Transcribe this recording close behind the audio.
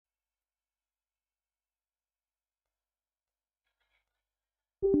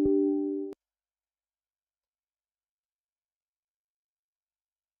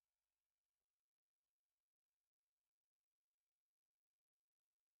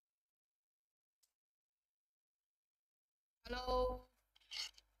Hello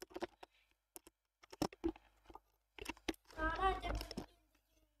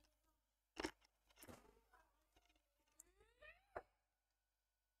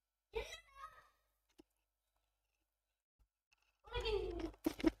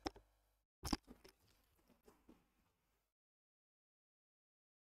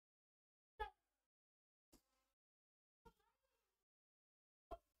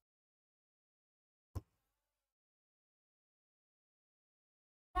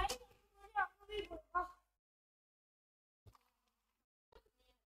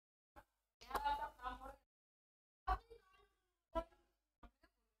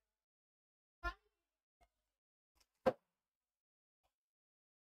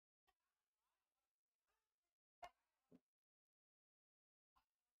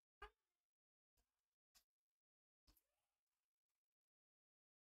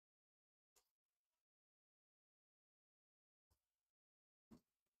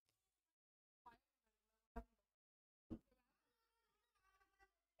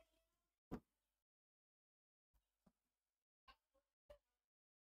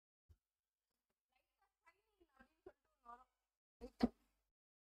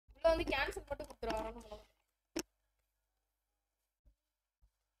உள்ள வந்து cancel மட்டும் கொடுத்துருவாங்க.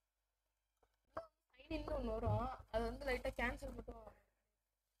 சைன் இன் ஒன்று வரும், அது வந்து லைட்டாக கேன்சல் மட்டும் வரும்.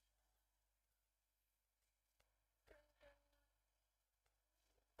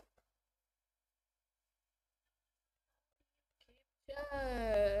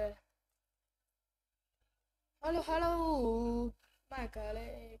 ஹலோ ஹலோ மக்களே,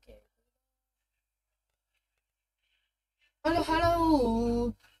 ஹலோ ஹலோ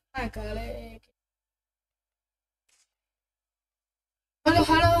மக்களே, ஹலோ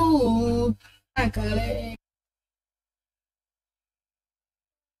ஹலோ மக்களே.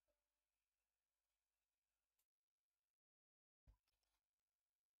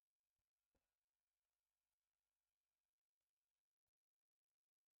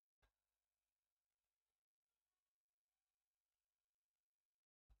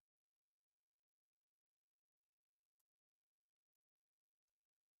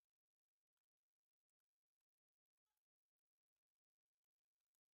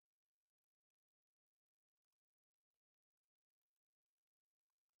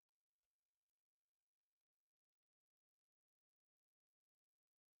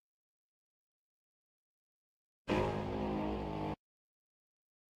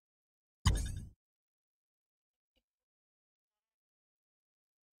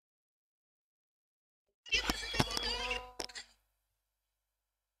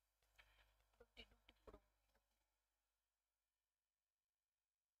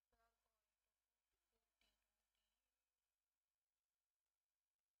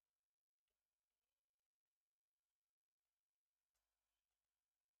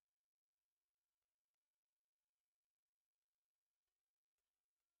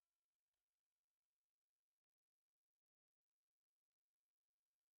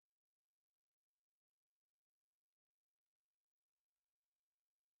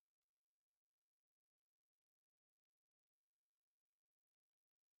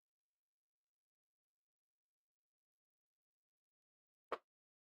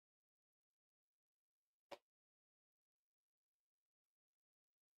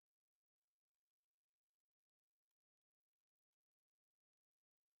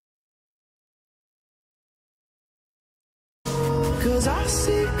 Cause I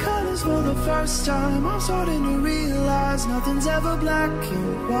see colors for the first time. I'm starting to realize nothing's ever black and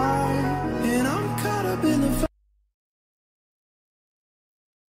white. And I'm caught up in the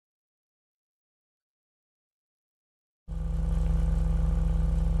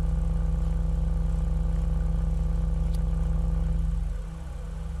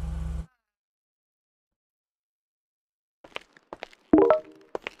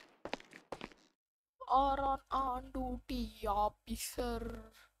On duty officer.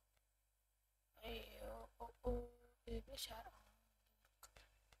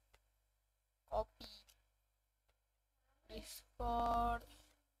 Copy. Discord.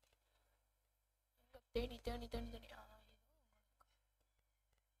 Tani.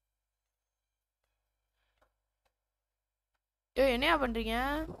 யோ என்னையா பண்றீங்க?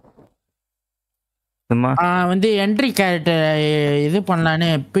 வந்து entry character இது பண்ணலான்னு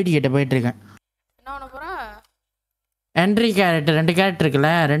பிடி கிட்ட போயிட்டு இருக்கேன். என்ன பண்ண போற? என்ட்ரி கேரக்டர் 2 கேரக்டர் இருக்குல்ல,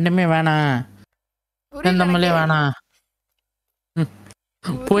 ரெண்டுமே வேணாம். நம்மளே வேணாம்.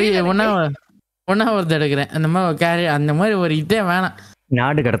 போய் ஒன்னாவது எடுக்கிறேன். அந்த மாதிரி அந்த மாதிரி ஒரு இதே வேணாம்.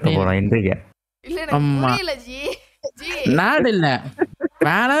 நாடு கடத்த போறோம் என்ட்ரிக்கு. இல்ல எனக்கு புரியல ஜி. நாடு இல்ல,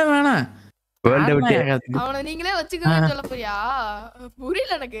 வேணாம். வேர்ல்ட விட்டு அவனை நீங்களே வச்சுக்கவே சொல்ல போறியா?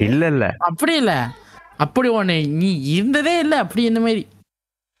 புரியல எனக்கு. இல்ல அப்படி இல்ல, அப்படி ஒண்ணு நீ இருந்ததே இல்ல அப்படி இந்த மாதிரி.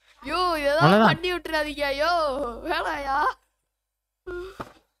 யோ ஏதாவது பண்ணி விட்டுறாதீங்க. யோ வேணாயா?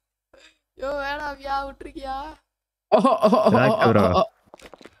 யோ வேணாம்யா, விட்டுருக்கியா?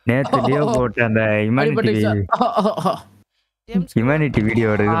 நேத்து லியோ போட்ட அந்த ஹியூமனிட்டி வீடியோ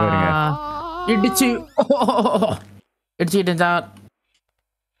எடுத்து பாருங்க. இடிச்சு இடிச்சிட்டேன் சார்.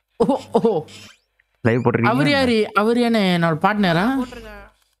 லைவ் போட்டுருக்கீங்க. அவர் யாரு? அவர் என்ன என்னோட பார்ட்னரா? போட்டுருக்கேன்.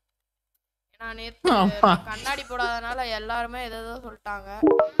 நான் நேத்து கண்ணாடி போடாதனால எல்லாருமே ஏதோ சொல்லிட்டாங்க.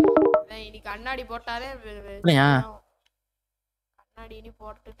 இனி கண்ணாடி போட்டாலே கண்ணாடி இனி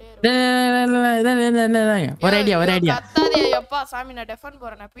போட்டுட்டே ஒரு ஐடியா ஒரு ஐடியா. கத்தாதே அப்பா சாமி, நான் டெஃபன்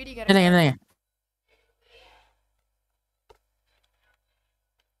போறேன். நான் PT correct.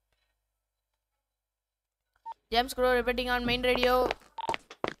 James Crow repeating on main radio.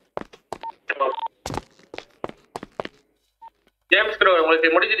 James Crow உங்களுக்கு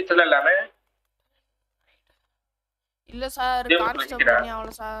முடிஞ்சிருச்சுல எல்லாமே? இல்ல சார், கான்ஸ்டபிள் நீ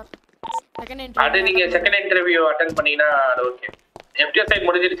அவ்வளவு சார். Second interview. அது நீங்க செகண்ட் இன்டர்வியூ அட்டெண்ட் பண்ணீனா அது ஓகே. FTS சைடு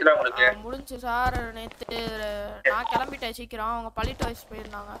முடிஞ்சிருச்சுல உங்களுக்கு? முடிஞ்சு சார். நேத்து நான் கிளம்பிட்டேன் சீக்கிரம். அவங்க பள்ளி டாய்ஸ்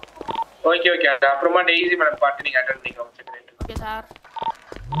போயிருந்தாங்க. Okay okay. அப்புறமா டெய்ஸி மேடம் பார்த்து நீங்க அட்டெண்ட் பண்ணிக்கோங்க செகண்ட் இன்டர்வியூ. Okay sir.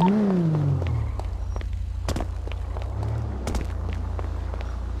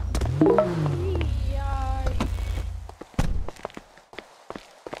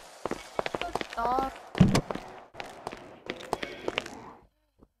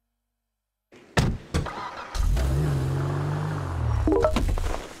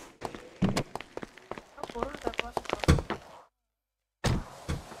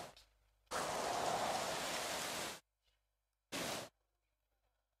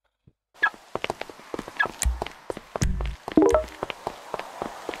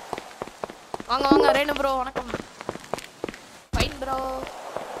 வாங்க வாங்க ரேணு ப்ரோ, வணக்கம். Fine bro.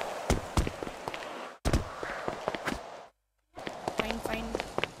 Fine fine.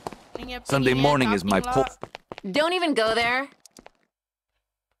 நீங்க Sunday morning is my Don't even go there.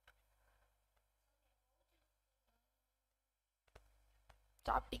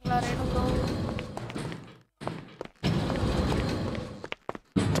 சாப்பிட்டீங்களா Renu bro?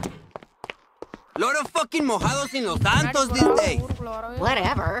 Lot of fucking mojados in Los Santos these days.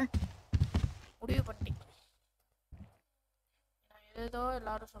 Whatever. முடிவு பண்ணி ஏதோ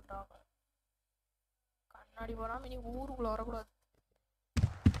எல்லாரும் சொல்றாங்க. கண்ணாடி போடாம இனி ஊருக்குள்ள வரக்கூடாது.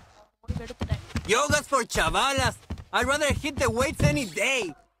 முடிவு எடுத்துட்டேன். Yoga's for chavalas. I'd rather hit the weights any day.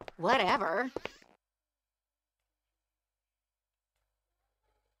 Whatever.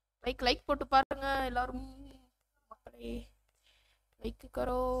 Like போட்டு பாருங்க எல்லாரும் மக்களே. லைக்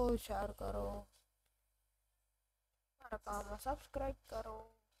करो, शेयर करो, मறக்காம सब्सक्राइब करो.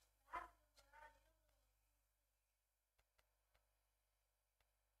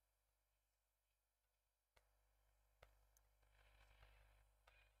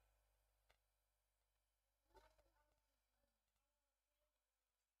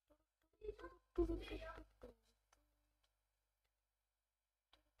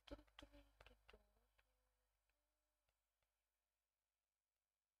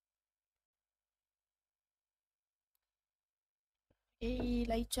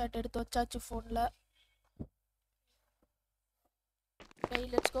 லைட் சாட் எடுத்து வச்சாச்சு ஃபோன்ல. Okay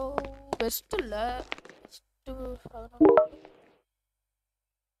let's go. பெஸ்ட் இல்ல, பெஸ்ட்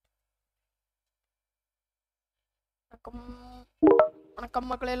வணக்கம் வணக்கம்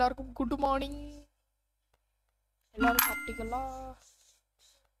மக்களே, எல்லாருக்கும் குட் மார்னிங். எல்லாரும் சாப்பிட்டீங்களா?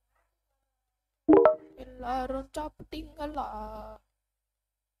 எல்லாரும் சாப்பிட்டீங்களா?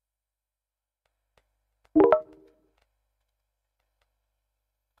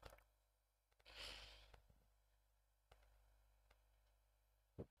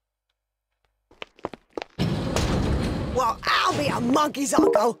 Well, I'll be a monkey's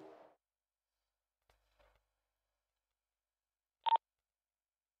uncle.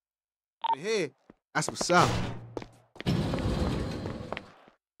 Hey, that's what's up.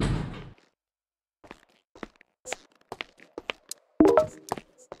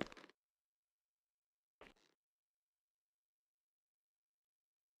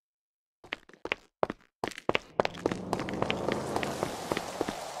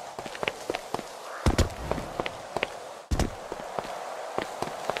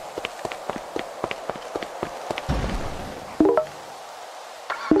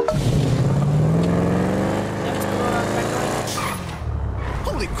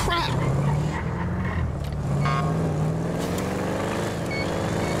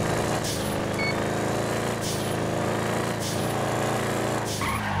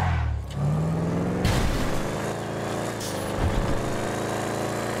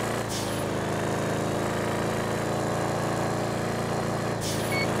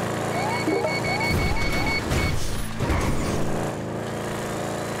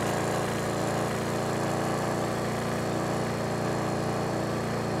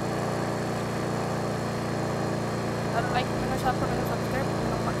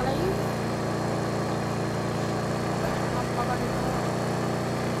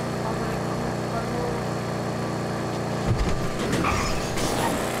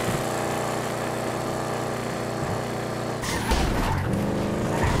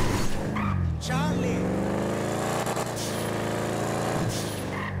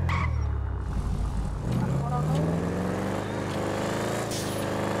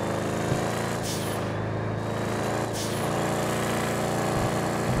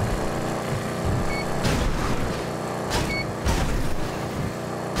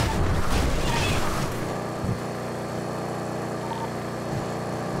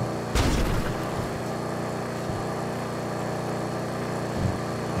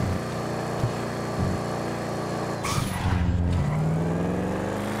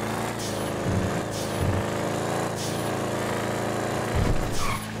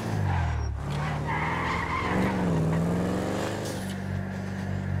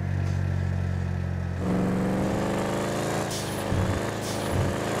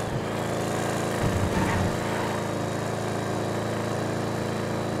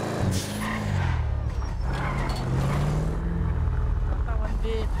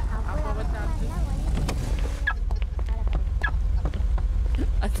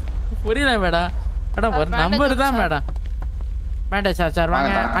 புரியல மேடம். மேடம் ஒரு நம்பர் தான் மேடம். மேடம் சார்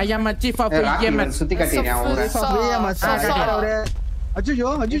வாங்க. ஐ அம் சீஃப் ஆஃப் இஎம்எஸ். சுத்தி காட்டியா ஊரே அஜ்ஜோ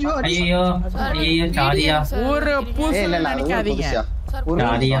ஐயோ சாரியா. ஒரு பூசுல நினைக்காதீங்க.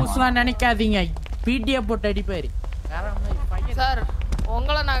 பூசுல நினைக்காதீங்க. பிடிஏ போட்டு அடிப்பாரு. சார்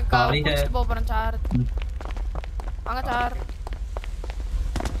உங்களை நான் கூட்டிட்டு போறேன் சார். வாங்க சார்.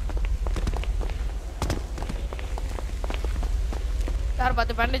 Sir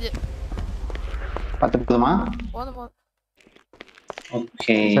 10 bandage. 10 போதுமா? போதும்.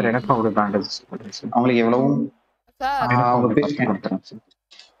 ஓகே சார் எனக்கு ஒரு பேண்டேஜ். உங்களுக்கு எவ்வளவு? சார் அவங்க பேசி கொடுத்துறேன்.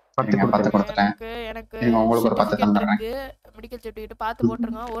 10 கொடுத்துட்டேன். எனக்கு உங்களுக்கு ஒரு 10 தந்துறேன். மெடிக்கல் சர்டிபிகேட் பார்த்து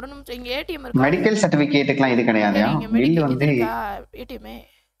போட்டுருங்க. ஒரு நிமிஷம் இங்க ஏடிஎம் இருக்கு. மெடிக்கல் சர்டிபிகேட்க்குலாம் இது கிடையாதுயா. பில் வந்து ஏடிஎம்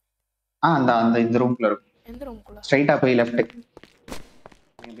அந்த இந்த ரூம்ல இருக்கு. எந்த ரூம்க்குள்ள? ஸ்ட்ரைட்டா போய் லெஃப்ட்.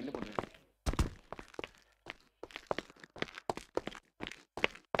 நீங்க பில் போடுங்க.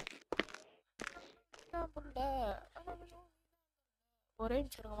 ஒரே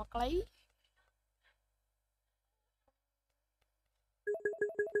நிமிஷம் மக்களை.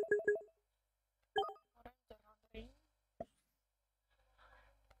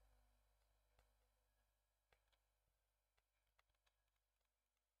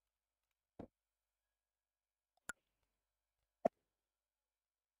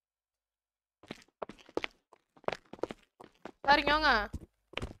 சார் இங்க வாங்க.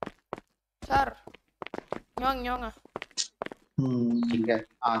 சார் இங்க வாங்க. இங்க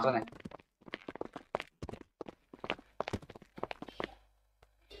சொன்னேன்.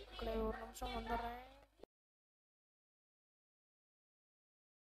 ஒரு நிமிஷம் வந்துடுறேன்.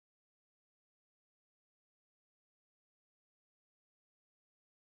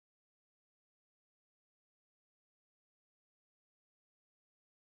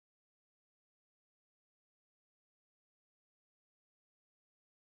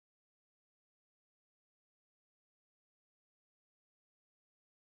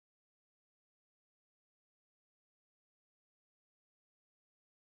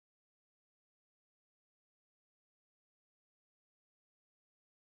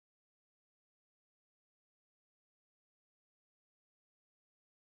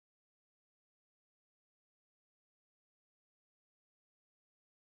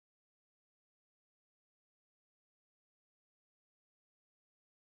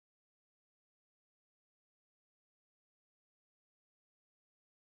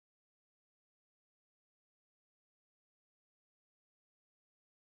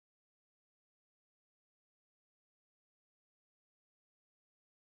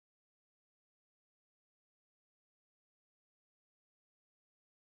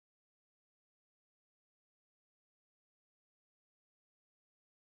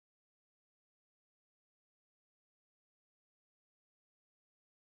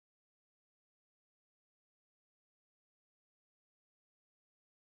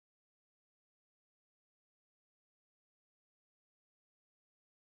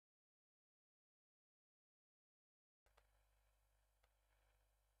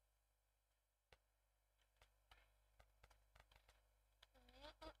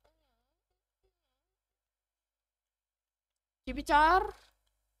 சிபிச்சார்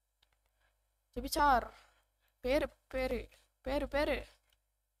பேரு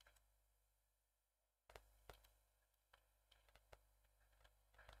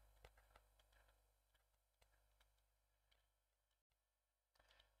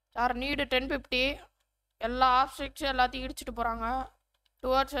சார் நீடு 1050. எல்லா ஆப்ஜெக்ட்ஸ் எல்லாத்தையும் இடிச்சிட்டு போறாங்க.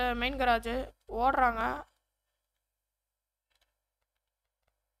 டுவர்ட்ஸ் மெயின் கராஜ் ஓடுறாங்க.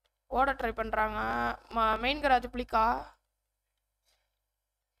 ஓட ட்ரை பண்றாங்க. Main garage பிளிக்கா.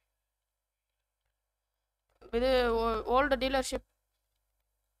 இது ஓல்டு டீலர்ஷிப்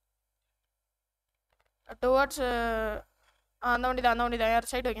டுவர்ட்ஸ் அந்த வண்டி தான் யார்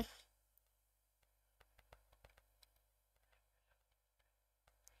சைடு வைங்க.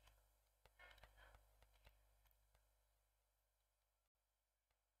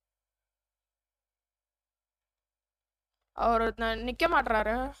 அவர் நிக்க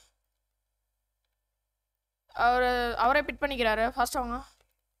மாட்டுறாரு. அவரே பிட் பண்ணிக்கிறாரு. ஃபர்ஸ்ட் அவங்க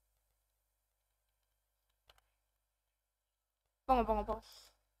போங்க.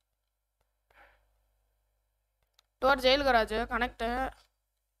 Door jail garage connect.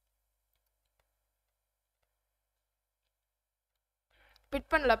 Bit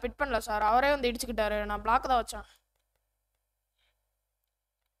பண்ணல சார். அவரே வந்து இடிச்சுக்கிட்டாரு. நான் பிளாக் தான் வச்சேன்.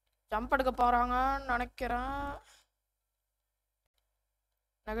 ஜம்ப் எடுக்க போறாங்கன்னு நினைக்கிறேன்.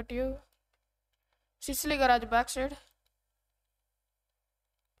 Negative. சிஸ்லி garage back side.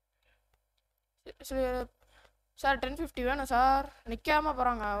 Sir 1050 வேணும் சார். நிக்காம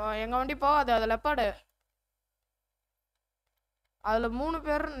போறாங்க. எங்க வண்டி போகாது, அது லெப்பாடு. அதுல 3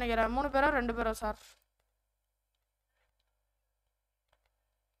 பேர் நினைக்கிறேன். 3 பேரா 2 பேரா sir?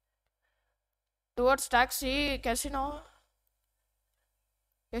 Towards taxi casino.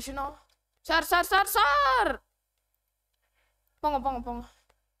 Casino sir sir sir sir போங்க போங்க போங்க.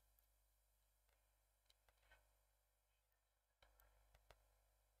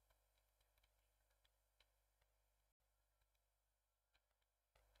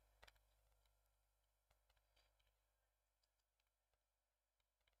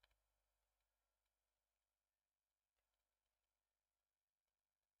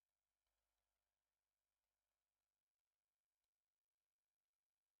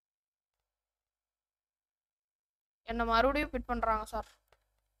 என்ன மறுபடியும் பிட் பண்றாங்க சார்.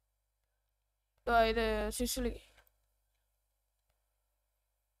 இது சிசிலி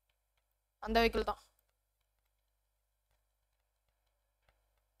அந்த வெஹிக்கிள் தான்.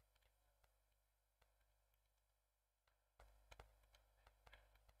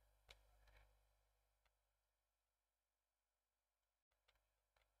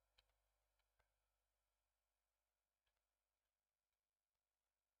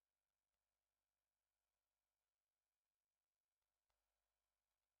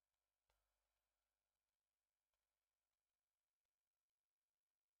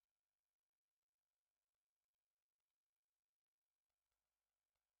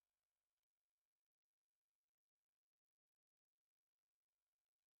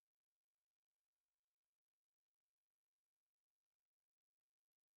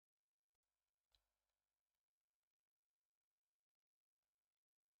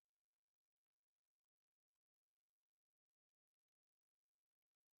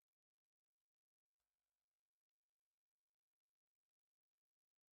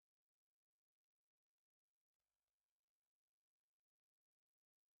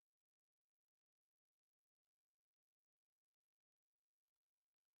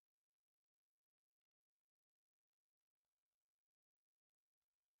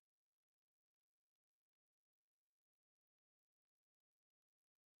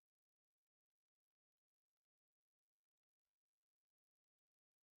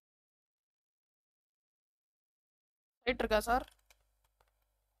 ரைட் இருக்கா sir?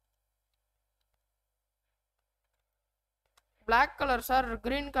 Black colour sir,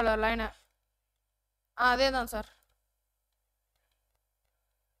 green colour line. அதே தான் சார்.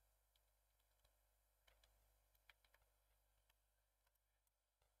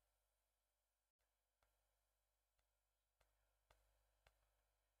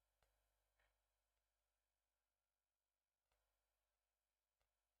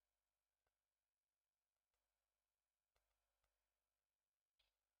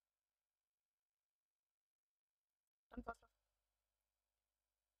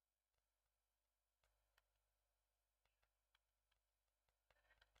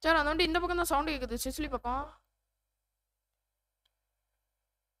 சார் அந்த வண்டி இந்த பக்கம் தான் சவுண்ட் கேட்குது, சிசிலி பக்கம்.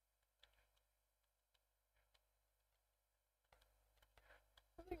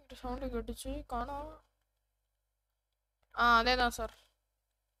 சவுண்டு கேட்டுச்சு காணோம். அதே தான் சார்.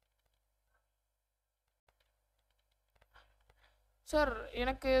 சார்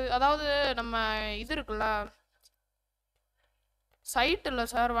எனக்கு அதாவது நம்ம இது இருக்குல்ல சைட் இல்லை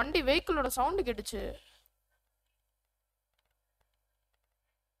சார், வண்டி வெஹிக்கிளோட சவுண்டு கேட்டுச்சு.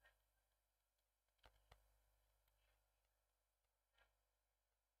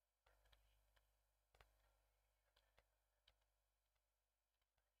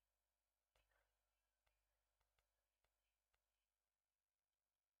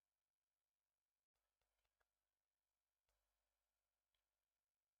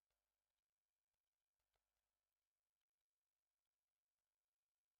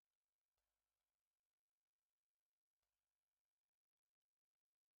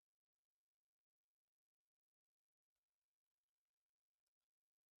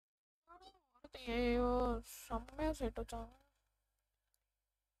 ஐயோ செம்மையா சைட் வச்சாங்க.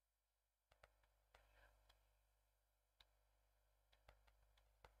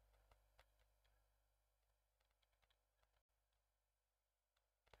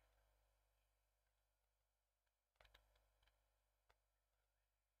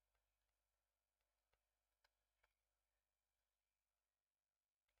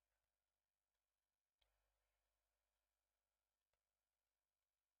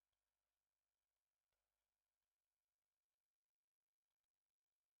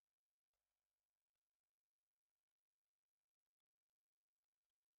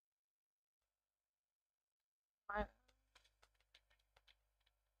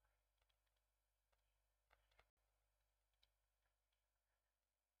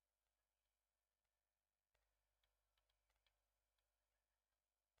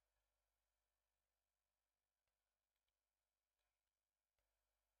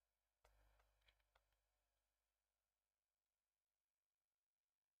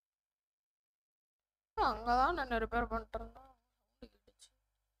 அங்கதான் நான் ரிப்பேர் பண்ணிட்டு இருந்தேன்.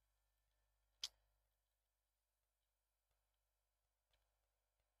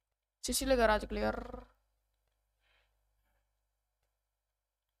 சிசில கராஜ் கிளியர்.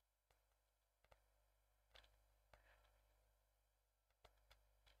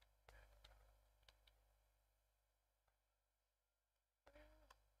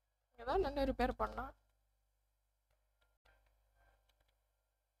 இங்கதான் நான் ரிப்பேர் பண்ணேன்.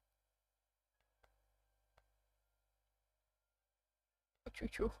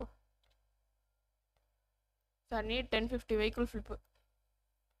 Sir, need 1050 vehicle flip.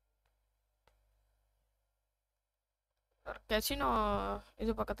 Sir, casino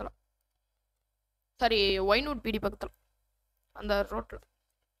இது பக்கத்துல. சரி, ஒயின்வுட் பிடி பக்கத்துல. அந்த ரோட்ல.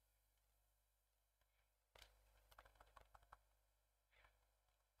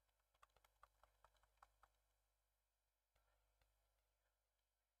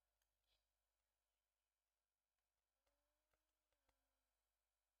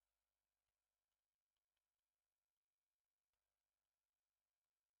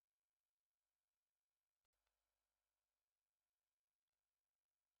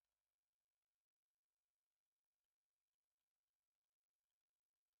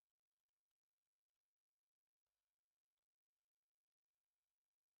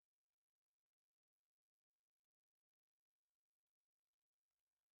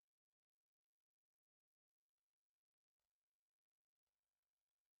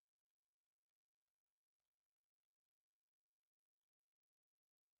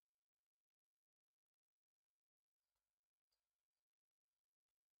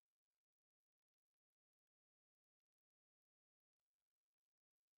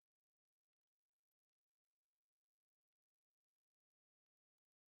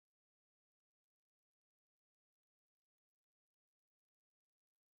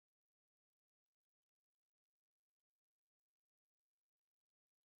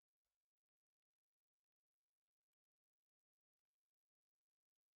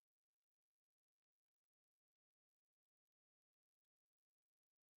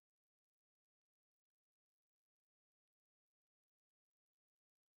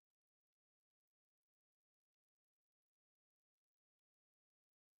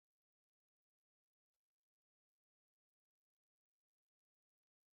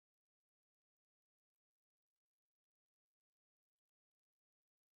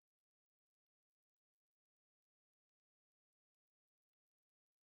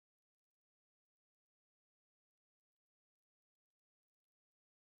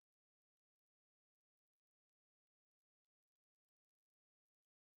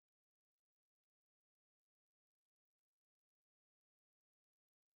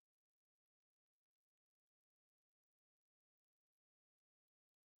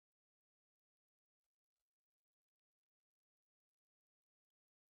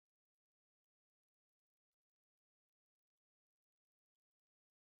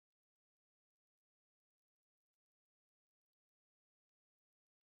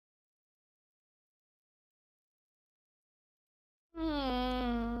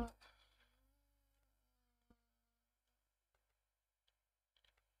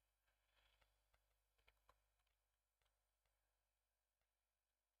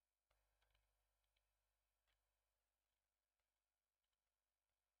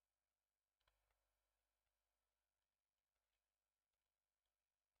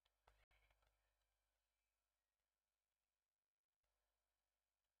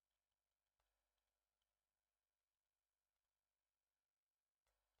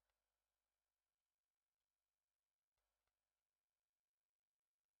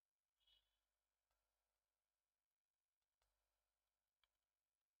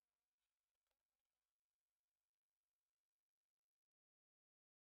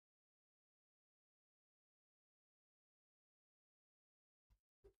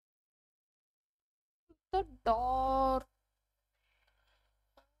 The door.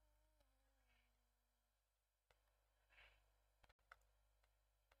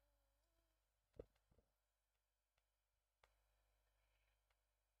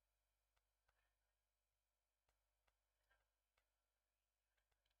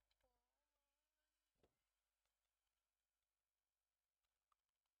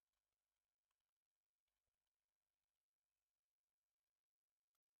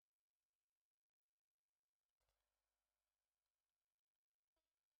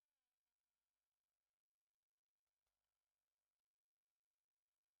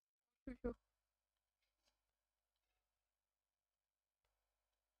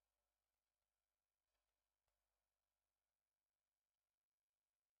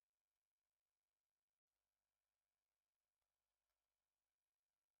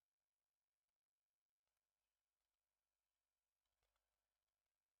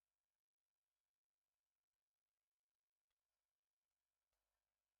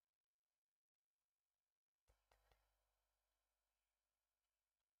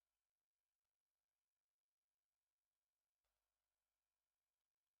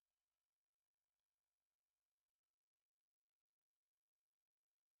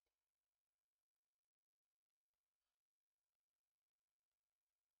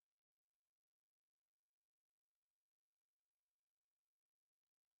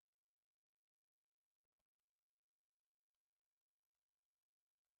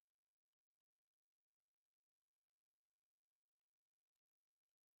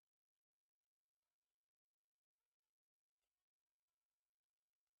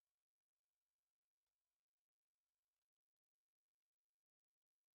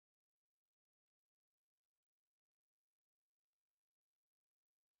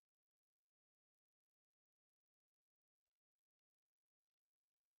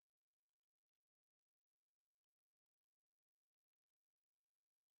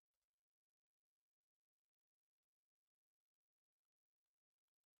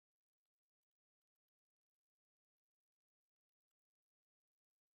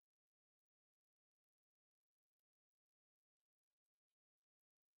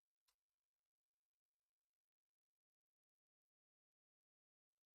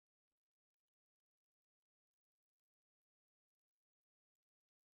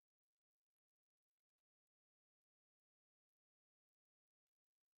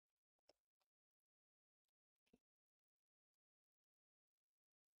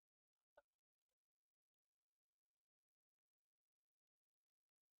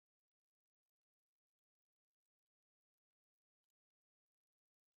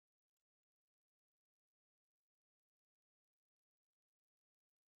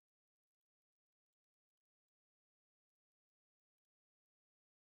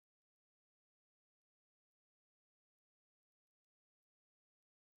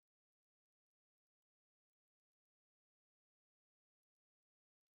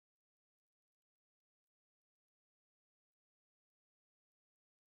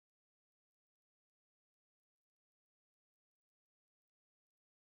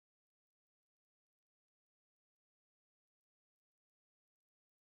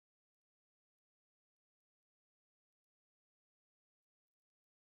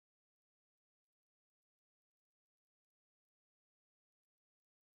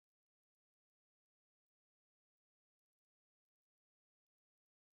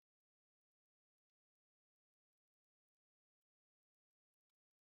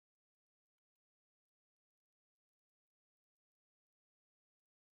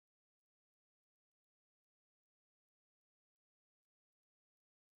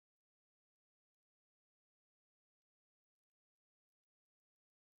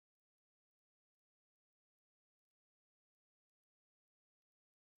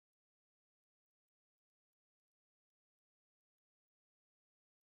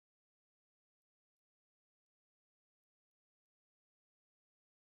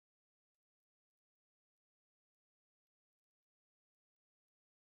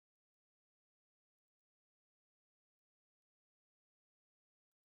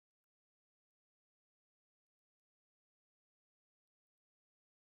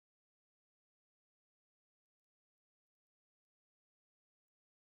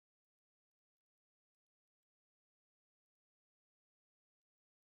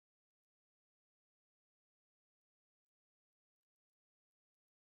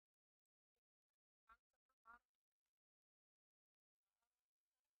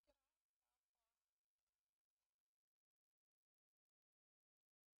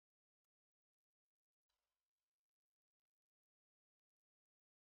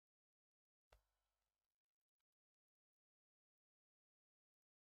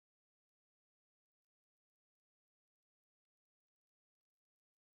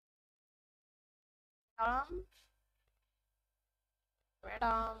 Madam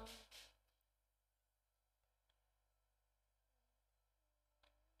madam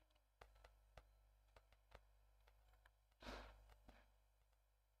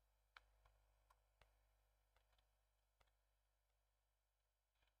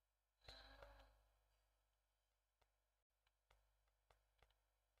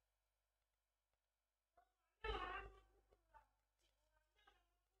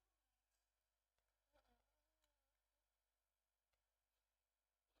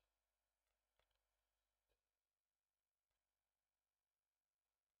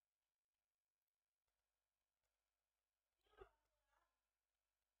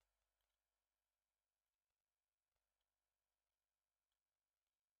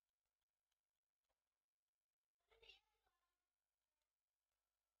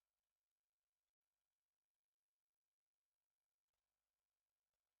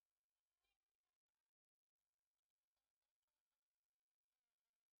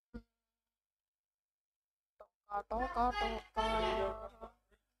டோக்கா டோக்கா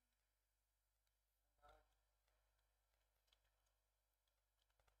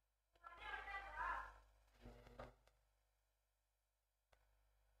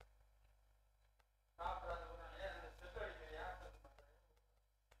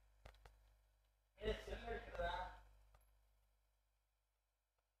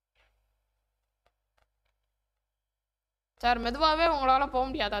sir மெதுவாகவே உங்களால் போக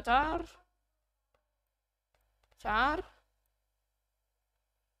முடியாதா சார் சார்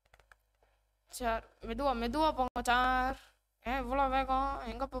சார் மெதுவாக போங்க சார் ஏன் இவ்வளோ வேகம்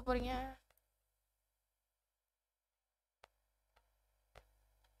எங்கே போகிறீங்க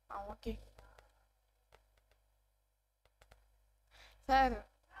okay sir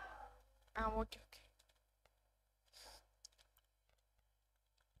okay okay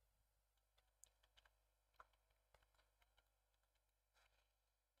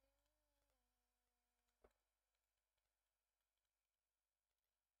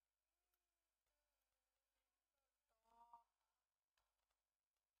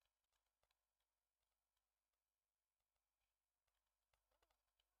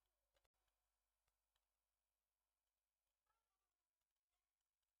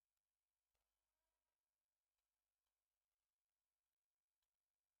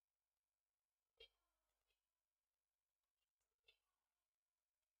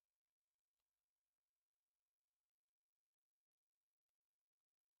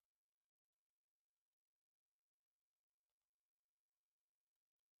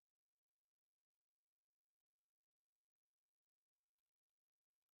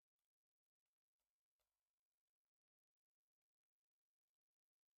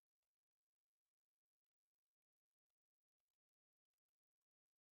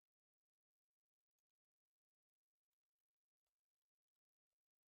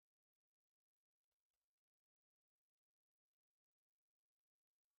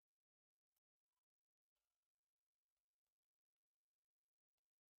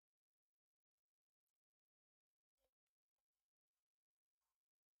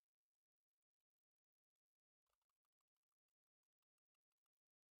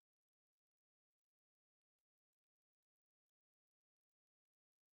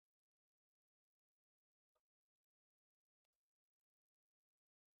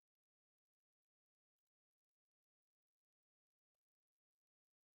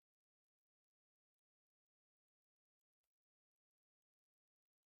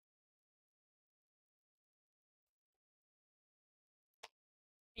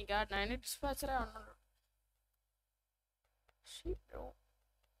My God, 90 dispatcher shit, bro.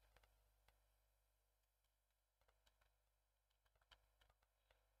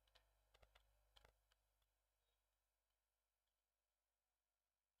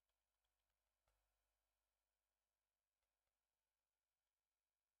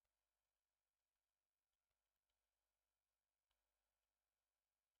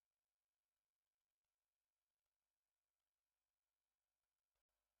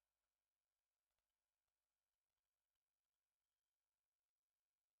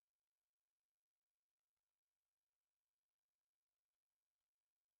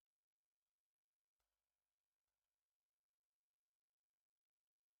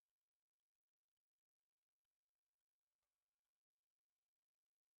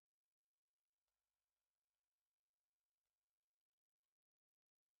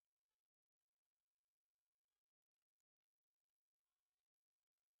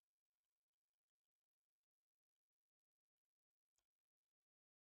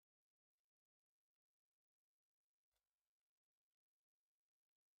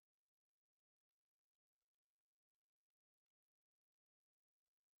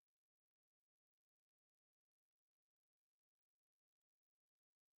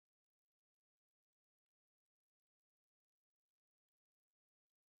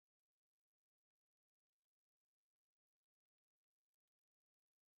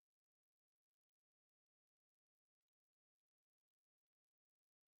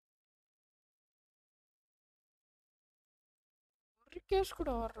 ஒரு கேஸ் கூட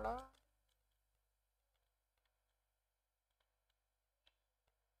வரல.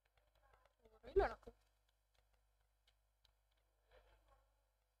 இல்ல எனக்கு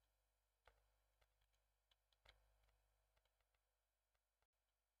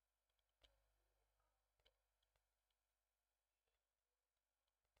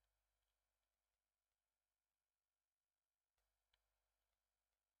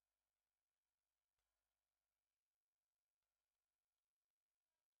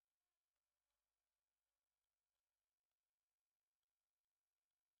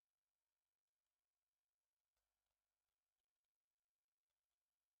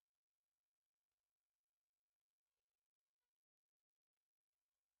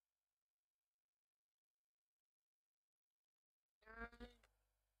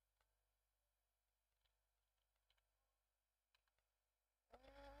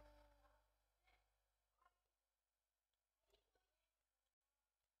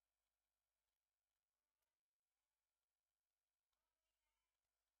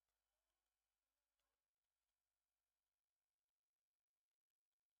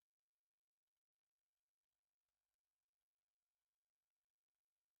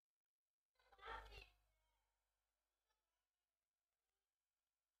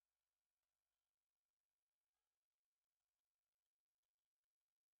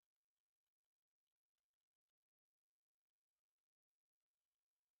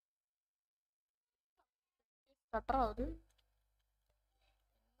கட்டறாவது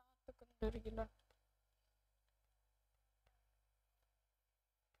என்னத்துக்குன்னு தெரியல.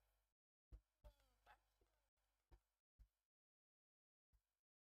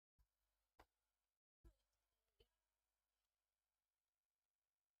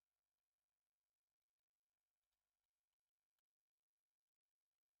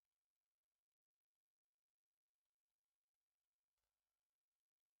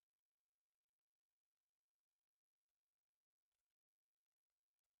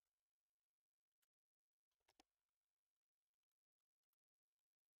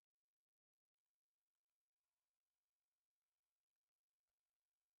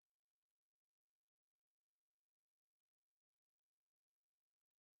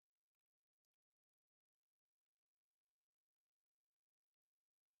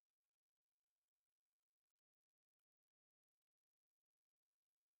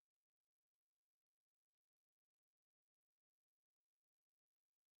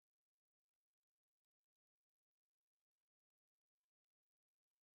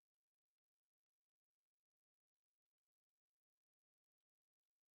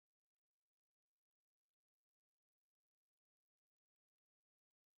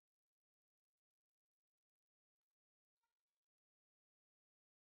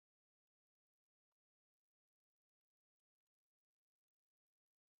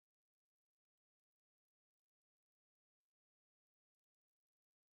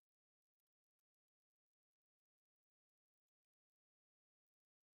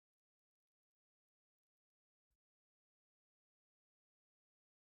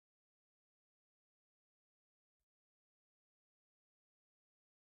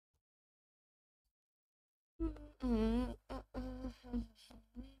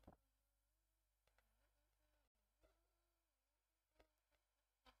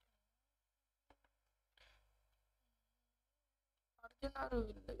 அர்ஜுனாரு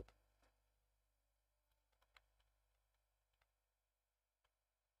இல்லை.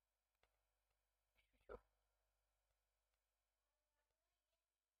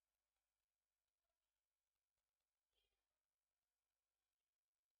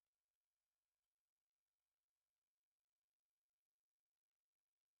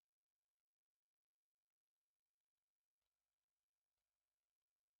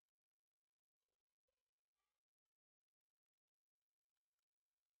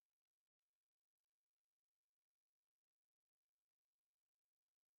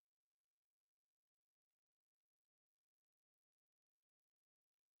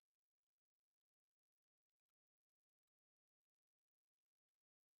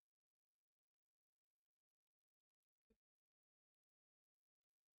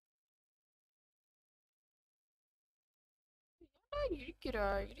 ஏன்டா இடிக்கிற?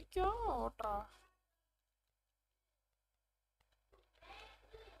 இடிக்காம ஓட்டுறா.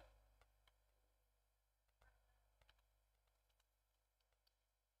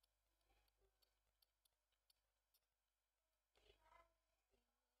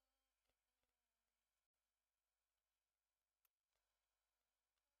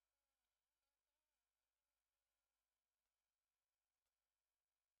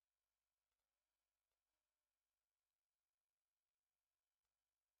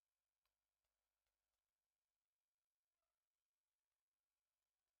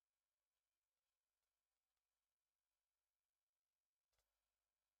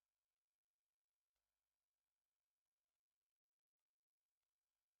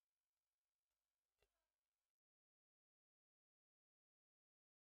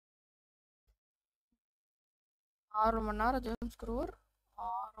 6 மணி நேரம் ஜேம்ஸ் க்ரூவர்,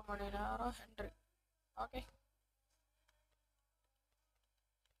 6 மணி நேரம் ஹென்ரி. ஓகே.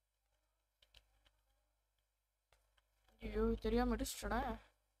 ஐயோ தெரியாம இடிச்சிட்டேனே.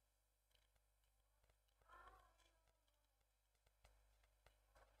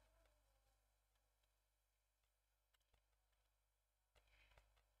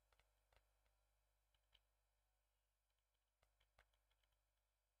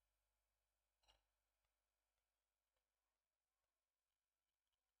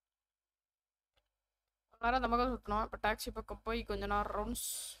 நேரம் அந்த பக்கம் சுற்றணும். இப்போ டாக்ஸி பக்கம் போய் கொஞ்ச நேரம் ரவுண்ட்ஸ்.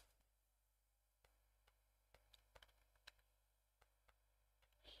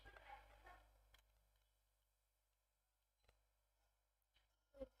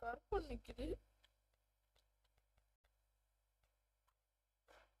 கருப்பு நிக்குது.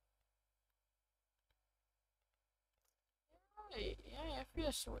 ஏன்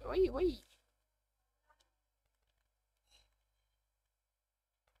எஃபிஎஸ் ஒய் ஒய்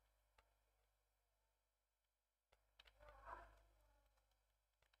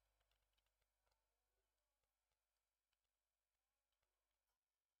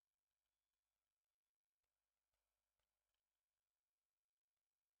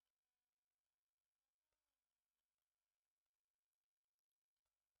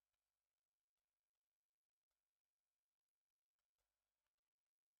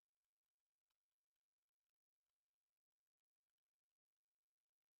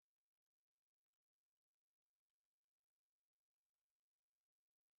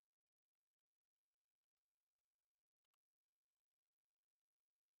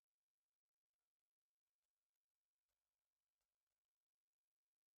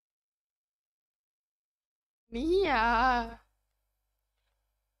நீயா?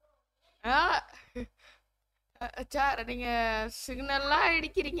 சார் நீங்க சிக்னல்லாம்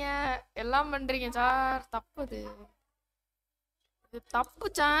அடிக்கிறீங்க, எல்லாம் பண்றீங்க சார். தப்புது, இது தப்பு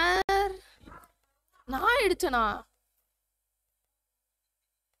சார். நான் அடிச்சனா?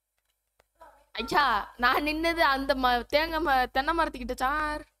 ஐயா நான் நின்னது அந்த தென்னை மரத்துக்கிட்ட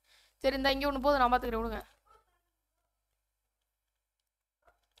சார். சரி இந்த இங்கே ஒன்று போதும், நான் பார்த்துக்கிறேன் விடுங்க.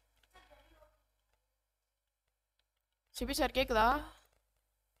 சிபி சார் கேக்குதா?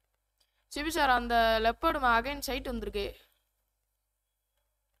 சிபி சார் அந்த லெப்பர்டு அகைன் சைட் வந்திருக்கு.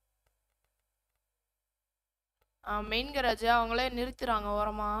 மெயின் கராஜ் அவங்களே நிறுத்துறாங்க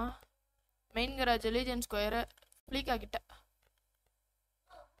ஓரமா. மெயின் கராஜ் லீஜன் ஸ்கொயர் ஃப்ளீக்கா கிட்ட.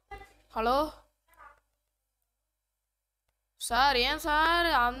 ஹலோ சார், ஏன் சார்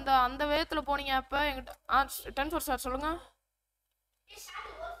அந்த அந்த வேகத்தில் போனீங்க? அப்போ எங்கிட்ட 10 சார் சொல்லுங்க.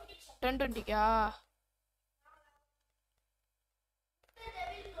 10:20க்கா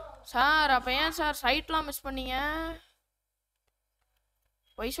சார்? அப்போ ஏன் சார் சைட்லாம் மிஸ் பண்ணீங்க?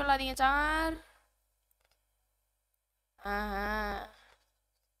 பொய் சொல்லாதீங்க சார்.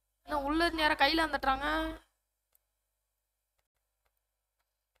 இன்னும் உள்ள இருந்து யாரா கையில் வந்துட்டுறாங்க?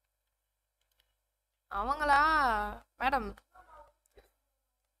 அவங்களா மேடம்?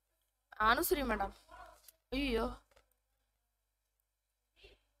 அனுசரி மேடம். ஐயோ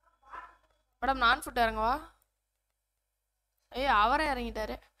மேடம், நான் ஃபுட் இறங்கவா? ஐயோ அவரே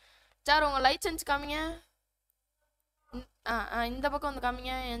இறங்கிட்டாரு சார். உங்கள் லைசன்ஸ் காமிங்க. இந்த பக்கம் வந்து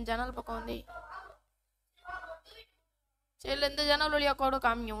காமிங்க. என் ஜன்னல் பக்கம் வந்து. சரி இல்லை, இந்த ஜன்னல் வழியாக கூட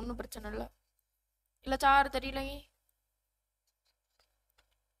காமிங்க, ஒன்றும் பிரச்சனை இல்லை. இல்லை சார் தெரியலங்க.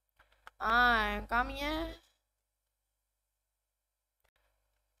 காமிங்க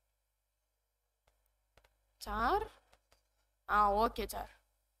சார். Okay sir.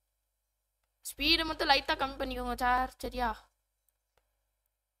 ஸ்பீடு மட்டும் லைட்டாக கம்மி பண்ணிக்கோங்க சார், சரியா?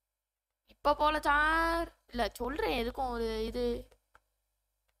 இப்போ போல சார். இல்லை சொல்கிறேன், எதுக்கும் ஒரு இது.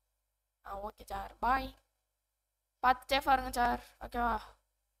 ஓகே சார், பாய். பார்த்து சேஃபாக இருங்க சார், ஓகேவா?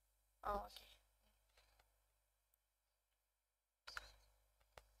 ஓகே.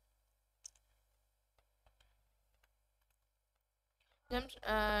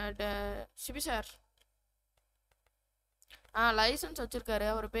 சிபி சார் லைசன்ஸ் வச்சிருக்காரு.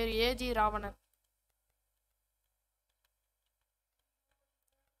 அவர் பேர் ஏஜி ராவணன்.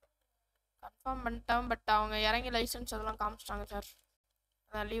 கன்ஃபார்ம் பண்ணிட்டேன், பட் அவங்க இறங்கி லைசன்ஸ் அதெல்லாம் காமிச்சிட்டாங்க சார்.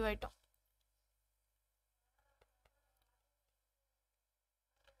 அதான் லீவ் ஆயிட்டோம்.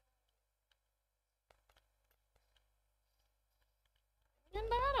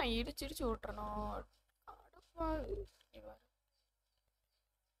 ஏன்டா நான் இடிச்சு ஓட்டுறணும்?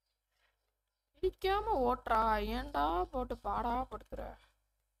 இடிக்காம ஓட்டுறா, ஏன்டா போட்டு பாடா படுத்துற?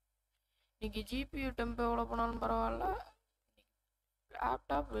 இன்னைக்கு ஜிபியூ டெம்போ எவ்வளோ போனாலும் பரவாயில்ல,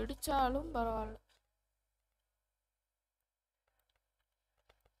 லேப்டாப் வெடிச்சாலும் பரவாயில்ல.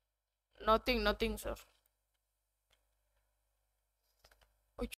 Nothing sir.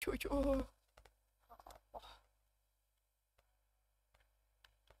 அச்சோ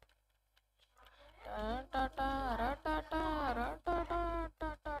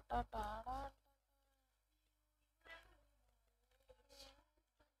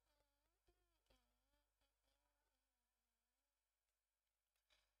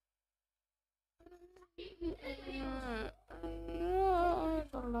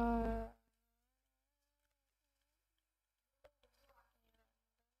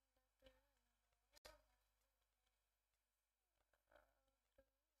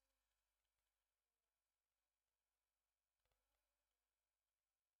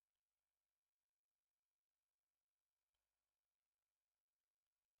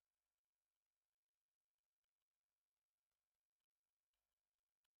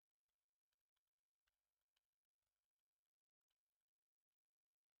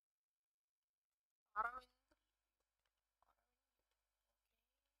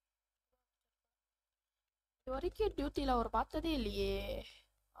இது வரைக்கும் டியூட்டில அவர் பார்த்ததே இல்லையே.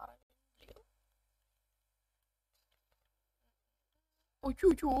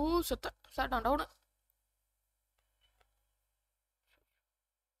 ஐயோ செத்தான் டவுனு.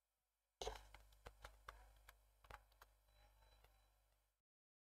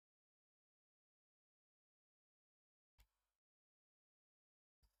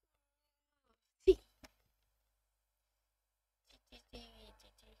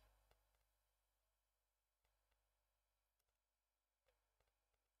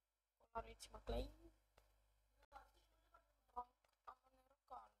 மக்களை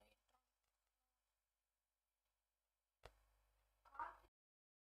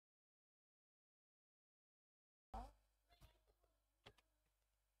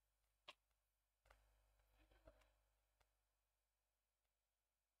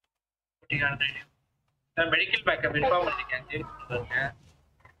மெடிக்கல் பேக்கப் இன்ஃபார்ம் பண்ணிருக்கேன்.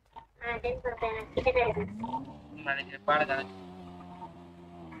 பாருங்க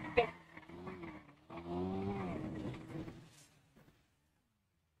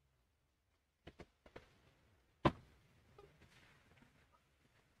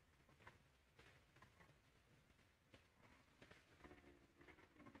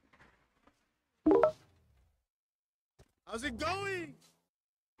How's it going?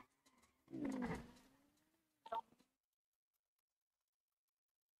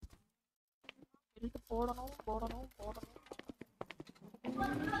 போடணும்.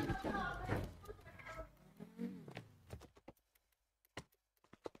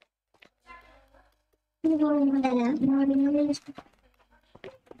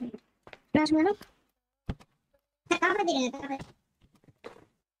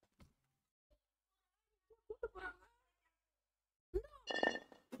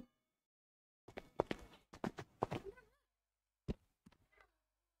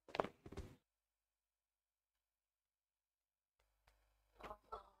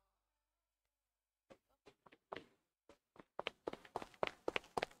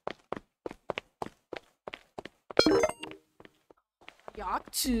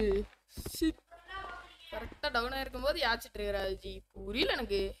 யாச்சு கரெக்டா டவுன் ஆயிருக்கும் போது யாச்சிட்டு இருக்கிறாரு ஜி. புரியல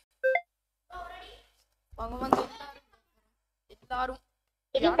எனக்கு. வாங்க எல்லாரும்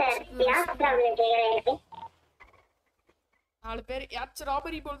 4 பேர் யாச்சு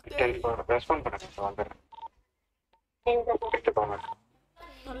ராபரி போல்ட்டு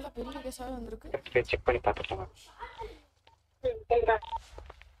நல்ல பெரிய கேஸாவே வந்திருக்கு. செக் பண்ணி பார்த்துக்கலாம்.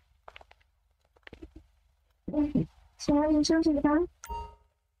 இன்சூரன்ஸ் இருக்கா?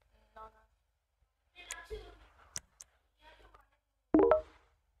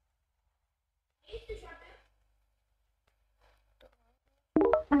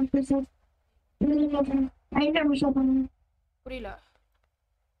 புரியல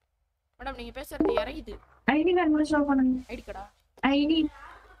மேடம், நீங்க பேசுறது இறங்குது. ஐடி கார்டு மட்டும் ஷோ பண்ணுங்க. ஐடி கார்டா? ஐடி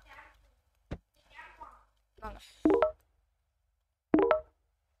வாங்க.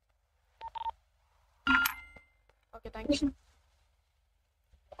 Okay thank you.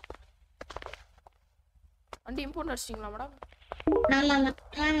 வண்டி இம்போர்ட் அடிச்சிட்டீங்களா மேடம்? ஆமா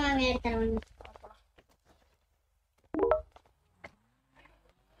எடுத்துறேன்.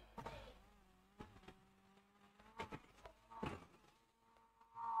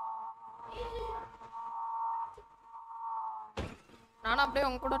 நானும் அப்படியே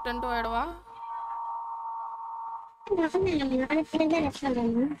உங்க கூட டென்ட் ஆயிடுவா.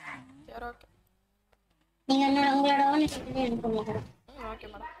 சரி ஓகே. நீங்க உங்களோட ஓன் எடுத்துக்கோங்க. Okay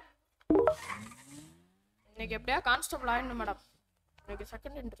madam. இன்னைக்கு எப்படியா கான்ஸ்டபிள் ஆயிடணும் மேடம். இன்னைக்கு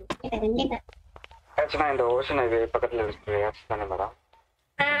செகண்ட் இன்டர்வியூ. ஆக்சுவலா இந்த ஓஷன் ஹைவே பக்கத்துல இருக்கு ஆக்சுவலா தானே மேடம்?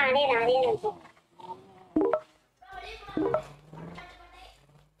 அதே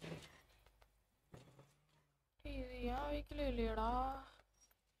ஏன் வைக்கல இல்லையடா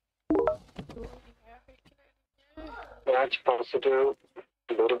மேட்ச் பார்த்துட்டு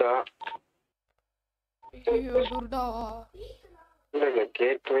துர்டா ஐயோ துர்டாவா இல்ல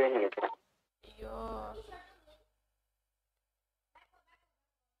கேட்வே நினைக்கிறேன். ஐயோ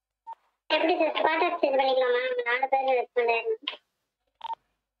எப்படி ஸ்பாட் அக்சஸ் பண்ணிக்கலாமா? 4 பேர் ரெஸ்பாண்ட் ஆயிடணும்.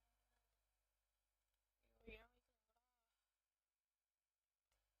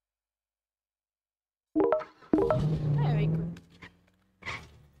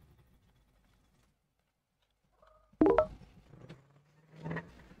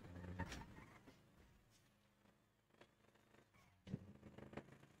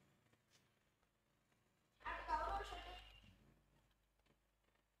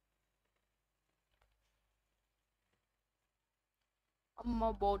 அம்மா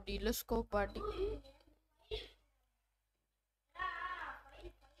பாடியில ஸ்கோப் பாடி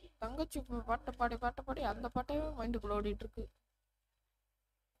தங்கச்சி பாட்டு பாடி அந்த பாட்டையே மைண்டுக்குள்ள ஓடிட்டு இருக்கு.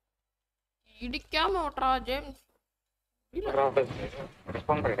 இடிக்காம ஓட்டுறா ஜேம்ஸ்.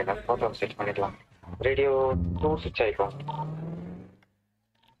 ரெஸ்பாண்ட் பண்ணிக்கலாம். போட்டோ செட் பண்ணிக்கலாம். ரேடியோ 2 ஸ்விட்ச் ஆயிக்கும்.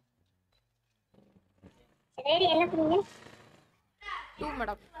 ரேடியோ என்ன பண்ணுங்க? 2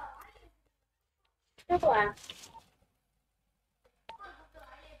 மேடம். 2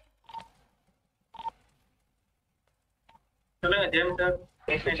 சொல்லுங்க ஜேம்ஸ் சார்.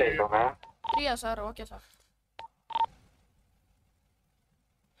 ஸ்விட்ச் ஆயிக்கோங்க. 3 சார். Okay sir.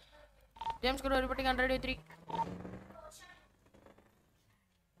 ஜேம்ஸ் கூட ரிப்போர்ட்டிங் 103.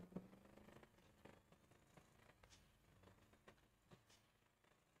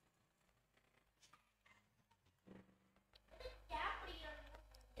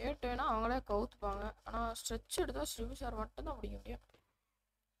 ஏட்டேனா அவங்களே கவுத்துப்பாங்க. ஆனா ஸ்ட்ரெச் எடுத்தா ஸ்ரீவி சார் மட்டும் தான் பிடிக்க முடியும்.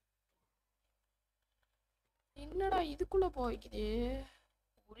 என்னடா இதுக்குள்ள போய்க்குது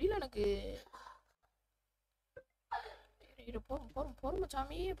புரியல எனக்கு. பொறுமை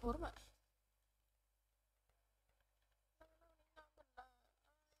சாமி பொறுமை.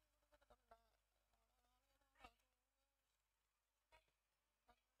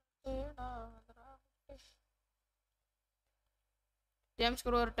 ஜேம்ஸ்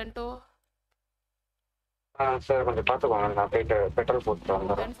கூட ஒரு 10 சார் கொஞ்சம் பார்த்துக்கோங்க. நான் போயிட்டு பெட்ரோல் போட்டு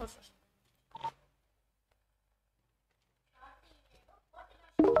வந்துடுறேன்.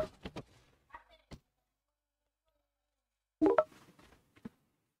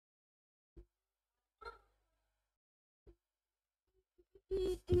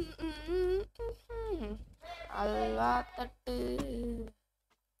 அல்லா தட்டு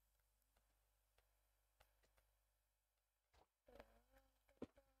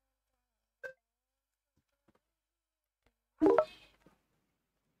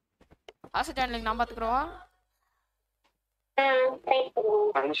ஆசை சேனலுக்கு நான் பார்த்துக்குறோம்.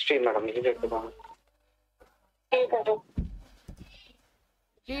 அன்ஸ்ட்ரீம் மேடம் இது எடுத்துக்கோங்க.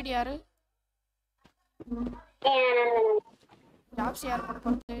 லீட் யாரு? ஜாப்ஸ் யார் பண்ண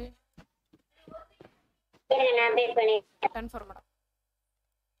போறது? நான் பே பண்ணி 10 for மேடம்.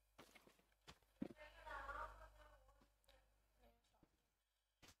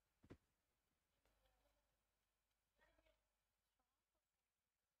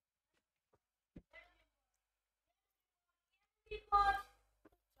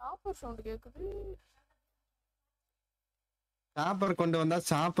 சாப்பர் சவுண்ட் கேக்குது. சாப்பர் கொண்டு வந்தா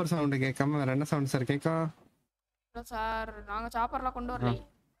சாப்பர் சவுண்ட் கேட்காம வேற என்ன சவுண்ட் சார் கேட்கும்? இல்ல சார் நாங்க சாப்பர்லாம் கொண்டு வரல.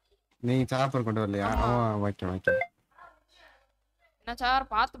 நீங்க சாப்பர் கொண்டு வரலையா? Okay okay. என்ன சார்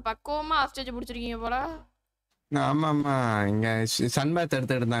பார்த்து பக்குவமா ஸ்டேஜ் பிடிச்சிருக்கீங்க போல. ஆமா ஆமா இங்க சன் பாத்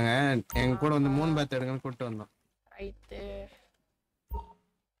எடுத்துட்டு இருந்தாங்க. எங்க கூட வந்து 3 பாத் எடுங்கன்னு கூப்பிட்டு வந்தோம். ரைட்.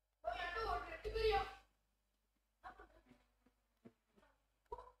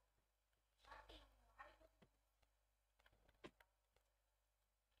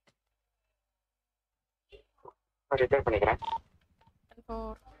 ரிப்பேர் பண்ணிக்கிறேன்.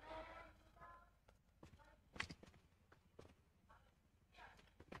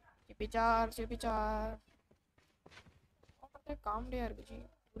 சிபிச்சார் காமெடியா இருக்கு ஜி.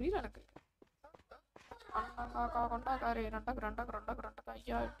 புரியல எனக்கு. அண்ணாக்கா கொண்டாக்காரி ரெண்டக்கு ரெண்டக்கு ரெண்டக்கு ரெண்டக்கு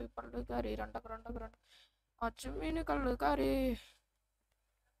ஐயா 8 பல்லுக்காரி ரெண்டக்கு ரெண்டக்கு ரெண்டு அச்சு மீன் கல்லுக்காரி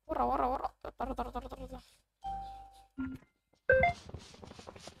வர வர வர தர தர தர தர.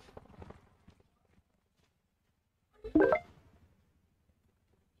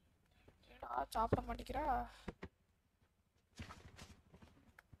 சாப்பிட மாட்டேங்கிறா.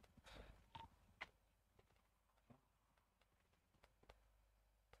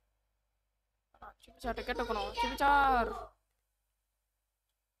 சிபிச்சார்ட்ட கேட்டுக்கணும். சிபிச்சார்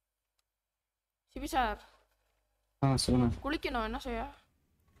சொல்லுங்க. குளிக்கணும் என்ன செய்ய?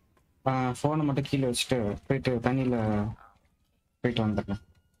 போனை மட்டும் கீழே வச்சுட்டு போயிட்டு தண்ணியில போயிட்டு வந்துடுறேன்.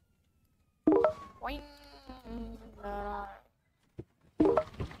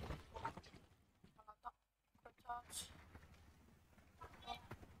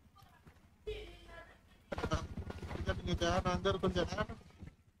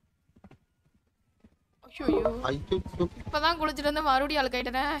 இப்பதான் குளிச்சுட்டு வந்து மறுபடியும்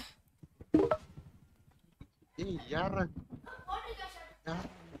அழுக்காயிட்டனே.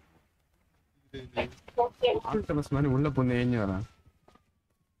 உள்ள பொண்ணு ஏஞ்சி வரேன்.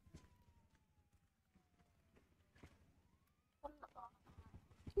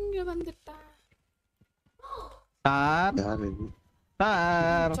 இங்க வந்துட்டா சார்.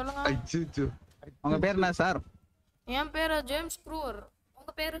 சொல்லுங்க. உங்க பேர் என்ன சார்? என் பேரு ஜேம்ஸ் க்ரூவர்.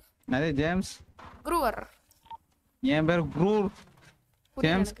 உங்க பேரு? அதே ஜேம்ஸ் க்ரூவர். என் பேர் க்ரூர்.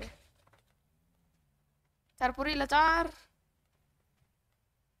 ஜேம்ஸ் சார் புரியல சார்.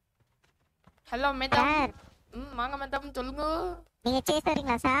 Hello madam. வாங்க மேடம் சொல்லுங்க. நீங்க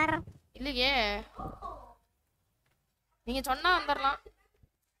சேசறீங்களா சார்? இல்லையே, நீங்க சொன்னா வந்துடலாம்.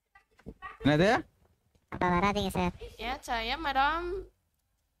 என்னது? அப்ப வராதீங்க சார். ஏன் சார்? ஏன் மேடம்?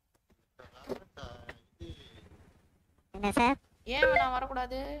 என்ன சார்? ஏன் நான்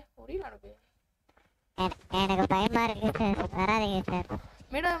வரக்கூடாது? புரியல எனக்கு. எனக்கு பயமா இருக்கு சார். வராதீங்க சார்.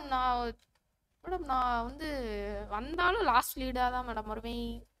 மேடம் நான் வந்து வந்தாலும் லாஸ்ட் லீடா தான் மேடம்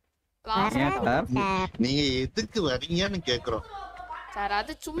வருவேன். நீங்க எதுக்கு வரீங்கன்னு கேக்குறோம் சார்.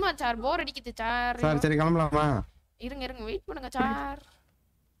 அது சும்மா சார், போர் அடிக்குது சார். சார் சரி கிளம்பலாமா? இருங்க வெயிட் பண்ணுங்க சார்.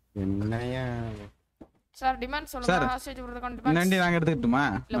 என்னையா சார் டிமாண்ட் சொல்லுங்க. ஹாஸ்டேஜ் விடுறதுக்கு டிமாண்ட் நண்டி நாங்க எடுத்துக்கிட்டுமா?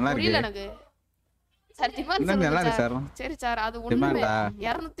 நல்லா இருக்கு. புரியல எனக்கு சார். டிமாண்ட் சொல்லுங்க. நல்லா இருக்கு சார். சரி சார், அது ஒண்ணுமே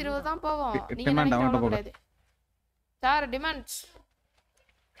 220 தான் போவோம். நீங்க டிமாண்ட் நினைக்கிற அமௌண்ட் கூடாது சார். டிமாண்ட்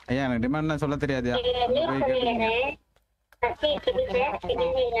ஐயா எனக்கு டிமாண்ட்லாம் சொல்ல தெரியாதுயா.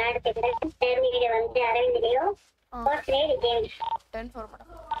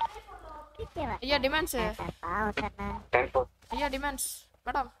 ஐயா டிமாண்ட்ஸ். ஐயா டிமாண்ட்ஸ்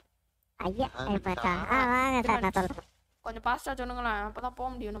மேடம். ஐயா வாங்க சார், நான் சொல்றேன். கொஞ்சம் பாஸ்டா சொல்லுங்களேன், அப்பதான் போக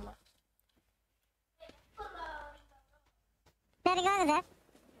முடியும் நம்ம. சரி வாங்க சார்.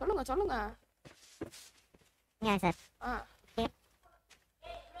 சொல்லுங்க சார்.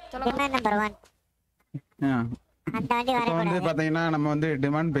 சொல்லுங்க. நம்பர் 1 அந்த வண்டி இப்போ வந்து பாத்தீங்கன்னா நம்ம வந்து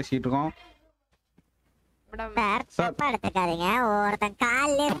டிமாண்ட் பேசிட்டு இருக்கோம். மேடம் சார் தப்பா எடுத்துக்காதீங்க. ஒருத்தன்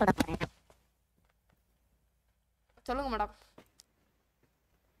கால்லே போட போறேன். சொல்லுங்க மேடம்.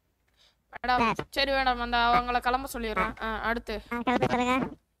 சரி மேடம், அந்த அவங்கள கிளம்ப சொல்லிடுறேன். அடுத்து சொல்லுங்க.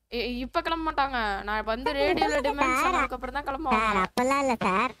 இப்ப கிளம்ப மாட்டாங்க. நான் வந்து ரேடியோல டிமாண்ட் சொன்னதுக்கு அப்புறம் தான் கிளம்புவாங்க. அப்பலாம் இல்ல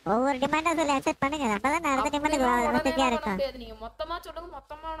சார், ஒவ்வொரு டிமாண்டா சொல்லி அக்செப்ட் பண்ணுங்க. அப்பதான் நான் அடுத்த டிமாண்டுக்கு வசதியா இருக்கும். நீங்க மொத்தமா சொல்லுங்க,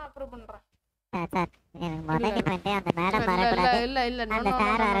 மொத்தமா நான் அப்ரூவ் பண்றேன். சார் எனக்கு முதல் டிமாண்ட் அந்த மேடம் வரக்கூடாது. இல்ல அந்த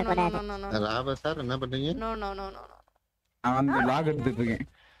சார் வரக்கூடாது. ராபா சார் என்ன பண்றீங்க? நோ நான் வந்து லாக் எடுத்துட்டு இருக்கேன்.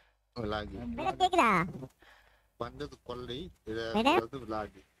 லாக் கேக்குதா? பண்றது கொள்ளை, இது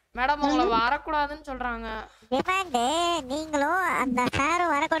லாக். மேடம் உங்களை வரக்கூடாதுன்னு சொல்றாங்க. டிமாண்ட் நீங்களும் அந்த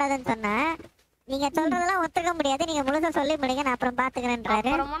சாரும் வரக்கூடாதுன்னு சொன்னா நீங்க சொல்றதெல்லாம் ஒத்துக்க முடியாது. நீங்க முழுசா சொல்லி முடிங்க, நான் அப்புறம் பாத்துக்கிறேன்றாரு.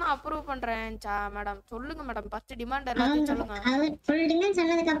 அப்புறமா நான் அப்ரூவ் பண்றேன். மேடம் சொல்லுங்க மேடம், ஃபர்ஸ்ட் டிமாண்ட் எல்லாத்தையும் சொல்லுங்க. அவர் ஃபுல் டிமாண்ட்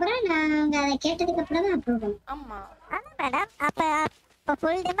சொன்னதுக்கு அப்புறம் நாங்க அதை கேட்டதுக்கு அப்புறம் தான் அப்ரூவ் பண்ணுவோம். ஆமா மேடம். அப்ப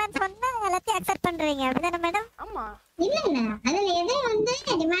ஃபுல் டிமாண்ட் சொன்னா எல்லாத்தையும் அக்செப்ட் பண்றீங்க, அப்படிதானே மேடம்? ஆமா. இல்ல அதுல எதை வந்து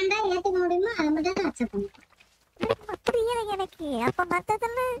டிமாண்டா ஏத்துக்க முடியுமோ அதை மட்டும் தான் அக்செப்ட் பண்ணுவோம். புரியல எனக்கு. அப்ப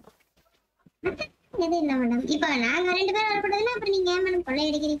மத்ததெல்லாம் எது இல்ல மேடம். இப்ப நாங்க 2 பேரும் வரக்கூடாதுன்னா அப்புறம் நீங்க ஏன் மேடம்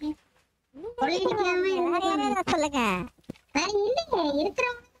கொள்ளையடிக்கிறீங்க? கொள்ளையடிக்காம சொல்லுங்க. வேற இல்லைங்க,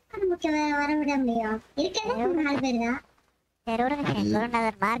 இருக்கிறவங்க வர விட முடியும். இருக்கிறது 4 பேர் தான். சரி விடுங்க,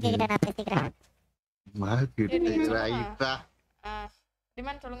 குருநாதர் மார்க்கெட் கிட்ட நான் பேசிக்கிறேன். மார்க்கெட் ரைட்டா?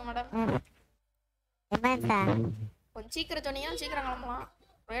 டிமாண்ட் சொல்லுங்க மேடம். டிமாண்ட் சார் கொஞ்சம் சீக்கிரம் சொன்னீங்கன்னா சீக்கிரம் கிளம்பலாம்.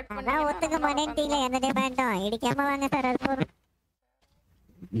 அதான் ஒத்துக்க மாட்டேன்ட்டீங்களே எந்த டிமாண்டும். இடிக்காம வாங்க சார். அது போதும்.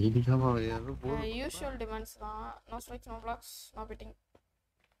 இடிக்காம வேற போதும். யூசுவல் டிமாண்ட்ஸ் தான். No strikes, no blocks, no fitting.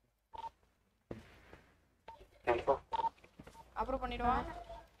 Approve பண்ணிடுவா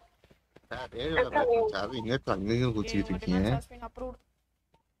sir. ஏழு சார் இங்க தங்கங்க குச்சிட்டு இருக்கீங்க.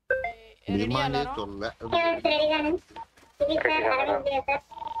 டிமாண்டே சொல்ல.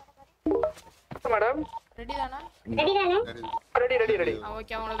 மேடம் ரெடி தானா? ரெடி.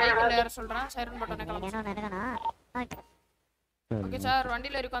 ஓகே, அவங்கள வெஹிக்கிள் ஏற சொல்றேன். சைரன் பட்டனை கிளம்புங்க. ஓகே சார்,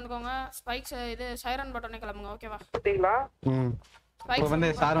 வண்டியில ஏறி உட்காந்துக்கோங்க. ஸ்பைக்ஸ் இது சைரன் பட்டனை கிளம்புங்க. ஓகேவா? பாத்தீங்களா? இப்போ வந்து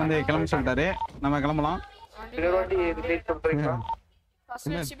சார் வந்து கிளம்ப சொல்லிட்டாரு, நம்ம கிளம்பலாம். வண்டி இது டேட் சொல்றீங்களா?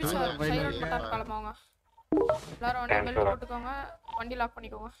 First CP sir siren button கிளம்புங்க. எல்லாரும் வண்டி பெல்ட் போட்டுக்கோங்க. வண்டி லாக்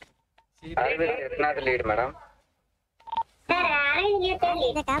பண்ணிக்கோங்க. எத்தனாவது லீட் மேடம்? சார்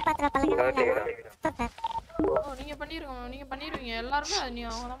இந்த காப்பாத்துற பழக்கம் ஓ நீங்க பண்ணிருவீங்க எல்லாரும் அது நீ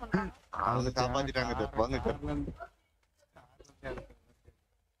அவங்க தான் பண்றாங்க அவங்க காப்பாத்திட்டாங்க வாங்க சார்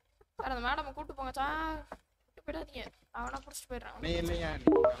அந்த மேடம் கூட்டி போங்க சார் கூட்டி போயிடாதீங்க அவனா புடிச்சிட்டு போயிடுறான் நீ இல்லையா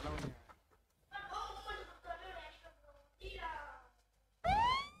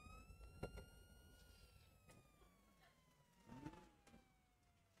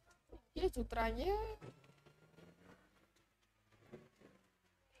ஏ சுத்துறாங்க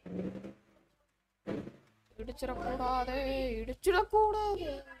இடிச்சிடக்கூடாது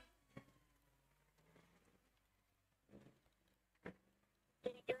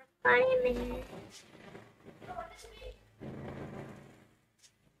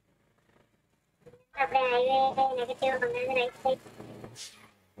அப்படியே ஹைவே நெகட்டிவ் பண்ணது ரைட் சைடு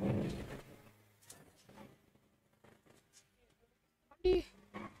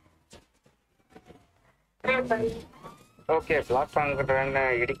ஓகே பிளாக் பண்றேன்னு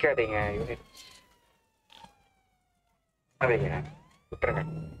இடிக்காதீங்க அதீங்க விட்டுருங்க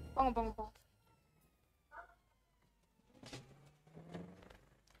போங்க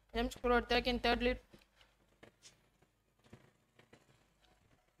James Crowd taking third lead.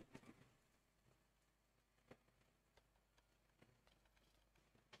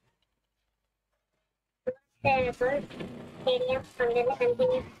 Stadium from the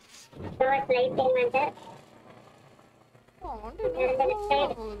continue towards light matter.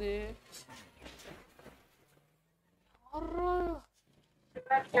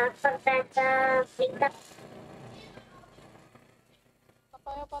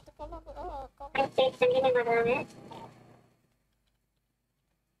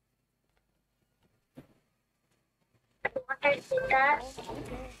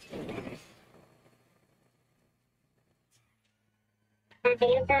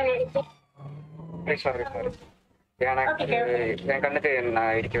 Sorry எனக்கு என் கண்ணுக்கு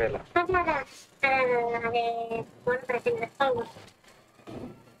நான் இடிக்கவே இல்லை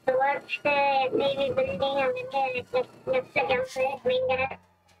towards the navy building and then left the jump winger.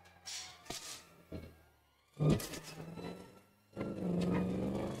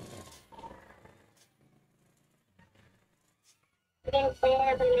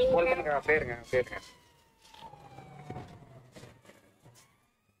 பேருங்க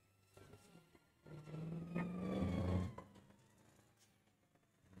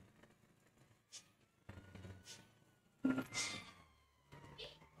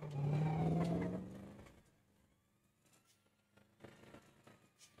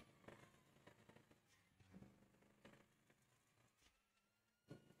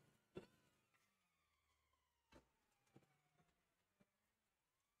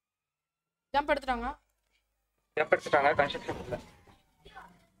ஜம்ப் எடுத்துட்டாங்க கன்ஸ்ட்ரக்ஷன்ல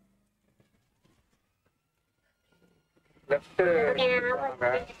லெஃப்ட்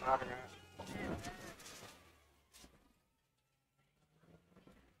பாருங்க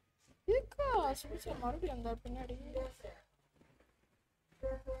ஏக்கா சும்மா மறுபடியும் அந்த பின்னாடி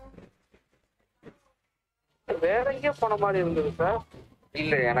வேற எங்கேயோ போன மாதிரி இருந்தது சார்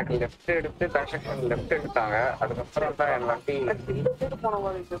இல்ல எனக்கு லெஃப்ட் எடுத்து கன்ஸ்ட்ரக்ஷன் லெஃப்ட் எடுத்தாங்க அதுக்கப்புறம் தான் என் வண்டி இந்த சைடு போன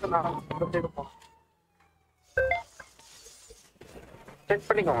மாதிரி இருந்தது நான் இந்த சைடு போனேன் செக்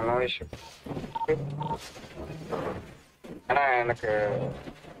பண்ணிக்கோங்க நோ இஷ்யூ ஆனா எனக்கு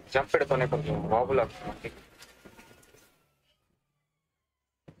ஜம்ப் எடுத்தோடனே கொஞ்சம் வாபுலா இருக்கு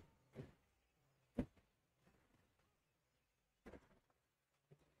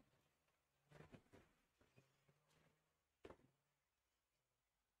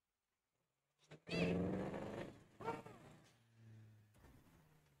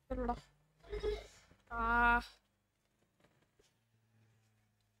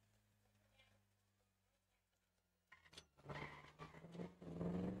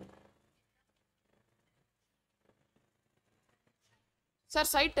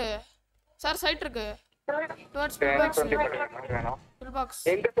சார் சைட் இருக்கு டுவர்ட்ஸ் பில் பாக்ஸ்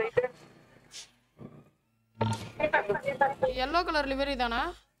எங்க சைடு yellow கலர் லிவரி தானா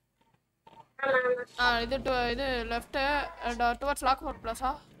இது left towards Lockwood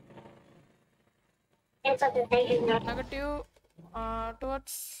பிளஸா negative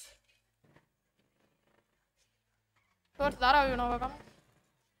towards Dharavi நோவகம்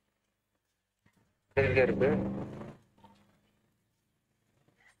எங்க இருக்கு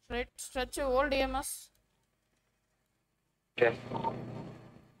ரைட் ஸ்ட்ரெச் ஓல்ட் EMS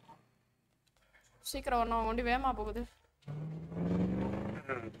சீக்கிரம் வரணும் வண்டி வேகமா போகுது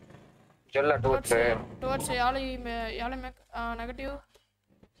சொல்ல டுவர்ட்ஸ் யாழி மேக் நெகட்டிவ்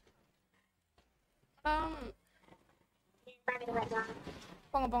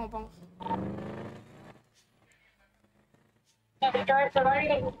போங்க towards the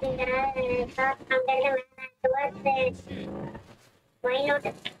world and towards why not?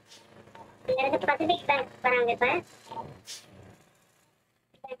 Pacific Bank வராங்க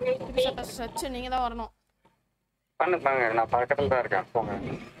இப்ப சச்சு நீங்க தான் வரணும். பண்ணுங்க நான் பக்கத்துல தான் இருக்கேன் போங்க.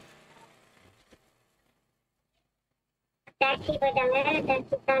 டாக்ஸி போயிட்டாங்க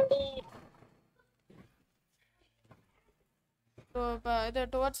டாக்ஸி தாண்டி இது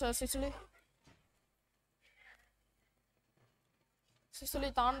டுவர்ட்ஸ் சிசிலி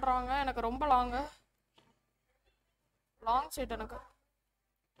தாண்டுறாங்க. எனக்கு ரொம்ப லாங் சைட் எனக்கு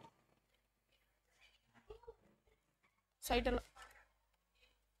சைட்டில்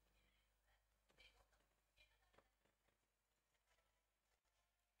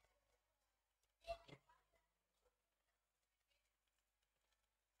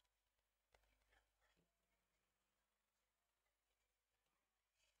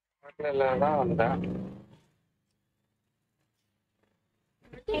தான் வந்தேன்.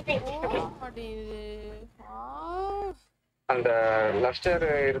 அந்த லஸ்டர்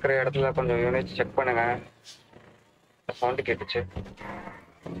இருக்கிற இடத்துல கொஞ்சம் யூனிட் செக் பண்ணுங்க. சவுண்ட் கேட்டுச்சு.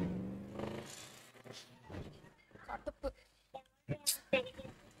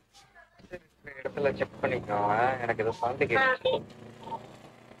 இடத்துல செக் பண்ணிக்கோங்க. எனக்கு ஏதோ சவுண்ட் கேட்டுச்சு.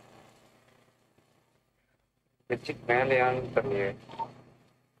 பிரிட்ஜுக்கு மேலேயான்னு தெரியல.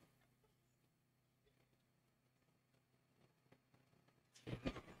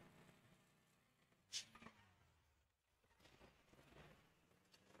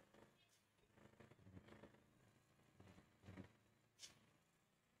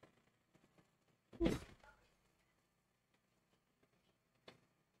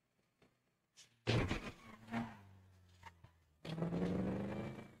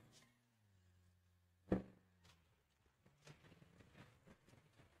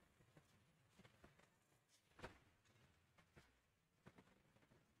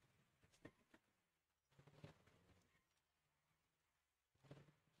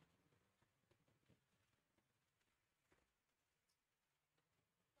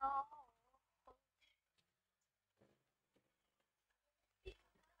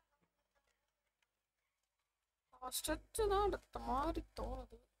 ஸ்ட்ரெச்சு தான் எடுத்த மாதிரி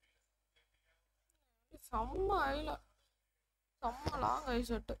தோணுது. செம்ம ஐல செம்ம லாங் ஐ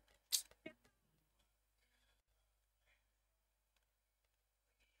செட்டு.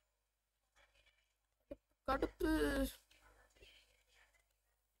 கடுப்பு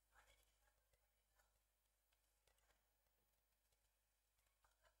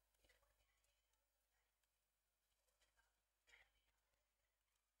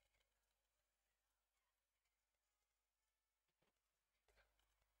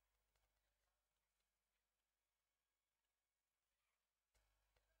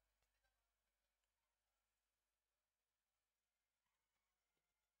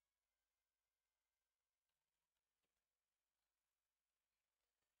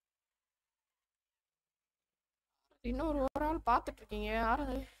இன்னொரு ஒரு ஆள் பார்த்துட்டு இருக்கீங்க. யார்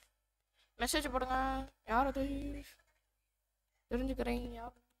அது? மெசேஜ் போடுங்க. யார் அது? தெரிஞ்சுக்கிறேன்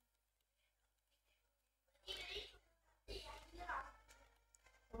யார்.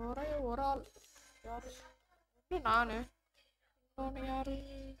 ஒரே ஒரு ஆள் யாரு? நானு. இன்னொன்று யாரு?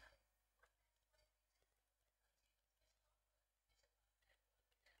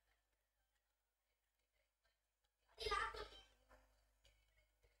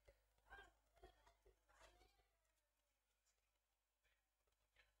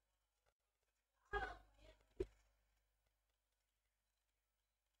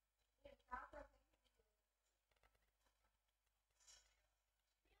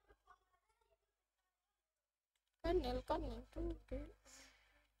 Kanil tuh.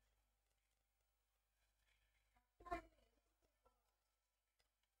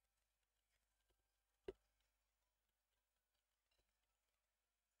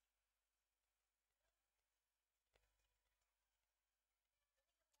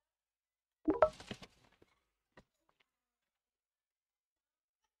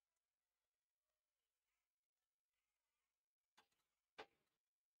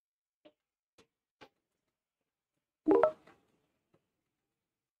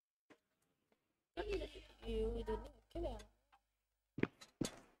 இது நிக்கல.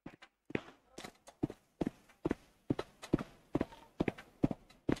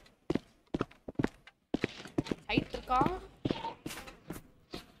 ஹைட் இருக்கா?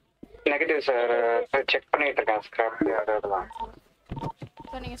 Negative sir. செக் பண்ணிட்டு இருக்கேன். ஸ்கிராப் கிளியர் அதெல்லாம்.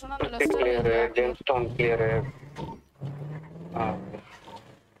 சார் நீங்க சொன்ன அந்த Lester clear, gemstone clear.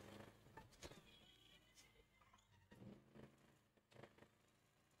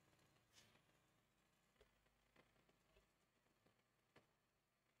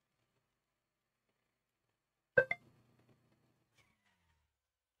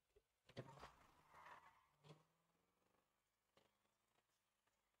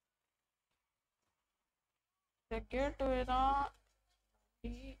 Gateway தான்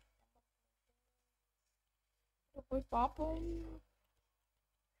போய் பார்ப்போம்.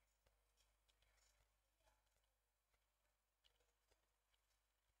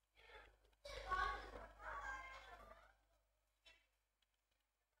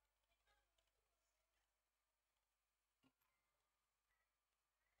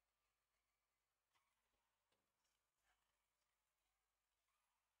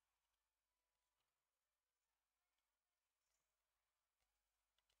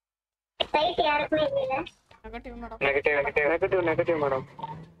 சைட் யாருக்குமே இல்ல. Negative madam. Negative madam.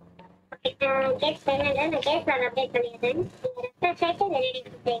 Case பண்ணல. நான் கேஸ் நான் அப்டேட் பண்ணிடுறேன். நீங்க ரெஃப்ரெஷ் ஆயிட்டு ரெடி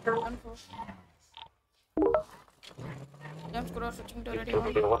பண்ணிக்கோங்க. ஜம்ப் ஸ்க்ரோர் ஸ்விட்சிங் to ready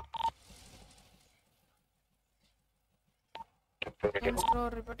 1. Jump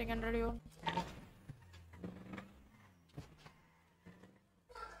ஸ்க்ரோர் reporting and ready 1.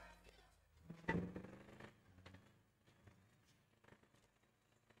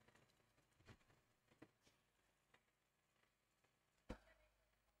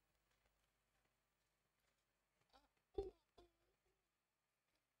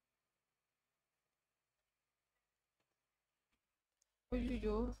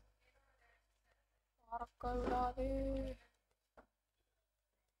 ஐயோ மறக்க விடாதே.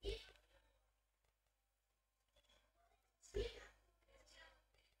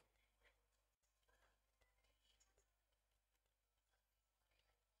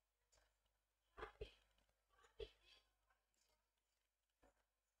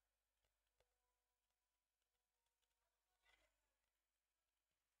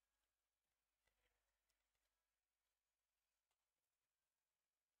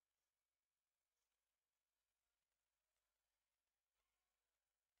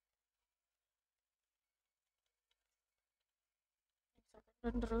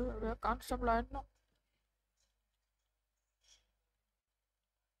 கான்ஸ்டபிள் ஆயிடணும்.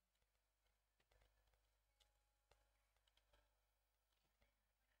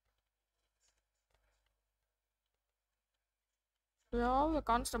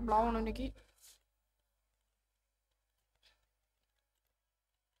 கான்ஸ்டபிள் ஆகணும் இன்னைக்கு.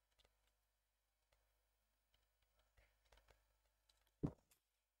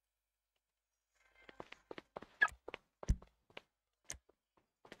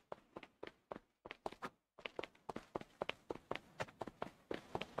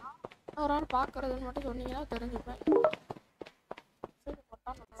 ஒரு ஆள் பார்க்கறதுன்னு மட்டும் சொன்னீங்கன்னா தெரிஞ்சுப்பேன். சரி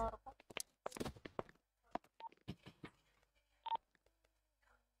போட்டா நல்லா இருக்கும்.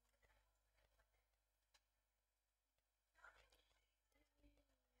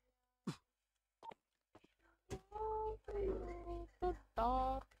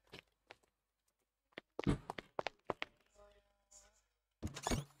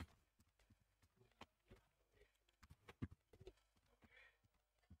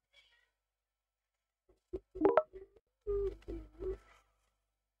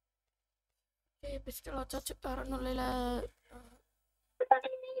 பிஸ்டல் வச்சாச்சு வேற ஒன்றும் இல்லை.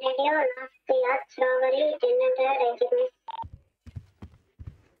 रेडियो लास्ट याद श्रावणी 1000 रेजिमेंट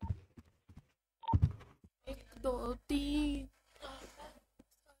 1 2 3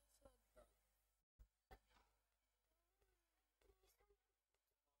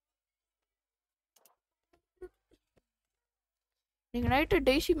 நீங்க நைட்டு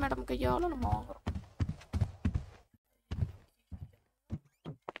டெய்ஸி மேடம் கையால நம்ம வாங்குறோம்.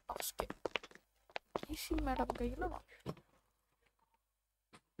 டெய்ஸி மேடம் கையில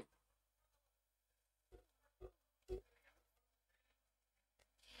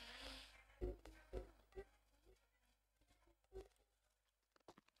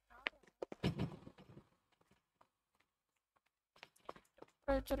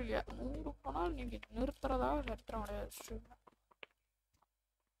சரியா 100 போனால் நீங்க நிறுத்துறதா நிறுத்த முடியாது.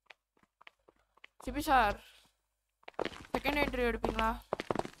 சிபி சார் செகண்ட் இன்டர்வியூ எடுப்பீங்களா?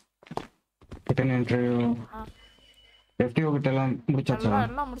 செகண்ட் இன்டர்வியூ எஃப்டிஓ கிட்ட எல்லாம் முடிச்சாச்சா?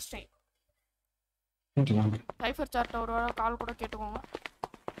 எல்லாம் முடிச்சிட்டேன். சைஃபர் சார்ட்ட ஒரு வாரம் கால் கூட கேட்டுக்கோங்க.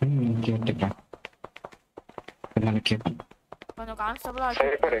 கேட்டுக்கிறேன். என்னால கேட்பேன். கொஞ்சம் கான்ஸ்டபிளா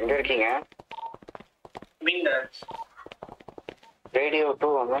சைஃபர் எங்க இருக்கீங்க? மீன்ஸ் ரேடியோ 2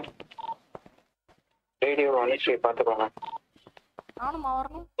 வாங்க. ரேடியோ 1 பார்த்துக்கோங்க. நானும்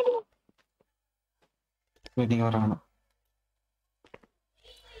வரணும். நீங்க வராங்க.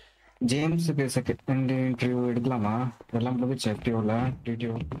 ஜேம்ஸுக்கு செகண்ட் இன்டர்வியூ எடுக்கலாமா? எல்லாம் முடிச்சு எஃப்டிஓல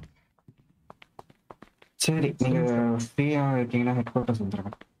ரேடியோ. சரி நீங்க ஃப்ரீயா இருக்கீங்கன்னா ஹெட் குவார்ட்டர்ஸ்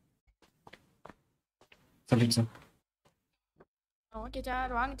வந்துருங்க. சொல்லுங்க சார். ஓகே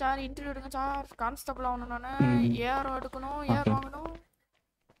சார் வாங்க சார் இன்டர்வியூ எடுங்க சார். கான்ஸ்டபிள் ஆகணும். நான் ஏஆர் எடுக்கணும். ஏஆர் வாங்கணும்.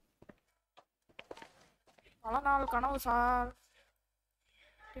 பல நாள் கனவு சார்.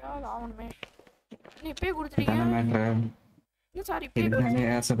 எப்படியாவது ஆகணுமே. இப்பயே கொடுத்துட்டீங்க. என்ன சார் இப்பயே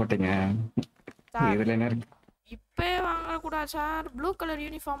ஆசைப்பட்டீங்க? இதுல என்ன இருக்கு? இப்பயே வாங்கக்கூடாது சார். ப்ளூ கலர்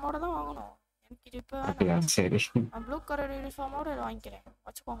யூனிஃபார்மோட தான் வாங்கணும். எனக்கு இது இப்போ சரி ப்ளூ கலர் யூனிஃபார்மோட வாங்கிக்கிறேன்.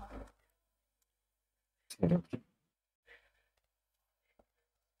 வச்சுக்கோங்க. சரி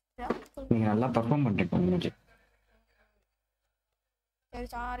நீங்க நல்லா பெர்ஃபார்ம் பண்றீங்க. சரி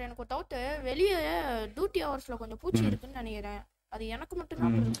சார், எனக்கு ஒரு டவுட். வெளியே டியூட்டி ஹவர்ஸ்ல கொஞ்சம் பூச்சி இருக்குன்னு நினைக்கிறேன். அது எனக்கு மட்டும்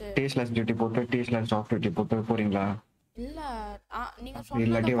தான் இருக்கு. டீஸ்லெஸ் டியூட்டி போட்டு டீஸ்லெஸ் ஆஃப் டியூட்டி போட்டு போறீங்களா? இல்ல நீங்க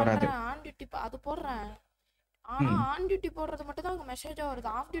சொன்னது வராது. ஆன் டியூட்டி அது போடுறேன். ஆனா ஆன் டியூட்டி போடுறது மட்டும் தான் மெசேஜா வருது.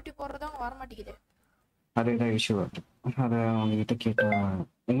 ஆஃப் டியூட்டி போடுறது அங்க வர மாட்டேங்குது. அதுதான் இஷ்யூ. அதை அவங்ககிட்ட கேட்டா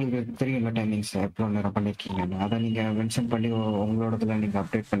உங்களுக்கு தெரியும்ல டைமிங்ஸ் எவ்வளோ நேரம் பண்ணியிருக்கீங்கன்னு. அதை நீங்கள் மென்ஷன் பண்ணி உங்களோடதுல நீங்கள்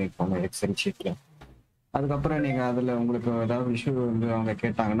அப்டேட் பண்ணியிருப்போங்க எக்ஸல் ஷீட்டில். அதுக்கப்புறம் நீங்கள் அதில் உங்களுக்கு ஏதாவது இஷ்யூ வந்து அவங்க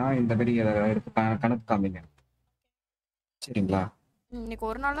கேட்டாங்கன்னா இந்த மாதிரி அதை எடுத்து கணக்கு காமிங்க. சரிங்களா? இன்னைக்கு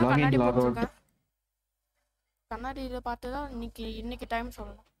ஒரு நாள் தான் கண்ணாடி போட்டுருக்கேன். கண்ணாடியில் பார்த்து தான் இன்னைக்கு டைம்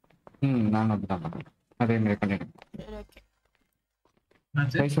சொல்லணும். நான் அதுதான் பண்ணுறேன். அதே மாதிரி பண்ணிடுங்க.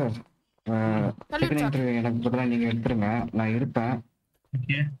 சரி சார், செகண்ட் இன்டர்வியூ எனக்கு பதிலாக நீங்கள் எடுத்துருங்க. நான் இருப்பேன்.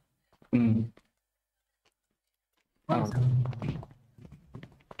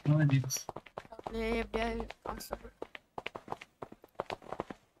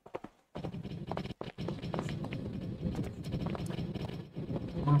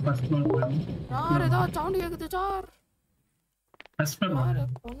 சார் ஏதோ சவுண்ட் கேக்குது சார்.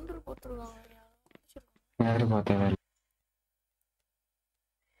 கொன்று போட்டுருவாங்க. யாரு பார்த்தா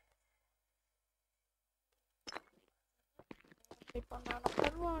இப்போ நான்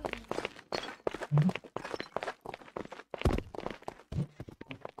தருவான்.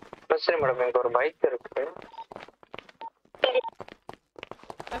 சரி மேடம், எனக்கு ஒரு பைக் இருக்கு.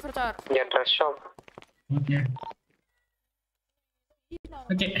 சார் இங்க dress shop.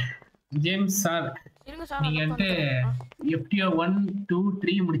 Okay James sir, நீங்க வந்து FTO 1 2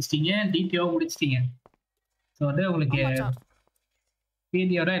 3 முடிச்சிட்டீங்க, DTO முடிச்சிட்டீங்க. சோ அது உங்களுக்கு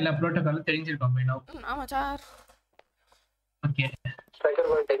PDO எல்லா புரோட்டோகாலும் தெரிஞ்சிருக்கும் மேடம். ஆமா சார். ஓகே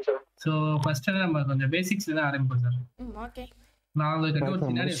சோ ஃபர்ஸ்ட் நம்ம கொஞ்சம் பேசிக்ஸ்ல தான் ஆரம்பிப்போம் சார். ஓகே நான் உங்களுக்கு ஒரு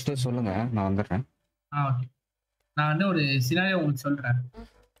சினாரியோ சொல்லுங்க, நான் வந்துறேன். ஓகே நான் வந்து ஒரு சினாரியோ உங்களுக்கு சொல்றேன்.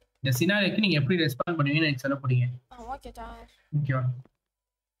 இந்த சினாரியோக்கு நீங்க எப்படி ரெஸ்பாண்ட் பண்ணுவீங்கன்னு எனக்கு சொல்ல போறீங்க. Okay sir. ஓகேவா?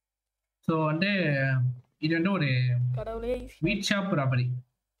 சோ வந்து இது வந்து ஒரு வீட் ஷாப் ராபரி.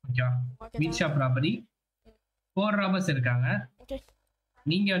 ஓகேவா? வீட் ஷாப் ராபரி 4 ராபர்ஸ் இருக்காங்க.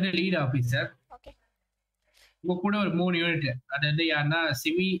 நீங்க வந்து லீட் ஆபீசர். உங்க கூட ஒரு 3 யூனிட், அதாவது யாருன்னா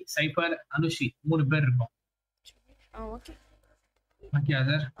சிவி, சைபர், அனுஷி 3 பேர் இருக்கும். Okay okay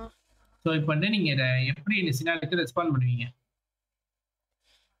sir. ஸோ இப்போ வந்து நீங்க இதை எப்படி இந்த சினாரியோக்கு ரெஸ்பாண்ட் பண்ணுவீங்க?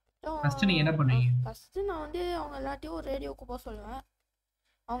 ஃபர்ஸ்ட் நீங்க என்ன பண்ணுவீங்க? ஃபர்ஸ்ட் நான் வந்து அவங்க எல்லாத்தையும் ஒரு ரேடியோக்கு போக சொல்லுவேன்.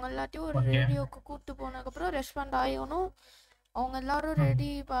 அவங்க எல்லாத்தையும் ஒரு ரேடியோக்கு கூப்பிட்டு போனதுக்கப்புறம் ரெஸ்பாண்ட் ஆகணும். அவங்க எல்லாரும் ரெடி.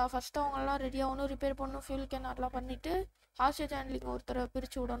 ஃபர்ஸ்ட் அவங்க எல்லாம் ரெடி ஆகணும், ரிப்பேர் பண்ணணும், ஃபியூல் கேன் அதெல்லாம் பண்ணிட்டு ஹாஸ்டேஜ் ஹேண்ட்லிங் ஒருத்தரை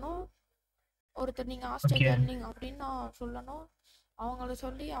பிரிச்சு விடணும். ஒருத்தர் நீங்கள் ஹாஸ்டேஜ் ஹேண்ட்லிங் அப்படின்னு நான் சொல்லணும். அவங்கள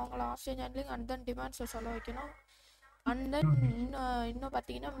சொல்லி அவங்கள ஹாஸ்டேஜ் ஹேண்ட்லிங் அண்ட் தென் டிமாண்ட்ஸை சொல்ல வைக்கணும். அண்ட் தென் இன்னும்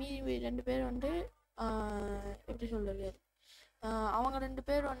பார்த்தீங்கன்னா மீதி 2 பேர் வந்து எப்படி சொல்கிறது, அவங்க 2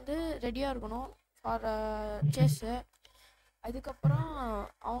 பேர் வந்து ரெடியாக இருக்கணும் ஃபார் சேஸு. அதுக்கப்புறம்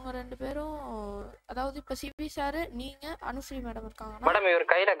அவங்க 2 பேரும், அதாவது இப்போ சிபி சார், நீங்கள், அனுஸ்ரீ மேடம் இருக்காங்க. மேடம் இவர்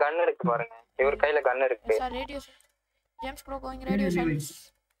கையில் கன் இருக்கு பாருங்க. இவர் கையில் கன் இருக்கு sir. Radio James bro going radio service.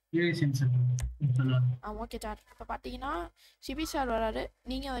 Okay sir. இப்போ பார்த்தீங்கன்னா சிபி சார் வராரு,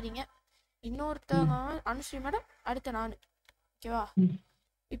 நீங்கள் வரீங்க, இன்னொருத்தவங்க அனுஸ்ரீ மேடம், அடுத்து நான். ஓகேவா?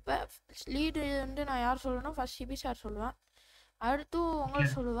 இப்போ லீடு வந்து நான் யார் சொல்லணும்? ஃபர்ஸ்ட் சிபி சார் சொல்லுவேன், அடுத்து உங்களை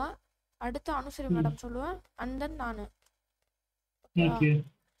சொல்லுவேன், அடுத்து அனுஸ்ரீ மேடம் சொல்லுவேன், அண்ட் தென் நான். Okay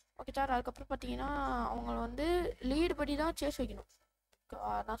sir. அதுக்கப்புறம் பார்த்தீங்கன்னா அவங்கள வந்து லீடு படி தான் சேஸ் வைக்கணும்.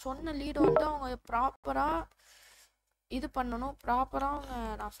 நான் சொன்ன லீடு வந்து அவங்க ப்ராப்பராக இது பண்ணணும். ப்ராப்பராக அவங்க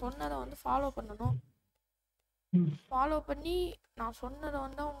நான் சொன்னதை வந்து ஃபாலோ பண்ணணும். ஃபாலோ பண்ணி நான் சொன்னதை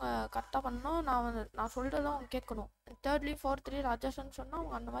வந்து அவங்க கரெக்டாக பண்ணணும். நான் சொல்கிறத அவங்க கேட்கணும். 3rd 4th ராஜாசன் சொன்னால்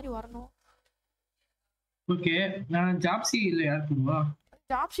அவங்க அந்த மாதிரி வரணும். ஓகே. நான் ஜாப்சி இல்லை யார் போடுவா?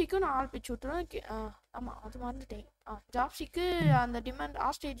 ஜாப்சிக்கு நான் ஆள் பிச்சு விட்டுருவேன். ஆமாம், அது மறந்துட்டேன். ஜாப்சிக்கு அந்த டிமாண்ட்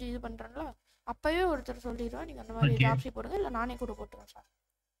ஹாஸ்டேஜ் இது பண்ணுறேன்ல, அப்போவே ஒருத்தர் சொல்லிடுவேன், நீங்கள் அந்த மாதிரி ஜாப்சி போடுங்க, இல்லை நானே கூட போட்டுருவேன் சார்.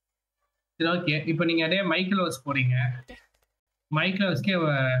 சரி ஓகே. இப்போ நீங்கள் அதே மைக்ரோஸ் போகிறீங்க. மைக்ரோஸ்க்கே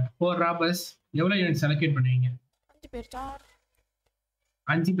 4 ராபர்ஸ் எவ்வளோ யூனிட்ஸ் அலோகேட் பண்ணுவீங்க? 5 பேர் சார்.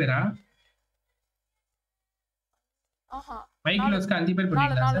 5 பேரா? ஆஹா, மைக்ரோஸ்க்கு 5 பேர்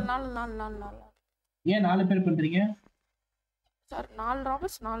பண்ணுவீங்களா சார்? 4 ஏன் 4 பேர் பண்ணுறீங்க சார்? 4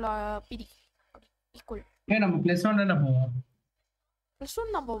 ராபர்ஸ் 4 பிடி ஈக்குவல். நம்ம +1 தான போவோம்.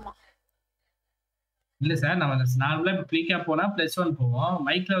 +1 தான் போவோமா? இல்ல சார், நம்ம நார்மலா இப்போ ப்ரீ கேப் போனா +1 போவோம்.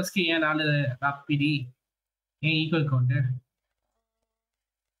 மைக் லெவல்ஸ்க்கு ஏன் 4 ராபிடி? ஏன் ஈக்குவல் கவுண்ட்?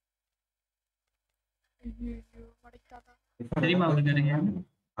 தெரியுமா உங்களுக்கு?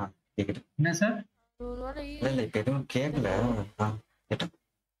 என்ன சார்? எதுவும் கேட்கல.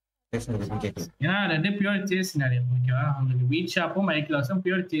 ஏன்னா 2 பியூர் சேஸ் சினாரியோ, ஓகேவா? உங்களுக்கு பீட் ஷாப்பும் மைக் லெவல்ஸும்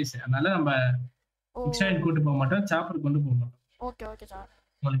பியூர் சேஸ். அதனால நம்ம எக்ஸ்ட்ரா கூட்டு போக மாட்டோம், சாப்பர் கொண்டு போக மாட்டோம். Okay okay sir.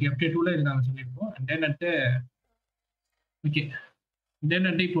 உங்களுக்கு FT2ல இருந்தாங்க சொல்லியிருப்போம். தென் ஓகே,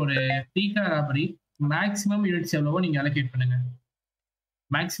 தென் இப்போ ஒரு ப்ரீகா ராபரி மேக்ஸிமம் யூனிட்ஸ் எவ்வளவோ நீங்க அலோகேட் பண்ணுங்க.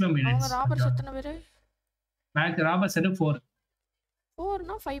 Maximum units. அவங்க ராபர்ஸ் எத்தனை பேரு? ராபர்ஸ் 4.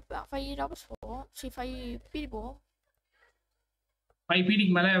 4னா 5 ராபர்ஸ் போவோம். 5 பீடி போவோம். 5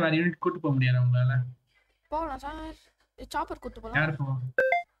 பீடிக்கு மேல வேற யூனிட் கூட்டு போக முடியாது உங்களால. போகலாம் சார். சாப்பர் கூட்டு போலாம். யார் போவோம்?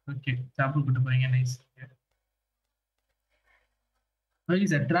 ஓகே, சாப்பர் கூட்டு போறீங்க. நைஸ். ஓகே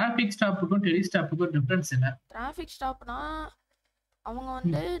சார், டிராஃபிக் ஸ்டாப்புக்கும் டெலி ஸ்டாப்புக்கும் டிஃபரன்ஸ் என்ன? டிராஃபிக் ஸ்டாப்னா அவங்க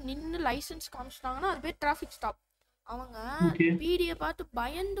வந்து நின்னு லைசென்ஸ் காமிச்சிட்டாங்கன்னா அது பேர் டிராஃபிக் ஸ்டாப். அவங்க பீடியை பார்த்து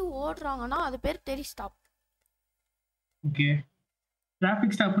பயந்து ஓடுறாங்கன்னா அது பேர் டெலி ஸ்டாப். ஓகே,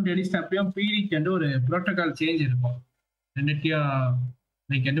 டிராஃபிக் ஸ்டாப்பும் டெலி ஸ்டாப்லயும் பீடிக்கு வந்து ஒரு புரோட்டோகால் சேஞ்ச் இருக்கும். ரெண்டுத்தையும்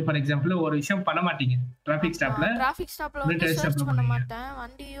லைக் வந்து ஃபார் எக்ஸாம்பிள் ஒரு விஷயம் பண்ண மாட்டீங்க டிராஃபிக் ஸ்டாப்ல. டிராஃபிக் ஸ்டாப்ல வந்து சர்ச் பண்ண மாட்டேன்,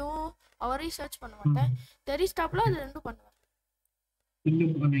 வண்டியும் அவரையும் சர்ச் பண்ண மாட்டேன். டெலி ஸ்டாப்ல அது ரெண்டும் பண்ணுவேன்.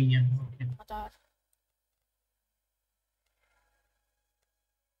 இன்னும் பண்ணுவீங்க.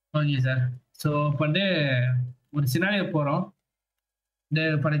 Okay sir. ஸோ இப்போ வந்து ஒரு சினாரியோ போகிறோம். இந்த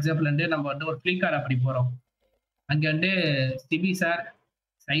ஃபார் எக்ஸாம்பிள் வந்து நம்ம வந்து ஒரு ஃப்ளிப்கார்ட் அப்படி போகிறோம். அங்கே வந்து சிபி சார்,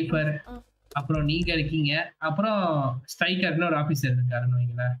 சைஃபர், அப்புறம் நீங்கள் இருக்கீங்க, அப்புறம் ஸ்ட்ரைக்கர்னு ஒரு ஆஃபீஸர் இருக்காருன்னு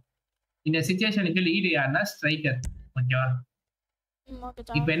வைங்களேன். இந்த சிச்சுவேஷனுக்கு லீடு யாருன்னா ஸ்ட்ரைக்கர், ஓகேவா?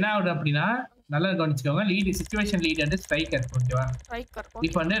 இப்போ என்ன ஆகுது அப்படின்னா நல்லா கவனிச்சுக்கோங்க, லீடு சிச்சுவேஷன் லீடு வந்து ஸ்ட்ரைக்கர், ஓகேவா?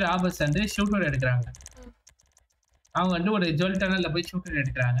 இப்போ வந்து ராபர்ஸ் வந்து ஷூட்டர் எடுக்கிறாங்க. அவங்க வந்து ஒரு ஜுவல் டனல்ல போய் ஷூட்டர்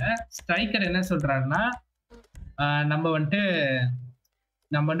எடுக்கிறாங்க. ஸ்ட்ரைக்கர் என்ன சொல்றாருன்னா நம்ம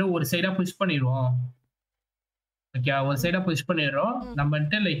வந்து ஒரு சைடா புஷ் பண்ணிடுவோம், ஓகே? ஒரு சைடா புஷ் பண்ணிடுறோம், நம்ம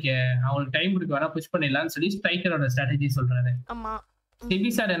வந்துட்டு லைக் அவங்களுக்கு டைம் இருக்கு வேணா புஷ் பண்ணிடலாம்னு சொல்லி ஸ்ட்ரைக்கரோட ஸ்ட்ராட்டஜி சொல்றாரு. சிபி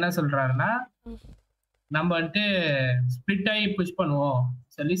சார் என்ன சொல்றாருன்னா நம்ம வந்துட்டு ஸ்பிளிட் ஆகி புஷ் பண்ணுவோம்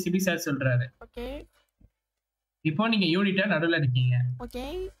சொல்லி சிபி சார் சொல்றாரு. இப்போ நீங்க யூனிட்டா நடுவில் இருக்கீங்க.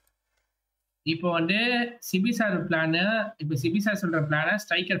 இப்போ வந்து சிபி சார் பிளான், இப்போ சிபி சார் சொல்ற பிளானை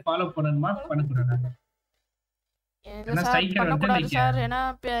ஸ்ட்ரைக்கர் ஃபாலோ பண்ணணுமா பண்ணக்கூடாது?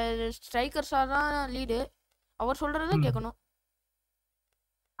 ஸ்ட்ரைக்கர் சார் தான் லீடு, அவர் சொல்றத கேட்கணும்.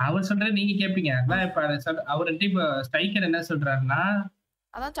 அவர் சொல்றது நீங்க கேப்பீங்க. அதான் இப்ப அவர் வந்து இப்போ ஸ்ட்ரைக்கர் என்ன சொல்றாருன்னா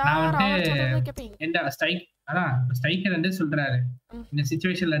ஸ்ட்ரைக்கர் வந்து சொல்றாரு இந்த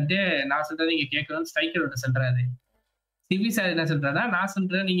சிச்சுவேஷன்ல வந்து நான் சொல்றதை நீங்க கேட்கணும்னு ஸ்ட்ரைக்கரோட சொல்றாரு. சிபி சார் என்ன சொல்றாருன்னா நான்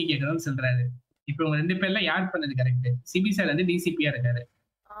சொல்றதை நீங்க கேட்கணும்னு சொல்றாரு. இப்போ உங்க 2 பேர்ல யார் பண்ணது கரெக்ட்? சிபி சார் வந்து டிசிபியா இருக்காரு,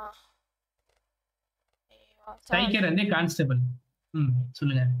 ஸ்ட்ரைக்கர் வந்து கான்ஸ்டபிள்.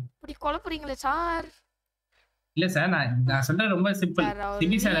 சொல்லுங்க. இப்படி குழப்பறீங்களே சார். இல்ல சார், நான் சொல்றது ரொம்ப சிம்பிள்.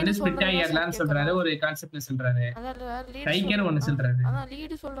 சிபி சார் வந்து ஸ்பிளிட் ஆயிரலாம்னு சொல்றாரு, ஒரு கான்செப்ட்ல சொல்றாரு. ஸ்ட்ரைக்கர் ஒன்னு சொல்றாரு. அதான்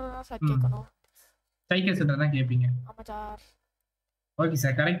லீட் சொல்றதா சார் கேட்கணும். ஸ்ட்ரைக்கர் சொல்றதா கேப்பீங்க. ஆமா சார். ஓகே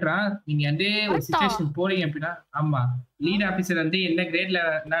சார், கரெக்ட்டா? நீங்க வந்து ஒரு சிச்சுவேஷன் போறீங்க அப்படின்னா ஆமா லீட் ஆபீசர் வந்து என்ன கிரேட்ல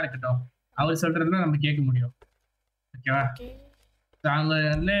என்ன இருக்கட்டும் அவர் சொல்றதுதான் நம்ம கேட்க முடியும், ஓகேவா? அவங்க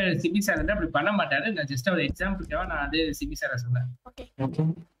வந்து சிபி சார் வந்து அப்படி பண்ண மாட்டாரு. நான் ஜஸ்ட் ஒரு எக்ஸாம்பிளுக்காக நான் வந்து சிபி சாரை சொன்னேன்.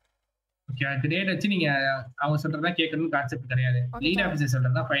 ஓகே, கிரேட் வச்சு நீங்க அவங்க சொல்றதா கேட்கணும்னு கான்செப்ட் கிடையாது. லீட் ஆபீசர்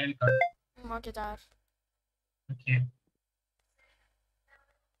சொல்றதா ஃபைனல் கால். Okay sir. ஓகே,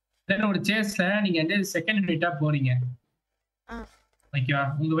 தென் ஒரு சேஸ்ல நீங்க வந்து செகண்ட் யூனிட்டா போறீங்க, ஓகேவா?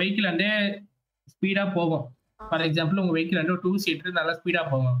 உங்க வெஹிக்கிள் வந்து ஸ்பீடா போகும். ஃபார் எக்ஸாம்பிள் உங்க வெஹிக்கிள் வந்து 2 சீட்டர் நல்லா ஸ்பீடா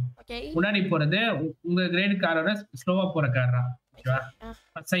போகும். முன்னாடி போறது உங்க கிரேட் காரோட ஸ்லோவா போற கார் தான், ஓகேவா?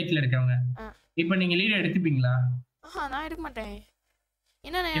 ஃபர்ஸ்ட் சைட்ல இருக்கவங்க. இப்போ நீங்க லீட் எடுத்துப்பீங்களா? நான் எடுக்க மாட்டேன்.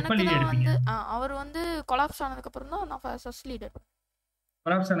 ஏன்னா எனக்கு தான் வந்து அவர் வந்து கொலாப்ஸ் ஆனதுக்கு அப்புறம் தான் நான் ஃபர்ஸ்ட் லீட் எடுப்பேன்.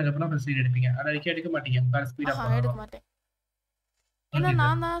 கொலாப்ஸ் ஆனதுக்கு அப்புறம் ஃபர்ஸ்ட் லீட் எடுப்பீங்க. அத வரைக்கும் எடுக்க மாட்டீங்க, கார் ஸ்பீடா போகும். எடுக்க மாட்டேன். ஏன்னா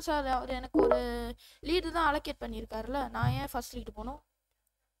நான் தான் சார் அவர் எனக்கு ஒரு லீட் தான் அலோகேட் பண்ணிருக்காருல, நான் ஏன் ஃபர்ஸ்ட் லீட் போணும்?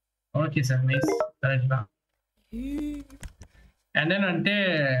 ஓகே சார், நைஸ், கரெக்ட் தான். and then வந்து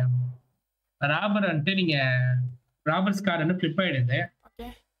ராபர் வந்து நீங்க ராபர்ஸ் கார் வந்து ஃபிளிப் ஆயிடுது. ஓகே,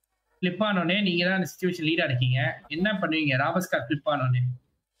 ஃபிளிப் ஆனோனே நீங்க தான் அந்த சிச்சுவேஷன் லீடா இருக்கீங்க. என்ன பண்ணுவீங்க? ராபர்ஸ் கார் ஃபிளிப் ஆனோனே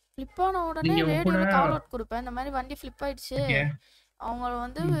ரேடியோல கால் அவுட் கொடுப்பேன். இந்த மாதிரி வண்டி ஃபிளிப் ஆயிடுச்சு, அவங்க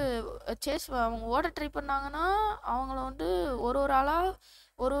வந்து சேஸ் அவங்க ஓட ட்ரை பண்ணாங்கன்னா அவங்கள வந்து ஒரு ஆளா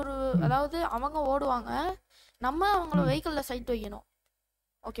ஒரு அதாவது அவங்க ஓடுவாங்க, நம்ம அவங்கள வெஹிக்கிள்ல சைட் வைக்கணும்.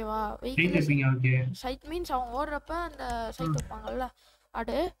 ஓகேவா? சைட் வெஹிக்கிள் வைப்பீங்க. ஓகே. சைட் மீன்ஸ் அவங்க ஓடுறப்ப அந்த சைட் வைப்பாங்கல்ல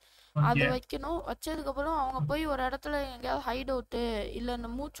அது அது வைக்கணும். வச்சதுக்கப்புறம் அவங்க போய் ஒரு இடத்துல எங்கேயாவது ஹைட் அவுட்டு இல்லை இந்த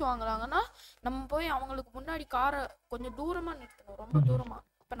மூச்சு வாங்குறாங்கன்னா நம்ம போய் அவங்களுக்கு முன்னாடி காரை கொஞ்சம் தூரமாக நிறுத்தணும், ரொம்ப தூரமாக.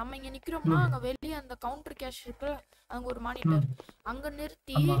 இப்போ நம்ம இங்கே நிற்கிறோம்னா அங்கே வெளியே அந்த கவுண்டர் கேஷ் இருக்குல்ல, அங்கே ஒரு மானிட்டர், அங்கே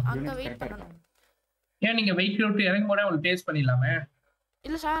நிறுத்தி அங்கே வெயிட் பண்ணணும். ஏன் நீங்கள் வெயிட் விட்டு இறங்கும் போது அவங்க டேஸ்ட் பண்ணிடலாமே?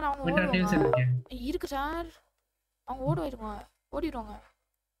 இல்லை சார் அவங்க ஓடுவாங்க. இருக்கு சார், அவங்க ஓடிடுவாங்க.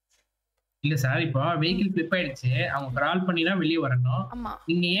 இல்ல சார், இப்போ வெஹிக்கிள் ஃபிளிப் ஆயிடுச்சு, அவங்க கிரால் பண்ணி தான் வெளியே வரணும்.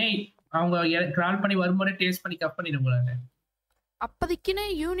 நீங்க ஏன் அவங்க கிரால் பண்ணி வரும்போது டேஸ்ட் பண்ணி கப் பண்ணிடுங்க? அப்போதைக்குன்னு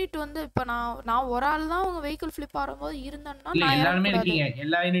யூனிட் வந்து இப்போ நான் ஒரு ஆள் தான் அவங்க வெஹிக்கிள் ஃபிளிப் ஆகும்போது இருந்தேன்னா எல்லாருமே இருக்கீங்க,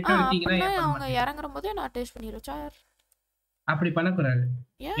 எல்லா யூனிட்டும் இருக்கீங்கன்னா அவங்க இறங்குற போதே நான் டேஸ்ட் பண்ணிடுவேன் சார். அப்படி பண்ணக்கூடாது,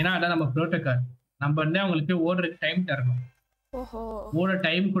 ஏன்னா அதான் நம்ம ப்ரோட்டோகால். நம்ம வந்து அவங்களுக்கு ஓடுறதுக்கு டைம் தரணும். ஓஹோ, ஓட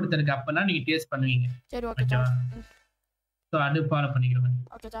டைம் கொடுத்ததுக்கு அப்பதான் நீங்க டேஸ்ட் பண்ணுவீங்க. சரி ஓகே சார். ஸோ அது ஃபாலோ பண்ணிக்கிறேன்.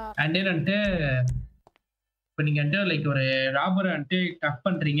 அண்ட் தென் வந்துட்டு இப்போ நீங்கள் வந்துட்டு லைக் ஒரு ராபரை வந்துட்டு கப்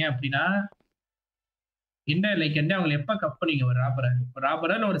பண்ணுறீங்க அப்படின்னா என்ன லைக் வந்து அவங்களை எப்போ கப் பண்ணீங்க? ஒரு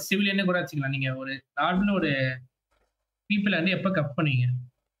ராபரை இல்லை ஒரு சிவிலியன்னு கூட வச்சுக்கலாம். நீங்கள் ஒரு நார்மல் ஒரு பீப்புளை வந்து எப்போ கப் பண்ணீங்க?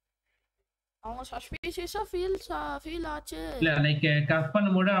 அவங்க சஸ்பீஷியஸா ஃபீல் ஆச்சு. இல்லை லைக் கப்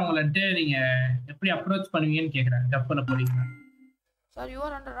பண்ணும்போது அவங்கள வந்துட்டு நீங்கள் எப்படி அப்ரோச் பண்ணுவீங்கன்னு கேட்குறேன். கப் பண்ண போறீங்க sir, you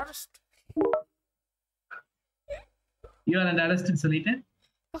are under arrest. You are under அரெஸ்ட்னு சொல்லிட்டு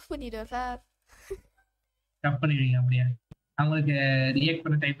கப் பண்ணிடுவேன் சார். கப் பண்ணிடுவீங்க? அப்படியா? அவங்களுக்கு ரியாக்ட்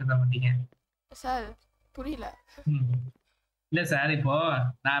பண்ண டைப் பண்ண மாட்டீங்க சார்? புரியல. இல்ல சார், இப்போ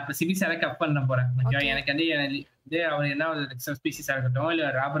நான் இப்போ சிபி சாரை கப் பண்ண போறேன். எனக்கு வந்து அவர் என்ன ஒரு ஸ்பீசிஸா இருக்கட்டும்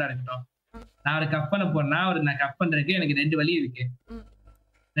இல்ல ராபரா இருக்கட்டும், நான் அவரை கப் பண்ண போறேன்னா நான் கப் பண்றதுக்கு எனக்கு 2 வழி இருக்கு.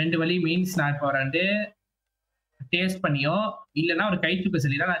 2 வழி மீன்ஸ் நான் இப்போ வந்து டேஸ்ட் பண்ணியோ இல்லைன்னா ஒரு கை தூக்க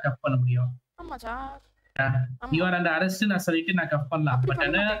சொல்லி தான் நான் கப் பண்ண முடியும். ஆமா சார். யூஆர் அந்த அரெஸ்ட் நான் சொல்லிட்டு நான் கப் பண்ணலாம். பட்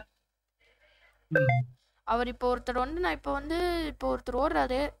ஆனா அவர் இப்போ ஒருத்தர் வந்து நான் இப்போ ஒருத்தர்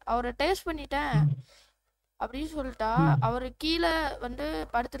ஓடுறாரு, அவரை டேஸ்ட் பண்ணிட்டேன் அப்படின்னு சொல்லிட்டா அவர் கீழே வந்து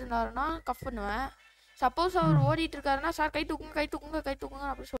படுத்துருந்தாருன்னா கப் பண்ணுவேன். சப்போஸ் அவர் ஓடிட்டு இருக்காருன்னா சார் கை தூக்குங்க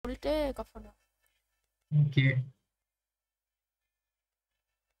அப்படி சொல்லிட்டு கப் பண்ணுவேன். ஓகே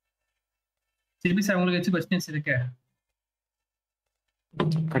சிபி சார், உங்களுக்கு ஏதாச்சும் क्वेश्चंस இருக்கு?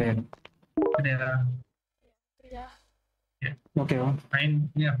 கிடையாதா? ஓகேவா?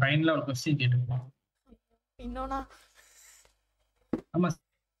 ஃபைனலா ஒரு क्वेश्चन கேட்டுப்போம். இன்னொன்னா? ஆமா.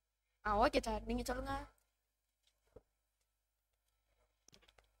 ஓகே சார், நீங்க சொல்லுங்க.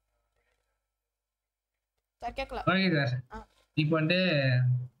 சார் கேட்கலாம். ஓகே சார், இப்போ வந்து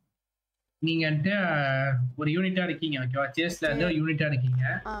நீங்க வந்து ஒரு யூனிட்டா இருக்கீங்க. ஓகேவா? சேஸ்ல இருந்து ஒரு யூனிட்டா இருக்கீங்க.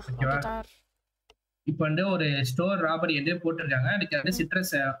 ஓகேவா? இப்போ வந்து ஒரு ஸ்டோர் ராபரி வந்து போட்டிருக்காங்க. அதுக்கு வந்து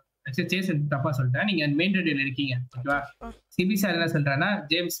சிட்ரஸ் சேஸ் தப்பா சொல்லிட்டேன். நீங்க மெயின் ரோட்ல இருக்கீங்க. ஓகேவா? சிபி சார் என்ன சொல்றாருன்னா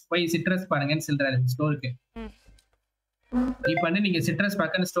ஜேம்ஸ் போய் சிட்ரஸ் பாருங்கன்னு சொல்றாரு ஸ்டோருக்கு. இப்போ வந்து நீங்க சிட்ரஸ்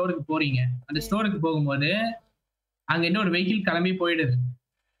பார்க்க ஸ்டோருக்கு போறீங்க. அந்த ஸ்டோருக்கு போகும்போது அங்க என்ன ஒரு வெஹிக்கிள் கிளம்பி போயிடுது.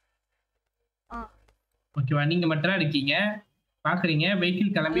 ஓகேவா? நீங்க மட்டும் இருக்கீங்க, பாக்குறீங்க,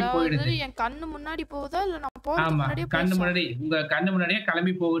 வெஹிக்கிள் கிளம்பி போயிடுது. என் கண்ணு முன்னாடி போகுதா இல்ல நான் போறதுக்கு ஆமா, முன்னாடியே கண்ணு முன்னாடி, உங்க கண்ணு முன்னாடியே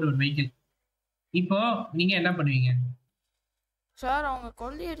கிளம்பி போகுது ஒரு வெஹிக்கிள். இப்போ நீங்க என்ன பண்ணுவீங்க? சார் அவங்க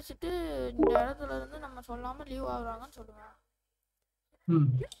கொள்ளி அடிச்சிட்டு இந்த இடத்துல இருந்து நம்ம சொல்லாம லீவ் ஆகுறாங்கன்னு சொல்லுவேன்.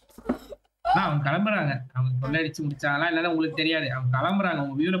 அவங்க கிளம்புறாங்க, அவங்க கொள்ளை அடிச்சு முடிச்சாங்களா இல்லைன்னா உங்களுக்கு தெரியாது. அவங்க கிளம்புறாங்க,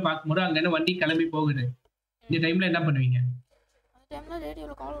 உங்க வியூல பார்க்கும்போது அங்க என்ன வண்டி கிளம்பி போகுது. இந்த டைம்ல என்ன பண்ணுவீங்க? அந்த டைம்ல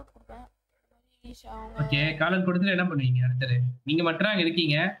ரேடியோல கால் அவுட் கொடுப்பேன். ஓகே, கால் அவுட் கொடுத்துட்டு என்ன பண்ணுவீங்க அடுத்தது? நீங்க மட்டும் அங்க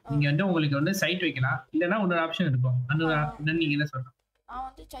இருக்கீங்க, நீங்க வந்து உங்களுக்கு வந்து சைட் வைக்கலாம், இல்லைன்னா இன்னொரு ஆப்ஷன் இருக்கும். அந்த நீங்க என்ன சொல்றீங்க? நான்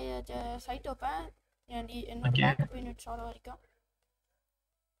வந்து சைட் வைப்பேன் என்னோட பேக்கப் யூனிட் சால்வ் வரைக்கும்.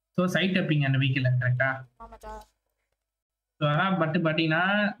 சோ சைட் வைப்பீங்க அந்த வெஹிக்கிள்ல, கரெக்ட்டா? ஆமா சார். சோ அதான் பட் பாத்தீங்கன்னா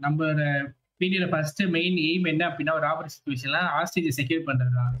நம்மளோட பீரியட்ல ஃபர்ஸ்ட் மெயின் எய்ம் என்ன அப்படின்னா ஒரு ராபரி சிச்சுவேஷன்ல ஹாஸ்டேஜ் செக்யூர்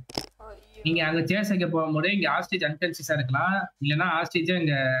பண்றதுதான். நீங்க அங்க சேஸ் வைக்க போகும்போது இங்க ஹாஸ்டேஜ் அன்கான்சியஸா இருக்கலாம், இல்லைன்னா ஹாஸ்டேஜ்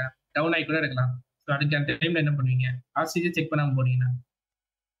இங்க டவுன் ஆகி கூட இருக்கலாம். ஸோ அதுக்கு அந்த டைம்ல என்ன பண்ணுவீங்க? ஹாஸ்டேஜ் செக் பண்ணாம போனீங்கன்னா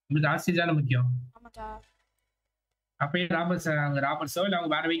உங்களுக்கு ஹாஸ்டேஜ் தானே முக்கியம். அப்பயே ராபர்ஸ், அவங்க ராபர்ஸோ இல்லை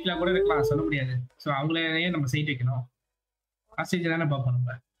அவங்க வேற வெஹிக்கிளா கூட இருக்கலாம், சொல்ல முடியாது. ஸோ அவங்களே நம்ம சைட் வைக்கணும், ஹாஸ்டேஜ் தானே பார்ப்போம்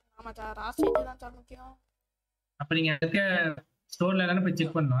நம்ம. ஆமா சார், ஹாஸ்டேஜ் தான் சார் முக்கியம். அப்ப நீங்க இருக்க ஸ்டோர்ல தானே போய்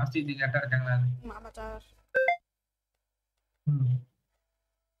செக் பண்ணணும் ஹாஸ்டேஜ் கரெக்டா இருக்காங்களா. ஆமா சார்.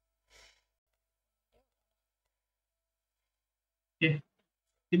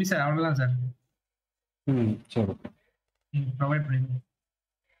 சிபி சார் அவ்வளவுதான் சார். சரி, ப்ரொவைட் பண்ணுங்க.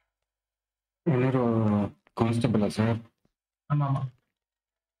 இன்னொரு கான்ஸ்டபிளா சார்? ஆமா ஆமா.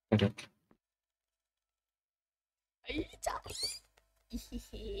 சரி.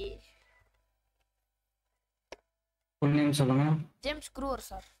 ஃபுல் நேம் சொல்லுங்க. James க்ரூவர்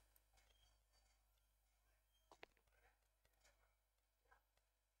sir.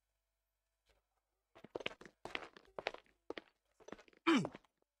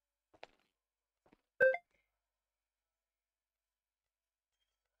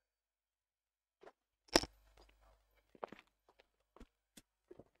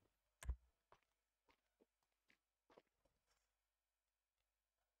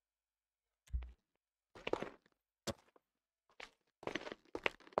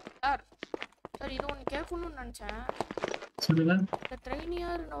 சார் சார் இது ஒன்று கேட்கணும்னு நினச்சேன். சொல்லுங்க. இந்த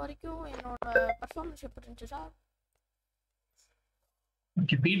ட்ரெயினியர் இன்ன வரைக்கும் என்னோட பர்ஃபார்மன்ஸ் எப்படி இருந்துச்சு சார்?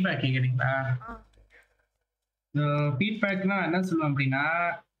 ஓகே, ஃபீட்பேக் கேக்குறீங்களா? ஃபீட்பேக்னா என்ன சொல்லுவேன் அப்படின்னா,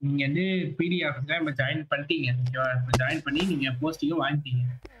 நீங்க வந்து பிடி ஆஃபீஸ்ல இப்போ ஜாயின் பண்ணிட்டீங்க. ஓகேவா? இப்போ ஜாயின் பண்ணி நீங்க போஸ்டிங்கும் வாங்கிட்டீங்க.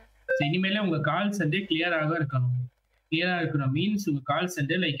 ஸோ இனிமேல உங்க கால்ஸ் வந்து கிளியராக இருக்கணும். கிளியரா இருக்கணும் மீன்ஸ் உங்க கால்ஸ்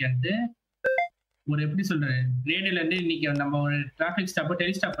வந்து லைக் வந்து ஒரு எப்படி சொல்றது, ரேடியோல இருந்து இன்னைக்கு நம்ம ஒரு டிராஃபிக் ஸ்டாப்போ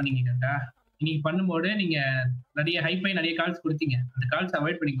டெலிஸ்டாப் பண்ணீங்க கரெக்டா? இன்னைக்கு பண்ணும்போது நீங்க நிறைய கால்ஸ் கொடுத்தீங்க. அந்த கால்ஸ்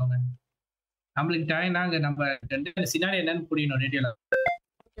அவாய்ட் பண்ணிக்கோங்க. நம்மளுக்கு டைம்னா அங்கே நம்ம வந்து சினாரி என்னன்னு புரியணும். ரேடியோல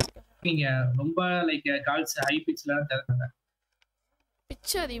நீங்க ரொம்ப லைக் கால்ஸ் ஹை பிட்ச்ல தரங்க.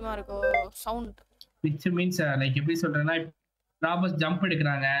 பிட்ச் அதிகமா இருக்கோ சவுண்ட்? பிட்ச் மீன்ஸ் லைக் எப்படி சொல்றேன்னா, ராபர்ஸ் ஜம்ப்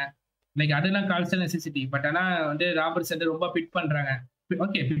எடுக்கிறாங்க லைக் அதெல்லாம் கால்ஸ் நெசசிட்டி. பட் ஆனா வந்து ராபர்ஸ் வந்து ரொம்ப பிட் பண்றாங்க.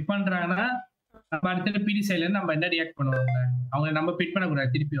 ஓகே, பிட் பண்றாங்கன்னா நம்ம அடுத்த பிடி சைட்ல இருந்து நம்ம என்ன ரியாக்ட் பண்ணுவாங்க? அவங்க நம்ம பிட்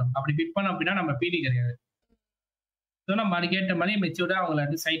பண்ணக்கூடாது திருப்பியும். அப்படி பிட் பண்ணோம் அப்படின்னா நம்ம பிடி கிடையாது. ஸோ நம்ம அதுக்கேற்ற மாதிரி மெச்சூர்டா அவங்களை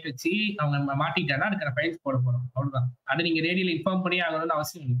வந்து சைட் வச்சு அவங்க மாட்டிக்கிட்டாங்கன்னா அதுக்கான ஃபைல்ஸ் போட போறோம். அவ்வளவுதான். அதை நீங்க ரேடியோல இன்ஃபார்ம் பண்ணி ஆகணும்னு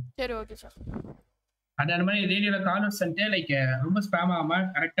அவசியம் இல்லை. சரி, ஓகே சார். அந்த மாதிரி ரேடியோல காலர்ஸ் வந்துட்டு லைக் ரொம்ப ஸ்பேம் ஆகாம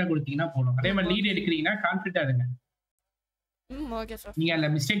கரெக்டா கொடுத்தீங்கன்னா போதும். அதே மாதிரி லீட் எடுக்கிறீங்கன்னா கான்ஃபிடண்டா இருங்க. Okay sir. நீங்க அதுல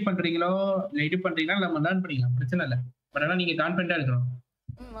மிஸ்டேக் பண்றீங்களோ இல்லை இது பண்றீங்கன்னா நம்ம லேர்ன் பண்ணிக்கலாம், பிரச்சனை இல்லை. பட் ஆனால் நீங்க கான்ஃபிடண்டா இருக்கணும்.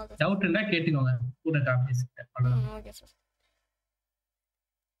 டவுட் இருந்தா கேட்டுக்கோங்க ஸ்டூடண்ட் ஆஃபீஸ்க்கு. அவ்வளவுதான். Okay sir.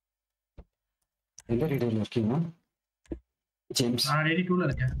 எந்த ரேடியோல இருக்கீங்க? ஜேம்ஸ். நான் ரெடி 2ல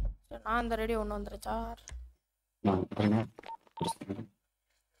இருக்கேன். நான் அந்த ரேடியோ ஒன்று வந்துடுறேன் சார். நான் வரேன்.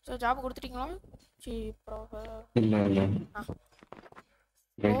 சார் ஜாப் கொடுத்துட்டீங்களா? சி ப்ராப்பர் இல்ல.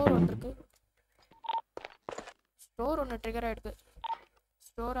 ஸ்டோர் வந்திருக்கு. ஸ்டோர் ஒன்று ட்ரிகர் ஆயிடுது.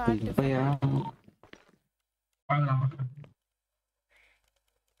 ஸ்டோர் ஆக்டிவ் வாங்கலாம்.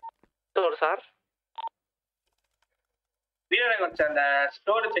 ஸ்டோர் சார் வீரரங்க வச்ச அந்த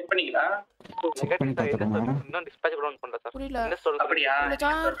ஸ்டோர் செக் பண்ணீங்களா? செக் பண்ணி பார்த்துக்கோங்க. இன்னும் டிஸ்பேட்ச் கூட பண்ணல சார். புரியல. என்ன ஸ்டோர்? அப்படியா?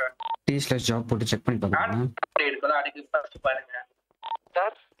 /job போட்டு செக் பண்ணி பார்த்துக்கோங்க. அப்படி இருக்குல, அதுக்கு ஃபர்ஸ்ட் பாருங்க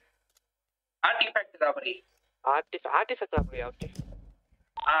sir. Artifact robbery. Artifact robbery. Okay.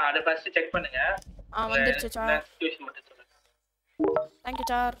 அத ஃபர்ஸ்ட் செக் பண்ணுங்க. வந்துருச்சு சார். சிச்சுவேஷன் மட்டும் சொல்லுங்க. Thank you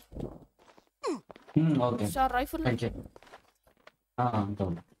sir. Okay sir rifle. Thank you.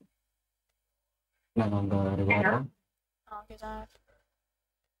 நான் அந்த ரிவார்ட். Okay sir.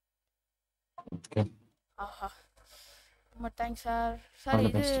 ஓகே. ஆஹா. ரொம்ப தேங்க்ஸ் சார். சார்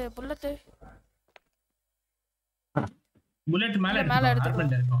இது புல்லட் மேல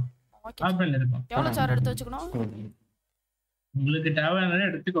எடுத்துக்கணும். ஆப்ரன்ல இருக்கும். எவ்வளவு சார் எடுத்து வச்சுக்கணும்? உங்களுக்கு தேவையானதை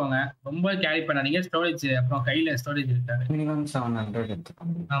எடுத்துக்கோங்க. ரொம்ப கேரி பண்ணாதீங்க. ஸ்டோரேஜ் அப்புறம் கையில ஸ்டோரேஜ் இருக்காது. மினிமம் 700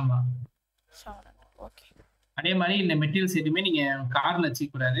 எடுத்துக்கோங்க. ஆமா. 700. ஓகே. அதே மாதிரி இந்த மெட்டீரியல்ஸ் எதுவுமே நீங்க கார்ல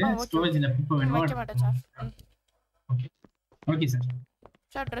வச்சுக்க கூடாது. ஸ்டோரேஜ்ல பிப் வேணும். வைக்க மாட்டேன் sir. Okay. Okay sir.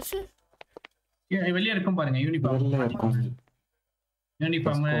 Sir Dress வெளிய இருக்கும் பாருங்க. யூனிஃபார்ம். வெளிய இருக்கும்.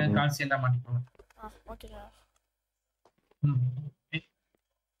 யூனிஃபார்ம் கால்ஸ் எல்லாம் மாட்டிக்கோங்க. Okay sir.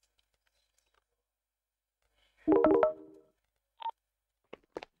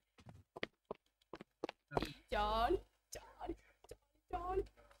 Jolly jolly jolly.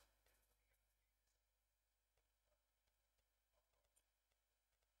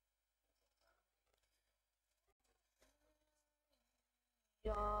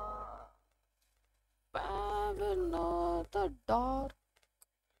 Travel the dark.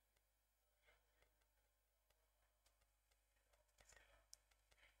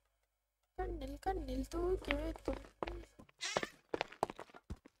 கண்ணில் தூக்கி வைத்து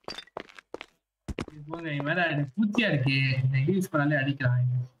போங்க. வேற பூச்சியா இருக்கு. இந்த யூஸ் பண்ணாலே அடிக்கிறான்.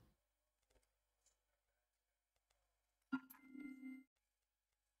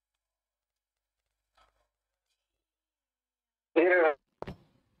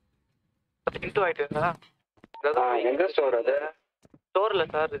 இன்டு ஆயிட்டுங்களா? எங்க ஸ்டோர் அது? ஸ்டோர்ல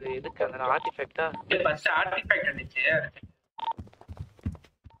சார். இது எதுக்கு அந்த ஆர்டிஃபேக்ட்டா? ஃபர்ஸ்ட் ஆர்டிஃபேக்ட் இருந்துச்சு.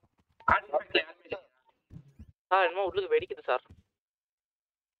 ஆர்டிஃபேக்ட்ல யாருமே சார் என்னமோ உள்ளுக்கு வெடிக்குது சார்.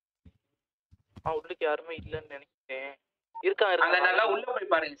 உள்ளுக்கு யாருமே இல்லைன்னு நினைக்கிறேன். இருக்காங்க. அங்க நல்லா உள்ள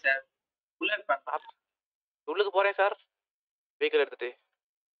போய் பாருங்க சார். உள்ள இருப்பாங்க. உள்ளுக்கு போறேன் சார். வெஹிக்கிள் எடுத்துட்டு.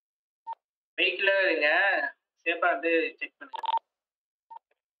 வெஹிக்கிள்ல இருங்க. சேஃபா வந்து செக் பண்ணுங்க.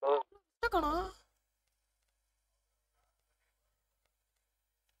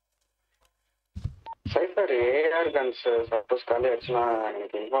 சைஃபர் ஏஆர் கன்ஸ் சப்போஸ் காலி ஆச்சுன்னா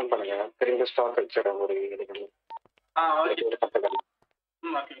எனக்கு இன்ஃபார்ம் பண்ணுங்க. திரும்ப ஸ்டாக் வச்சிடறேன் ஒரு 7 கன். ஓகே. ஒரு 10 கன்.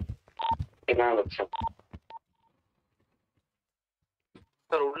 ஓகே. என்ன வச்சேன்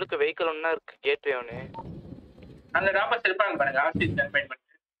சார் உள்ளுக்கு வெஹிக்கிள் ஒன்றா இருக்கு கேட்வே ஒன்று. அந்த ராபர்ஸ் இருப்பாங்க பாருங்க. ஆஸ்டிஸ் கன்ஃபைன்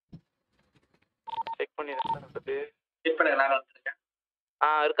பண்ணிட்டு செக் பண்ணிடுறேன் சார். வந்துட்டு செக் பண்ணுங்க. நான் வந்துருக்கேன்.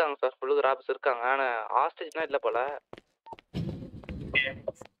 இருக்காங்க சார். உள்ளுக்கு ராபர்ஸ் இருக்காங்க. ஆனால் ஹாஸ்டேஜ்லாம் இல்லை போல.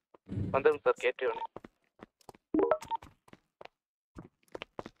 வந்துருங்க சார் கேட்வே ஒன்று.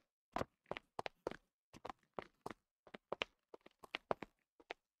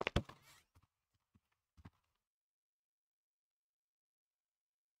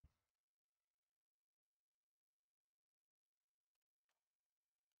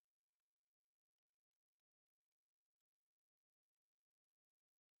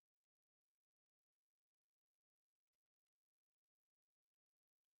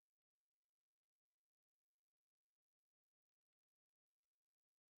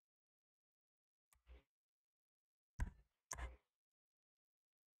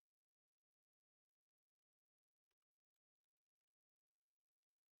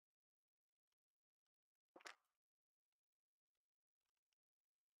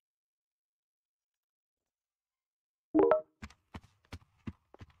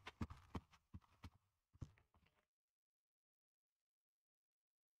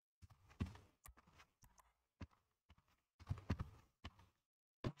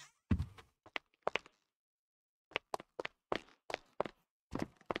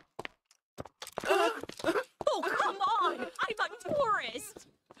 Oh, come on! I'm a tourist!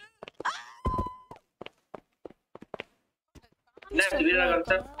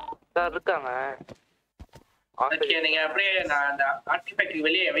 Sir இருக்காங்க. ஓகே, நீங்க அப்படியே நான் அந்த ஆர்டிஃபேக்ட்க்கு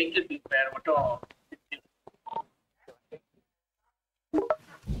வெளியே வெஹிக்கிள் பேர் மட்டும்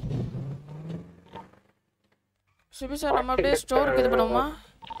சிபி சார் நம்ம அப்படியே ஸ்டோருக்கு இது பண்ணுவோமா?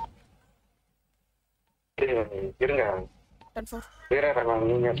 இருங்க. 10-4 வேற யாராவது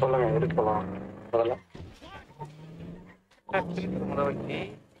நீங்க சொல்லுங்க. எதுக்கு போலாம் முதல்ல?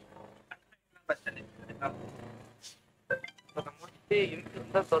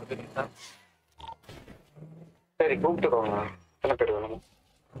 சரி கூப்பிட்டுக்கோங்க. எத்தனை பேர் வேணும்?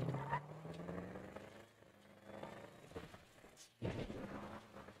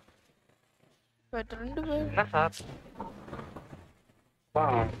 ரெண்டு பேர். என்ன சார்?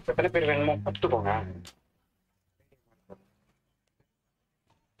 எத்தனை பேர் வேணுமோ கூப்பிட்டுக்கோங்க.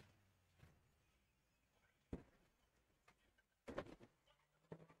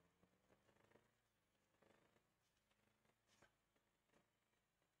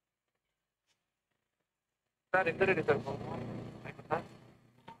 சார் எந்த ரெடி சார் போகணும்?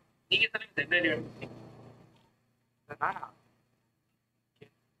 நீங்க சொல்லுங்க சார். ரெடி நானா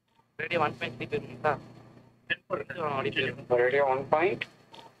ரேடியோ 1.3 பேருங்க சார். ரேடியோ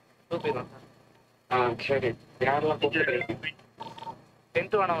 1.2 பேரும் சார். சரி. யாரெல்லாம் கூப்பிட்டுருக்கீங்க?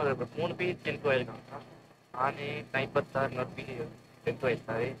 10th வேணாம் சார். 3 பேர் 10th ஆயிருக்காங்க சார். நானே ஸ்னைப்பர் சார். இன்னொரு பி 10th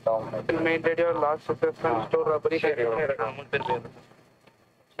ஆயிருக்காரு. Main radio last successful store robbery 3 பேர் போயிருக்காங்க.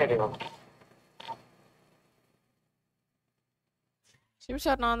 சரி ஓகே. சிபி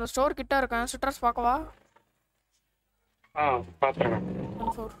சார் நான் அந்த ஸ்டோர் கிட்ட இருக்கேன். ஷூட்டர்ஸ் பார்க்கவா? பாத்துருங்க.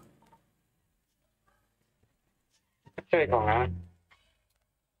 10-4 சரிக்கோங்க.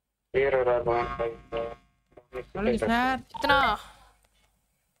 வேற சொல்லுங்க சார். இத்தனா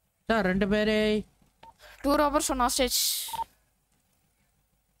சார் 2 பேர் 2 robbers on hostage.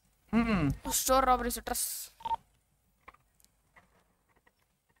 Store robbery shooters.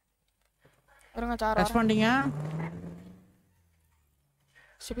 இருங்க சார். ரெஸ்பாண்டிங்க.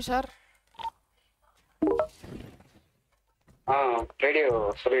 சிபி சார் ரேடியோ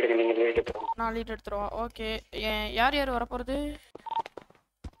சொல்லிடுங்க. நீங்க லீட் எடுத்துருவோம். நான் லீட் எடுத்துருவோம். ஓகே, யார் யார் வர போறது?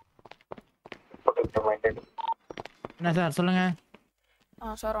 என்ன சார் சொல்லுங்க.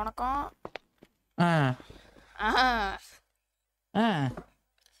 சார் வணக்கம்.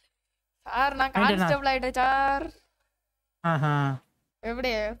 சார் நான் கான்ஸ்டபிள் ஆயிட்டேன் சார்.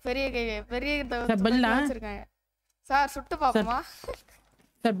 எப்படி பெரிய வச்சிருக்கேன் சார். சுட்டு பாப்போமா?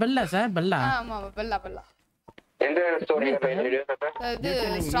 Sir Bella sir. பெல்லா. ஆமா பெல்லா பெல்லா. எந்த ஸ்டோரியில ரேடியோ சார்? இது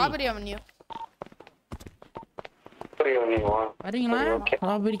ஸ்ட்ராபெரி அவென்யூ. வரீங்களா?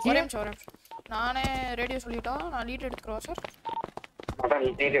 ஸ்ட்ராபெரிக்கு ஒரே நிமிஷம். நானே ரேடியோ சொல்லிட்டா. நான் லீட் எடுத்துக்கிறோம் சார். அதான்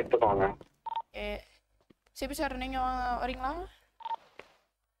லீட் எடுத்துக்கோங்க. சிபி சார் நீங்க வரீங்களா?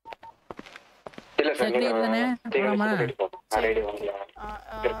 இல்ல சார் நீங்க ரேடியோ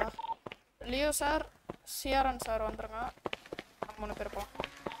வாங்கலாம். லியோ சார் சிஆர்என் சார் வந்துருங்க. நம்ம 3 பேர் போலாம்.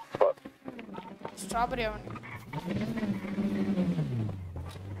 ஸ்ட்ராபெரி அவன்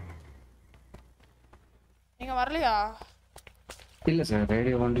நீங்க வரலையா? இல்ல சார்,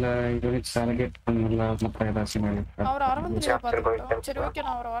 ரேடியோ 1ல யூனிட்ஸ் அலோகேட் பண்ணல மத்த ஏதாச்சும் அவர் அரவிந்த்லியா பாத்துட்டோம். சரி ஓகே,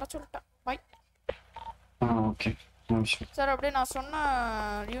 நான் அவரை வர சொல்லிட்டேன். பை. Okay sir. அப்படியே நான் சொன்ன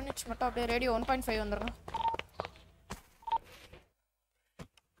யூனிட்ஸ் மட்டும் அப்படியே ரேடியோ 1.5 வந்துருங்க.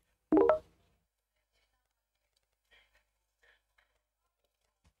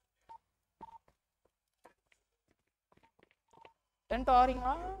 டென்ட்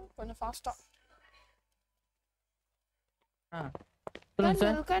ஆறீங்களா? கொஞ்சம் ஃபாஸ்டா.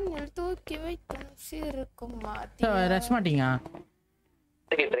 கண்ணில் தூக்கி வைக்கும் சிறுக்கும் மாத்தியா. ரெஸ்பாண்டிங்க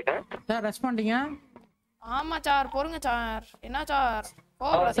சார், ரெஸ்பாண்டிங்க. ஆமா சார், பொறுங்க சார். என்ன சார்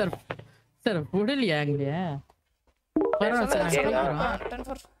சார்? சார் புடலையா இங்க? பரவாயில்ல சார்.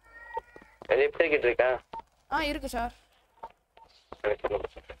 10-4 எப்படி கிட்ட இருக்கா? இருக்கு சார்.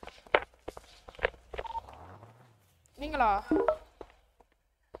 நீங்களா?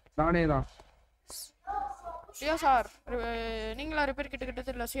 நானே தான். லியோ சார், நீங்களா ரிப்பேர் கிட்ட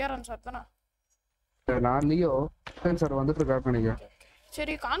தெரியல. சிஆர்என் சார் தானே? நான் லியோ சார் வந்துட்டு இருக்காரு நினைக்கிறேன்.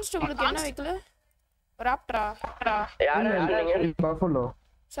 சரி, கான்ஸ்டபிளுக்கு என்ன வெஹிக்கிள்? ராப்டரா? Buffalo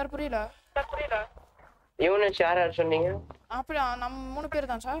sir. புரியல. யூனிட் யார் சொன்னீங்க? அப்படியா? நம்ம 3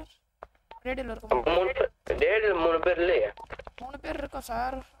 பேர் தான் சார். ரேடியோல இருக்கோம். 3 பேர் இல்லையா? 3 பேர் இருக்கோம்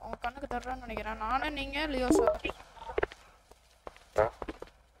சார். உங்க கண்ணுக்கு தர்றேன்னு நினைக்கிறேன். நானே, நீங்க, லியோ சார்.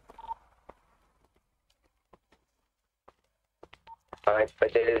 இப்ப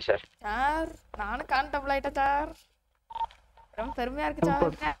தெரியுது சார். சார் நானும் கான்ஸ்டபிள் ஆயிட்டேன் சார். ரொம்ப பெருமையா இருக்கு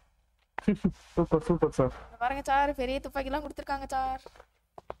சார். Super super sir. பாருங்க சார், பெரிய துப்பாக்கிலாம் கொடுத்துருக்காங்க சார்.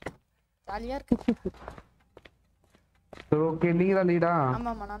 ஜாலியா இருக்கு. ஓகே, நீங்க தான் லீடா?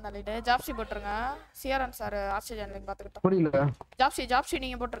 ஆமா, நான் தான் லீடு. ஜாப்சி போட்டுருங்க. CRN sir oxygen link பாத்துக்கிட்டோம். புரியல. ஜாப்சி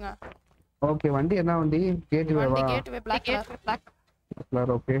நீங்க போட்டுருங்க. ஓகே, வண்டி என்ன வண்டி? கேட்வே வா. Gateway black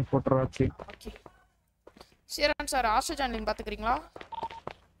colour. Okay, போட்டுறாச்சு. Okay. CRN sir oxygen link பாத்துக்கிறீங்களா?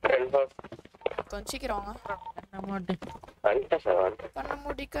 கொஞ்சம் சீக்கிரம் வாங்க. கண்ண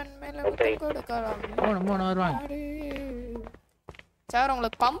மூடி கண் மேல முத்தம் கொடுக்கலாம். 3 வருவாங்க சார்.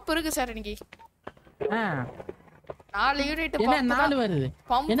 உங்களுக்கு பம்ப் இருக்கு சார். இன்னைக்கு 4 யூனிட் என்ன 4 வருது?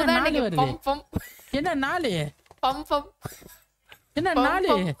 பம்ப் என்ன தான் 4 வருது? பம்ப் என்ன 4? பம்ப் என்ன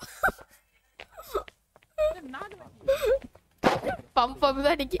 4? பம்ப்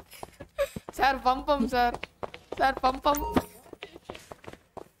தான் இன்னைக்கு sir. Pump sir. Sir pump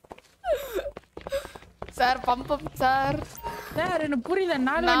sir. Pump sir. Sir எனக்கு புரியல.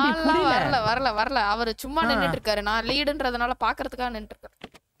 4 வண்டி புரியல. வரல. அவர் சும்மா நின்னுட்டு இருக்காரு. நான் லீடுன்றதுனால பாக்குறதுக்காக நின்னுட்டு இருக்காரு.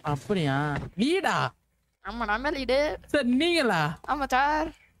 அப்படியா? லீடா? ஆமா, நான் தான் லீடு சார். நீங்களா? ஆமா சார்.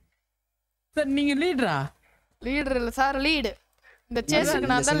 சார் நீங்க லீடரா? லீடர் இல்ல சார், லீடு. இந்த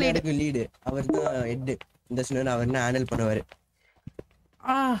சேஸ்க்கு நான் தான் லீடு. அவர்தான் ஹெட். இந்த சின்ன அவர் என்ன ஹேண்டில் பண்ணுவாரு.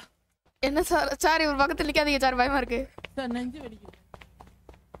 என்ன சார்? சார் இவர் பக்கத்துல நிக்காதீங்க சார், பயமா இருக்கு சார். நெஞ்சு வலிக்குது.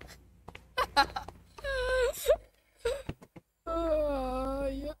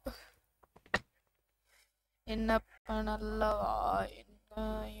 என்ன பண்ணலவா? என்ன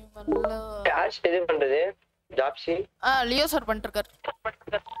இவல்ல யார் இது பண்றது? ஜாப்சி. லியோ சார் பண்ணிட்டு இருக்காரு.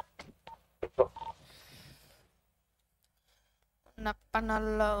 என்ன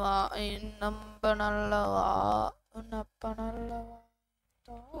பண்ணலவா? என்ன நல்லவா? என்ன பண்ணலவா?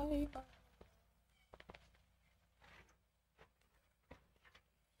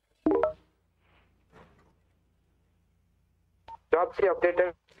 ஜாப்சி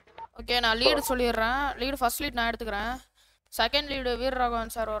அப்டேட்டட். ஓகே, நான் லீடு சொல்லிடுறேன். லீடு ஃபர்ஸ்ட் லீட் நான் எடுத்துக்கிறேன். செகண்ட் லீடு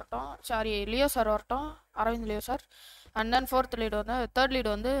வீரராகவன் சார் வரட்டும். சாரி, லியோ சார் வரட்டும். Aravind Leo sir. And then fourth lead வந்து, தேர்ட் லீடு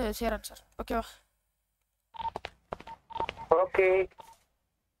வந்து சேரன் சார். ஓகேவா? ஓகே.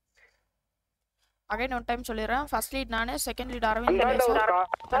 அகைன் ஒன் டைம் சொல்லிடுறேன். ஃபர்ஸ்ட் லீட் நானு, second lead Aravind Leo sir,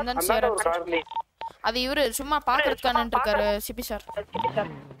 and then Cheran sir. அது இவரு சும்மா பாக்குறதுக்காக நின்று இருக்காரு. CP sir.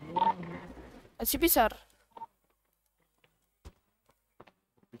 சிபி சார்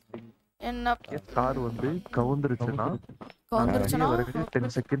என்ன கார் வந்து கவுந்துருச்சுனா 10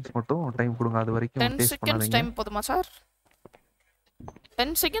 செகண்ட்ஸ் மட்டும் டைம் கொடுங்க. அது வரைக்கும் 10 செகண்ட்ஸ் டைம் போதுமா சார்?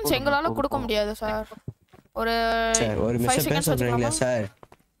 10 செகண்ட்ஸ் எங்களால கொடுக்க முடியாது சார். ஒரு 5 செகண்ட்ஸ் சொல்றீங்களா சார்?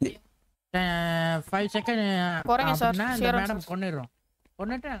 5 செகண்ட் போறேங்க சார். மேடம் கொன்னிரோம்.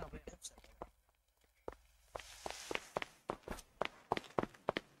 கொன்னிட்டு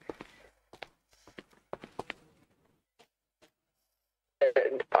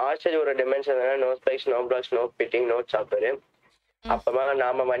ஆர்ச்சரி ஒரு dimension no spikes, no blocks, no fitting, no chopper. அப்பமா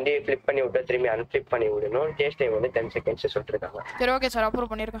நாம வண்டியை ஃபிளிப் பண்ணி விட்டு திரும்பி அன்ஃபிளிப் பண்ணி விடணும். டேஸ்ட் டைம் வந்து 10 செகண்ட்ஸ் சொல்லிருக்காங்க. சரி ஓகே சார்,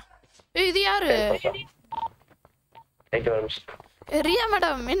 அப்ரூவ் பண்ணிருக்கேன். இது யாரு? ரியா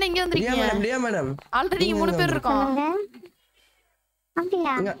மேடம் என்ன இங்க வந்திருக்கீங்க? ரியா மேடம் ஆல்ரெடி 3 பேர் இருக்கோம்.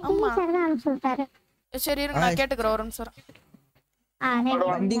 அப்படியா? ஆமா சார் தான் சொல்றாரு. சரி இருங்க நான் கேட்டுக்கறேன் ஒரு நிமிஷம்.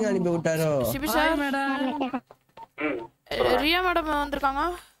 வண்டிங்க அனுப்பி விட்டாரோ? சிபி சார் ரியா மேடம் வந்திருக்காங்க.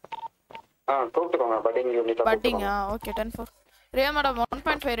 கூப்பிட்டுக்கோங்க பட்டிங்க. ஓகே 10-4. ரியா மேடம்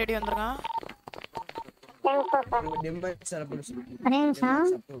 1.5 ரெடி வந்திருக்காங்க.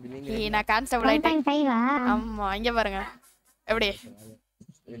 நான் கான்ஸ்டபிள் ஆயிட்டேன். ஆமா இங்க பாருங்க எப்படி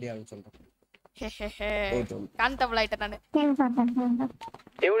கான்ஸ்டபிள் ஆயிட்டேன் நானு.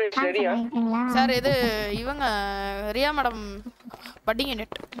 சார் இது இவங்க ரியா மேடம் பட்டிங்க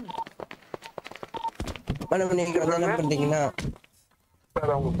நெட் மேடம் நீங்க என்ன பண்றீங்கன்னா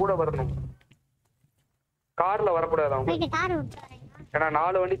அவங்க கூட வரணும். கார்ல வரக்கூடாது அவங்க. ஏன்னா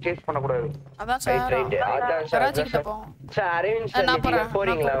 4 வண்டி சேஸ் பண்ண கூடாது. அதான் சார் அதான் சார் ராஜிகிட்ட போ. சார் அரேஞ்ச் பண்ணி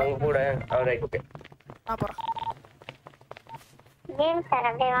போறீங்களா அவங்க கூட? Alright okay. நான் போறேன். கேம் சார்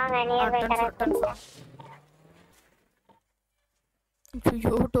அப்படியே வாங்க நியர் பை கரெக்ட்.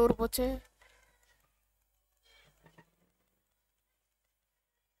 ஐயோ டோர் போச்சு.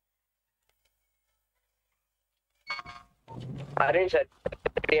 Arrange sir.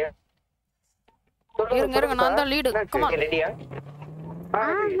 இருங்க நான் தான் லீட். Come on. ரெடியா?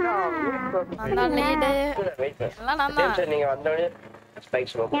 நான் தான் லீட். எல்லாம் நான் தான். சார் நீங்க வந்தோனே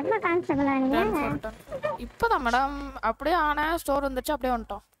ஸ்பைக்ஸ் ஓபன். எப்ப கான்ஸ்டபிள் ஆனீங்க? இப்போதான் மேடம் அப்படியே ஆன ஸ்டோர் வந்துச்சு அப்படியே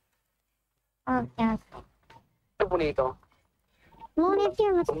வந்துட்டோம். Okay okay. பண்ணிட்டோம். 3 எஃப்டி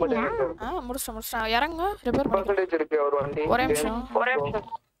முடிச்சிட்டீங்களா? முடிச்சிட்டேன். இறங்க ரிப்பேர் பண்ணி. பர்சன்டேஜ் இருக்கு ஒரு வண்டி. ஒரே நிமிஷம்.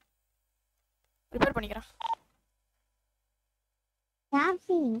 ரிப்பேர் பண்ணிக்கிறேன்.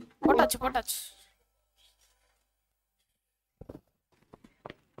 யாப்சி போட்டாச்சு.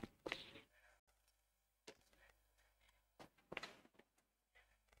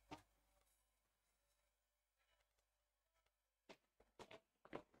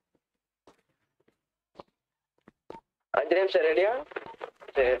 சார் ரெடியா?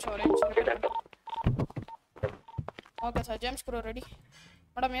 Okay sir James crew ready.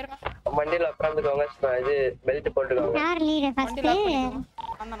 Madam ஏறுங்க. வண்டில உட்கார்ந்துக்கோங்க. இது பெல்ட் போட்டுக்கோங்க. யார் லீட் ஃபர்ஸ்ட்?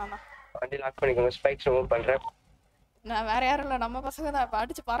 நான் வண்டி லாக் பண்ணிக்கோங்க. ஸ்பைக்ஸ் ரிமூவ் பண்றேன். நான் வேற யாரும் இல்ல நம்ம பசங்க தான்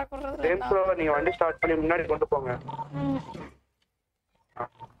அடிச்சு பறக்குறது. ஜேம்ஸ் ப்ரோ நீங்க வண்டி ஸ்டார்ட் பண்ணி முன்னாடி கொண்டு போங்க.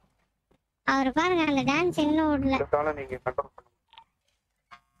 அவர் பாருங்க அந்த டான்ஸ் இன்னும் ஓடல. அதனால நீங்க கண்ட்ரோல் பண்ணுங்க.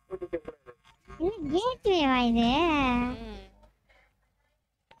 கேட் வேவா இது?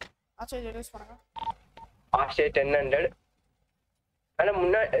 ஆச்சே ரிலீஸ் பண்ணுங்க. ஆஷே 1000. ஆனா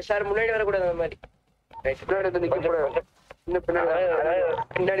முன்னாடி வர கூடாது அந்த மாதிரி. ரைட் பின்னாடி வந்து நிக்க கூடாது. இன்னும்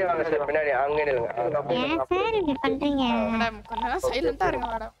பின்னாடி வாங்க சார். பின்னாடி அங்க நில்லுங்க. ஏன் சார் இப்படி பண்றீங்க? மேடம் கொஞ்சம் சைலண்டா இருங்க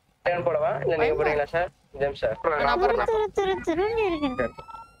மேடம். டர்ன் போடவா இல்ல நீங்க போறீங்களா சார்? James sir. நான் போறேன். துருன்னு இருக்கு.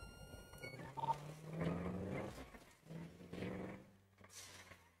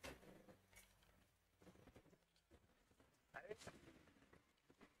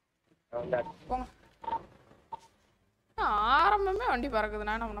 ஆரம்பமே வண்டி பறக்குது.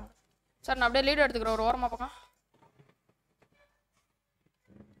 நான் என்ன பண்ண சார்? நான் அப்படியே லீட் எடுத்துக்கிறேன். ஒரு ஓரமா பக்கம்.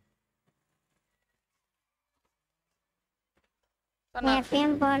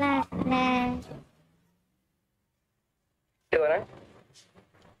 எப்பயும் போல வரேன்.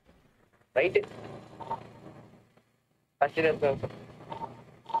 ரைட் ஃபர்ஸ்ட்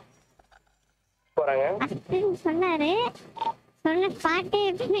போறாங்க. சொன்னாரு. சொன்ன பாட்டே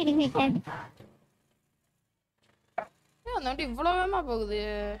எப்படி எடுத்துட்டேன்? அந்த வண்டி இவ்வளவு வேகமா போகுது.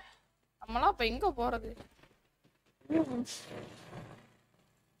 நம்மளாம் இப்ப எங்க போறது?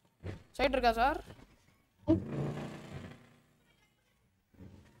 சைடு இருக்கா சார்?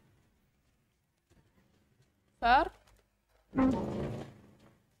 சார்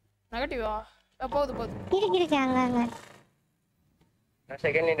நெகட்டிவா? போகுது. இருக்கு அங்க. நான்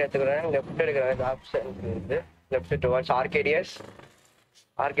செகண்ட் லைன் எடுத்துக்கிறேன். லெஃப்ட் எடுக்கிறேன். ஆப்ஷன் இருக்கு. Left towards ஆர்கேடியஸ்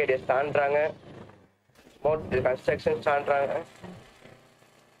தாண்டாங்க. Mode construction தாண்டாங்க.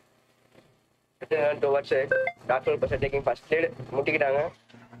 Towards doctor person taking first lead முட்டிக்கிட்டாங்க.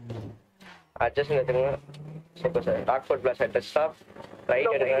 Adjust எடுத்துங்க. Super sir. டாக்ஃபோர்ட் plus at stop.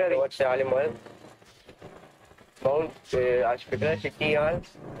 Right எடுங்க. Towards ஆலிமால் mount hospital city hall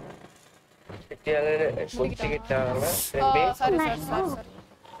முட்டிக்கிட்டாங்க.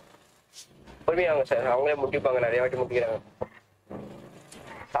 பொறுமையாங்க sir. அவங்களே முட்டிப்பாங்க. நிறைய வாட்டி முட்டிக்கிறாங்க.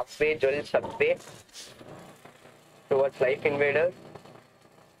 Subway jewel subway towards life invader.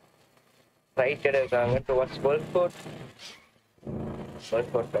 Right எடுக்காங்க. Towards golf court.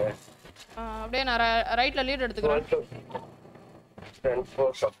 அப்படியே நான் ரைட்ல lead எடுத்துக்கிறேன்.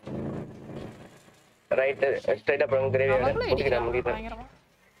 Right ஸ்ட்ரைட்டா போங்க. கிரேவி முட்டிக்கிறேன். முடியுது.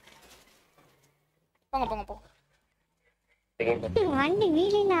 போங்க வண்டி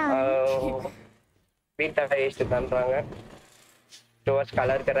வீலில beta east தான்றாங்க towards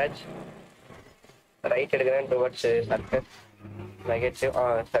colour garage right எடுக்கிறேன் towards circus negative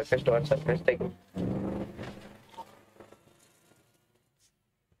circus towards circus taking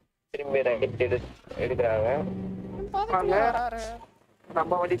திரும்பி ரைட் எடுக்கிறாங்க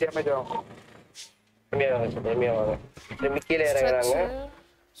நம்ம வண்டி டேமேஜ் ஆகும் கம்மியா வாங்க திரும்பி கீழே இறங்குறாங்க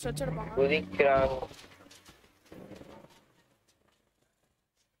குதிக்கிறாங்க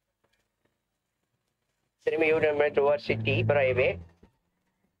திரும்பி U-turn towards city highway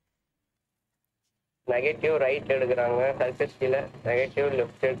negative right எடுக்கிறாங்க சர்க்கஸ் கீழே நெகட்டிவ்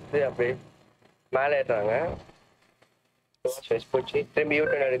லெஃப்ட் எடுத்து அப்படியே மேலே ஏறுறாங்க போச்சு திரும்பி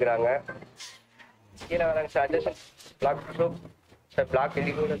யூடர்ன் எடுக்கிறாங்க கீழே வராங்க சார் பிளாக் சார் பிளாக்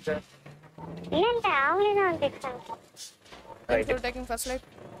எழுதி கூட சார் இல்ல அவங்களே தான் வந்துட்டாங்க right taking first light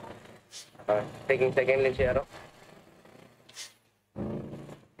taking second light யாரோ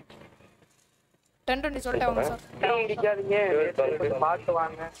 10-20 சொல்லிட்டாங்க சார் அடிக்காதீங்க பார்த்து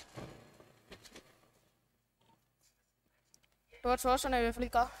வாங்க டுவர்ட்ஸ் ஓஷன் ஹைவே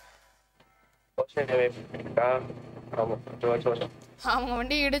ஃப்ளிக்கா ஆமா டுவர்ட்ஸ் அவங்க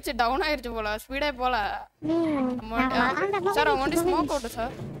வண்டி இடிச்சு டவுன் ஆயிருச்சு போல ஸ்பீடே போல சார் அவங்க வண்டி ஸ்மோக் அவுட்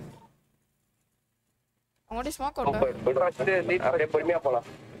சார் அவங்க வண்டி ஸ்மோக் அவுட் அப்படியே பொறுமையா போலாம்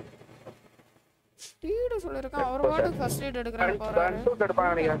deed சொல்லிருக்கான் our what first eight எடுக்கறாங்க போறாரு ஷூட்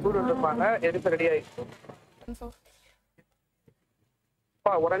எடுப்பாங்க நினைக்கிறேன் ஷூட் எடுப்பாங்க எதுக்கு ரெடி ஆயிடுச்சு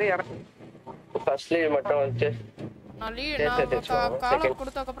பா உடனே இறங்கு ஃபர்ஸ்ட் லீட் மட்டும் வந்து நான் காலர்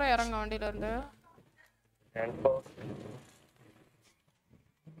கொடுத்ததுக்கு அப்புறம் இறங்க வண்டியில இருந்து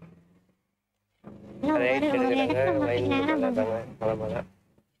ரைட் எடுக்கறாங்க லைன் போறாங்க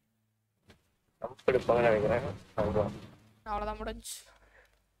எடுப்பாங்க நினைக்கிறேன் அவ்வளவுதான் முடிஞ்சு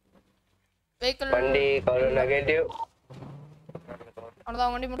வெஹிக்கிள் வண்டி கலர் நெகட்டிவ்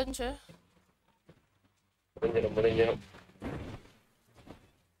அவ்வளவுதான் வண்டி முடிஞ்சு முடிஞ்சிடும்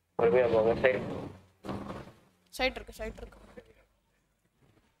பொறுமையா போங்க சைட் இருக்கு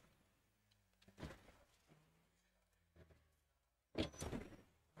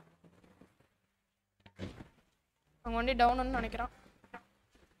அவங்க வண்டி டவுன்னு நினைக்கிறான்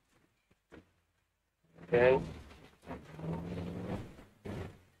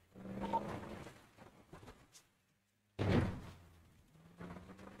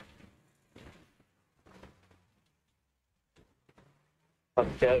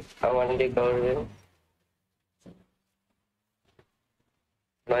வண்டி கவுது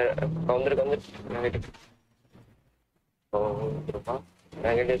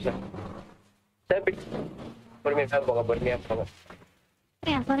நெகட்டிவ் பொறுமையா போங்க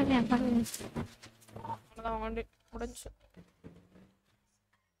அவ்வளவுதான் வண்டி முடிஞ்சு சார்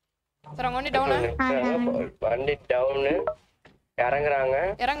அவங்க வண்டி டவுனு வண்டி டவுனு இறங்குறாங்க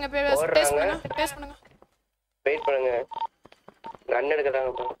இறங்க பேஸ் பண்ணுங்க வெயிட் பண்ணுங்க கன்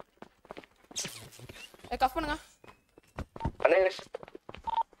எடுக்கறாங்க கஃப் பண்ணுங்க அண்ணே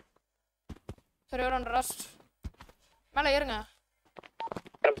சரி ஒரு ரஸ்ட் மேல ஏறுங்க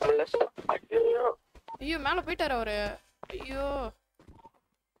ஐயோ மேல போயிட்டாரு அவரு ஐயோ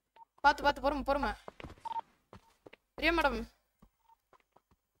பாத்து பொறுமை சரியா மேடம்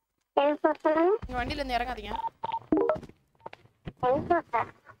வண்டியில இருந்து இறங்காதீங்க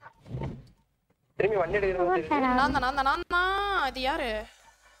திரும்பி வண்டி எடுக்கிறேன் நான் தான் இது யாரு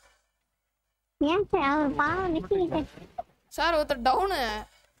ஏன் சார் அவர் பாவம் நிக்கிறீங்க சார் ஒருத்தர் டவுனு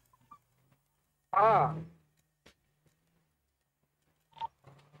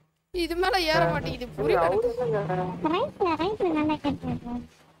இது மேல ஏற மாட்டேங்குது புரியல ரைட்ல நல்லா கேட்குது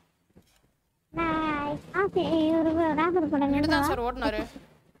நான் ராபர் கூட நின்னுதான் சார் ஓடுனாரு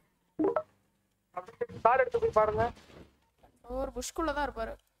கார் எடுத்து போய் பாருங்க ஒரு புஷ்குள்ள தான்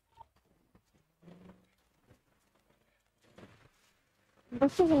இருப்பாரு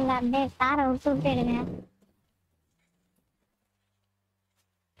புஷ்ஷுக்கு இல்ல அப்படியே காரை விட்டுடுங்க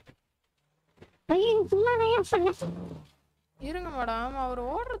ஐயோ சும்மா தான் பண்ண இருங்க மேடம் அவர்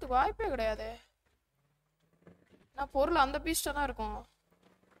ஓடுறதுக்கு வாய்ப்பே கிடையாது நான் பொருள் அந்த பீஸ்ட தான் இருக்கும்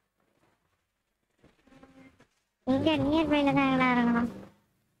இங்க நியர் பைல தான் எங்கனா இருக்கணும்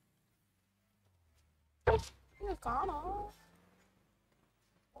காணோம்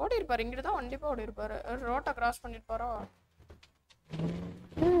ஓடி இருப்பாரு இங்கிட்டு தான் கண்டிப்பா ஓடி இருப்பாரு ரோட்டை கிராஸ் பண்ணிருப்பாரோ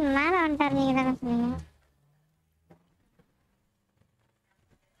மேல வந்துட்டாரு நீங்க தானே சொன்னீங்க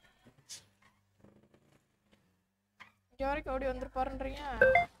இங்க வரைக்கும் ஓடி வந்திருப்பாருன்றீங்க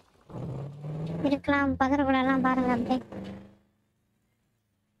இருக்கலாம் பதற கூட எல்லாம் பாருங்க அப்படியே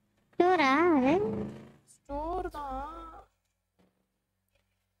ஸ்டோரா அது ஸ்டோர் தான்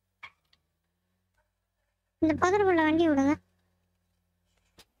இந்த பதற கூட வண்டி விடுங்க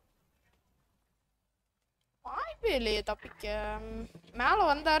வாய்ப்பே இல்லையே தப்பிக்க. மேல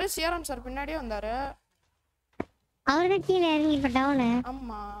வந்தாரு சிஆர்என் சார் பின்னாடியே வந்தாரு. அவரு கீழே இறங்கி இப்ப டவுனு.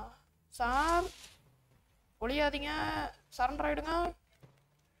 ஆமா சார் ஒளியாதீங்க, சரண்டர் ஆயிடுங்க.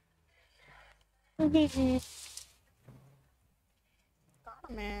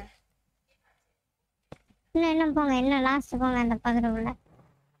 காணமே. என்ன போங்க, என்ன லாஸ்ட் போங்க அந்த பகுதிக்குள்ள.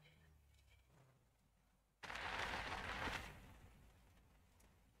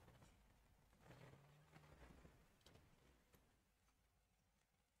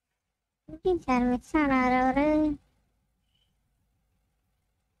 சார் மிஸ் ஆனாரு அவரு.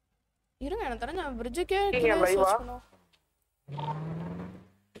 இருங்க எனக்கு தெரிஞ்ச பிரிட்ஜுக்கே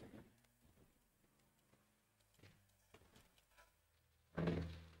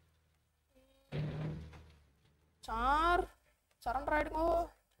சார் சரண்டர் ஆயிடுங்க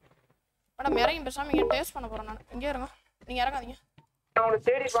மேடம். இறங்கி பேசாம இங்க டேஸ்ட் பண்ண போறேன் நான். இங்கே இருங்க, நீங்க இறங்காதீங்க. நான் உங்களை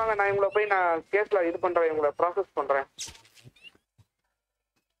தேடிப்பாங்க, நான் உங்களை போய் நான் கேஸ்ல இது பண்றேன், உங்களை ப்ராசஸ் பண்றேன்.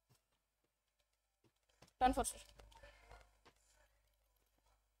 10-4 சார்.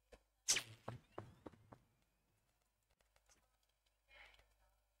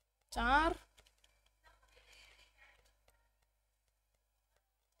 சார்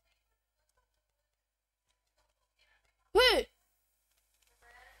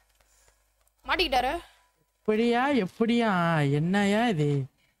மாட்டிக்கிட்டாரு. எப்படியா என்னையா இது?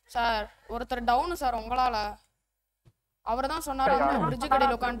 சார் ஒருத்தர் டவுன் சார் உங்களால. அவர்தான் சொன்னாரு பிரிட்ஜ்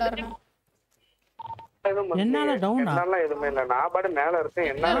கடையில உட்கார்ந்தாரு. என்னால டவுனா? என்னால எதுமே இல்ல, நான் பாட்டு மேல இருக்கேன்.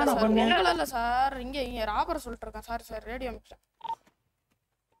 என்னால இல்ல சார், இங்க ராபர் சொல்லிட்டு இருக்கேன் சார். Sir radio mixer.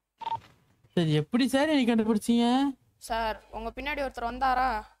 சரி எப்படி சார் நீ கண்டுபிடிச்சீங்க? சார் உங்க பின்னாடி ஒருத்தர் வந்தாரா,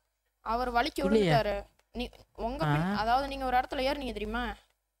 அவர் வலிக்கு விழுந்துட்டாரு. உங்க அதாவது நீங்க ஒரு இடத்துல ஏறினீங்க தெரியுமா,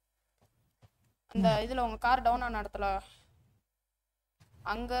 அந்த இதுல உங்க கார் டவுன் ஆன இடத்துல,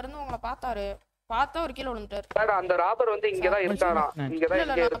 அங்க இருந்து உங்களை பார்த்தாரு. பார்த்தா ஒரு கீழே விழுந்துட்டாரு. அந்த ராபர் வந்து இங்கதான் இருக்காரா? இங்கதான்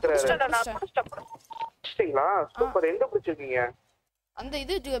இங்க இருக்காரு. சூப்பர். எங்க பிடிச்சிருக்கீங்க? அந்த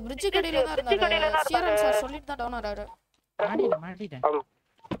இது பிரிட்ஜ் கடையில தான் இருந்தாரு. சிஆர்என் சார் சொல்லிட்டு தான் டவுன் ஆறாரு. மாட்டிட்டேன்.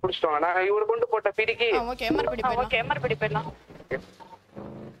 புடிச்சிட்டோம். நான் இவரு கொண்டு போட்ட பிடிக்கு. ஓகே எம்ஆர்பிடி போயிடலாம். ஓகே எம்ஆர்பிடி போயிடலாம்.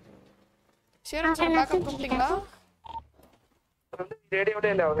 சிஆர்என் சார் பேக்கப் கூப்பிட்டீங்களா? ரேடியோல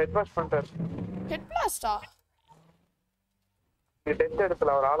இல்ல, அவர் ஹெட் வாஷ் பண்றாரு. ஹெட் பிளாஸ்டா? டெஸ்ட்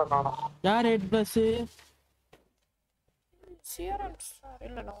எடுத்துல அவர் ஆளை காணோம். யார் ஹெட் பிளாஸ்? சிஆர்என் சார்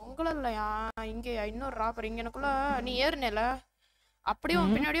இல்ல உங்கள இல்லையா, இங்க இன்னொரு ராபர். இங்க எனக்குள்ள நீ ஏறுனேல, அப்படியே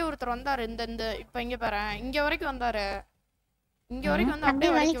பின்னாடியே ஒருத்தர் வந்தாரு. இந்த இப்ப இங்க பாரு, இங்க வரைக்கும் வந்தாரு. இங்க வரைக்கும் வந்து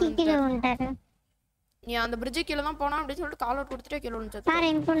அப்படியே வலிக்கு நீ அந்த பிரிட்ஜ் கீழ தான் போனா அப்படி சொல்லிட்டு கால் அவுட் கொடுத்துட்டே கீழ விழுந்துச்சு. சார்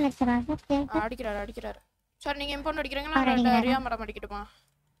இம்போன் அடிச்சறாரு. அடிக்கிறாரு. சார் நீங்க இம்போன் அடிக்கிறீங்களா? ரியா மேடம் அடிக்கட்டுமா?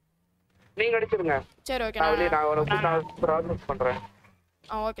 நீங்க அடிச்சிருங்க. சரி ஓகே, நான் ஒரு ப்ராசஸ் பண்றேன்.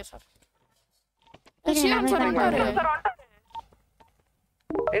 Okay sir. சிஆர்என் சார் வந்தாரு.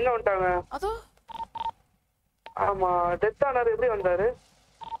 எங்க வந்தாங்க? அதோ ஆமா, டெத் ஆனாரு. எப்படி வந்தாரு?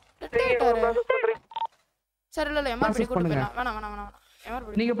 சார் இல்ல எம்ஆர்பி கூட்டி போலாம். வேணாம்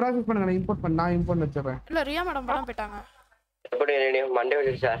எம்ஆர்பி நீங்க ப்ராசஸ் பண்ணுங்க, நான் இம்போர்ட் பண்ண. நான் இம்போர்ட் வச்சிரேன். இல்ல ரியா மேடம் படம் போய்ட்டாங்க. எப்படி நீ மண்டே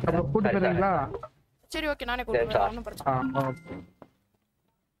வந்து சார் கூட்டி போறீங்களா? சரி ஓகே, நானே கூட்டி போறேன். ஒண்ணும் பிரச்சனை இல்ல. ஓகே.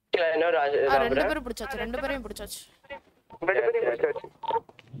 ரெண்டு பேரும் பிடிச்சாச்சு. ரெண்டு பேரையும் பிடிச்சாச்சு.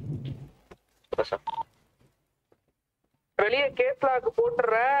 வெளியே கேஸ் லாக்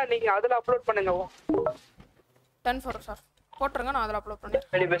போட்டுறேன், நீங்க அதுல அப்லோட் பண்ணுங்க. 10-4 சார் போட்டுருங்க, நான் அதுல அப்லோட் பண்றேன்.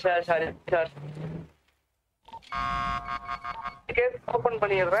 வெளியே sir. Sorry sir, gas open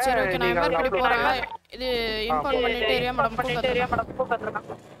பண்ணிடுறேன். சரி ஓகே, நான் எம்ஆர்பி போறேன். இது இன்ஃபார்ம் பண்ணிட்டு ரியா மேடம் கூப்பிடுறேன்.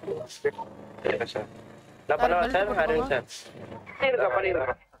 சரி சார். நான் பண்ணவா சார்? ஹரின் சார்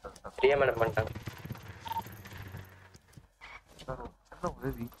பண்ணிருக்கேன். ரியா மேடம் பண்ணிட்டாங்க.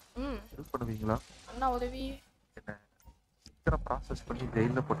 உதவி ஹெல்ப் பண்ணுவீங்களா? என்ன உதவி? சீக்கிரம் ப்ராசஸ் பண்ணி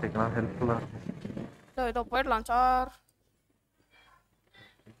ஜெயில போட்டீங்களா? ஹெல்ப்ஃபுல்லா இருக்கும். இதோ போயிடலாம் சார்.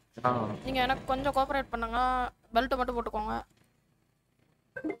 நீங்க எனக்கு கொஞ்சம் கோஆபரேட் பண்ணுங்க. பெல்ட் மட்டும் போட்டுக்கோங்க.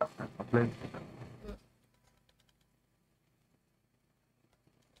 அப்ளை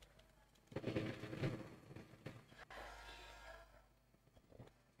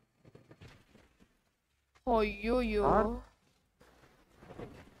ஐயோ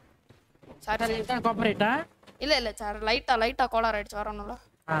சார் லைட்டா கோஆபரேட்டா? இல்ல சார், லைட்டா கோளார் ஆயிடுச்சு. வரணும்ல.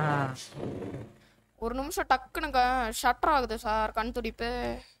 ஒரு நிமிஷம் டக்குனுங்க ஷட்டர் ஆகுது சார், கண் துடிப்பு.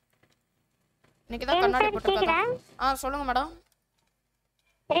 இன்னைக்கு தான் கண்ணாடி போட்டுருக்கேன். சொல்லுங்க மேடம்.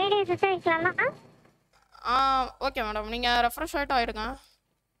 ரேடியோ சுவிட்ச் வைக்கலாமா? ஓகே மேடம், நீங்க ரெஃப்ரெஷ் ஆயிட்டு ஆயிடுங்க.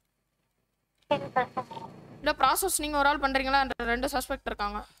 இல்ல ப்ராசஸ் நீங்க ஒரு ஆள் பண்றீங்களா? 2 சஸ்பெக்ட்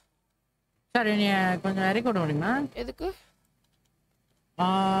இருக்காங்க சார். நீ கொஞ்சம் இறக்கி விட முடியுமா? எதுக்கு?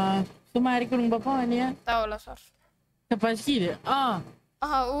 சும்மா இருக்கணும் பாப்போம் இல்லையா தேவையில்ல சார். பசிக்குது.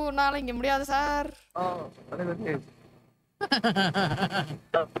 நாளை இங்க முடியாது சார்.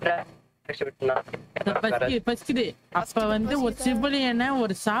 பசிக்குது. அப்ப வந்து ஒரு சிவிலியனை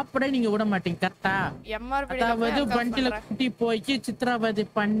ஒரு சாப்பிட நீங்க விட மாட்டீங்க கரெக்டா? அதாவது வண்டியில கூட்டி போய் சித்ராவதி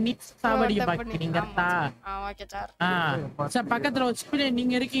பண்ணி சாவடிக்க பாக்கிறீங்க கரெக்டா? சார் பக்கத்துல ஒரு சிவிலியன்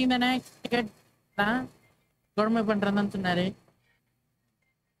நீங்க இருக்கீங்க தானே? கேட்டா கொடுமை பண்றதுன்னு சொன்னாரு.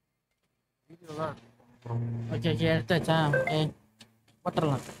 Okay okay எடுத்தாச்சா?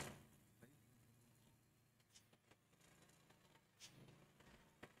 போட்டுடலாம்.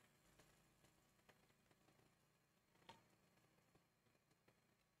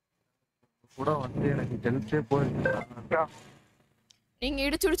 கூட வந்து எனக்கு ஹெல்ப்பே போயிடுச்சு. நீங்க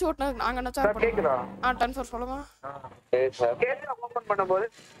இடிச்சு ஓட்டுனது நாங்க என்ன சார் கேக்குதா? 10 சொல்லுங்க. கேஸ் ஓபன் பண்ணும்போது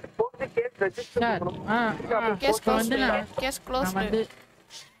போட்டு கேஸ் ரெஜிஸ்டர் பண்ணனும். கேஸ் க்ளோஸ் வந்து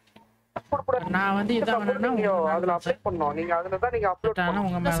நான் வந்து இத பண்ணனும்னா அதுல அப்டேட் பண்ணனும். நீங்க அதுல தான் நீங்க அப்லோட் பண்ணனும்.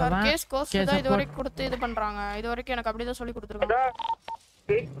 உங்க மேல தான் கேஸ் க்ளோஸ் தான் இது வரைக்கும் கொடுத்து இது பண்றாங்க. இது வரைக்கும் எனக்கு அப்படியே தான் சொல்லி கொடுத்திருக்காங்க.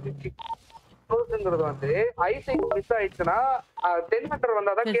 க்ளோஸ்ங்கிறது வந்து ஐசிங் மிஸ் ஆயிடுச்சுனா 10 மீட்டர்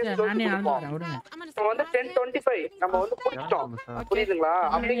வந்தா தான் கேஸ் க்ளோஸ் பண்ணுவோம். நம்ம வந்து 10:25 நம்ம வந்து புடிச்சிட்டோம். புரியுதுங்களா?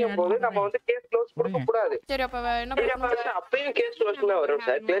 அப்படிங்கும்போது நம்ம வந்து கேஸ் க்ளோஸ் கொடுக்க கூடாது. சரி அப்ப என்ன பண்ணனும்? அப்பவே கேஸ் க்ளோஸ்ல வரும்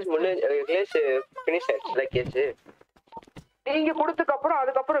சார். கேஸ் ஃபினிஷ் ஆயிடுச்சுல கேஸ். நீங்க கொடுத்ததுக்கு அப்புறம்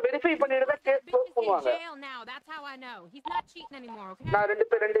அதுக்கப்புறம் வெரிஃபை பண்ணிட்டு தான் கேஸ் க்ளோஸ் பண்ணுவாங்க. நான் ரெண்டு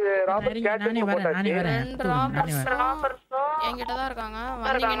ராபர்ட் கேட்ச் போட்டாச்சு. ரெண்டு ராபர்ட்ஸ் என்கிட்ட தான் இருக்காங்க.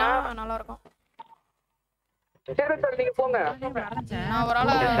 வந்தீங்கன்னா நல்லா இருக்கும். சரி சார் நீங்க போங்க. நான் ஒரு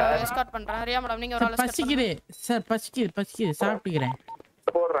ஆளை எஸ்கார்ட் பண்றேன். ரியா மேடம் நீங்க ஒரு ஆளை பசிக்குது சார். பசிக்குது சாப்பிட்டுக்கிறேன்.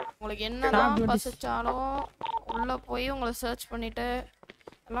 போடுறேன். உங்களுக்கு என்னதான் பசிச்சாலும் உள்ள போய் உங்களை சர்ச் பண்ணிட்டு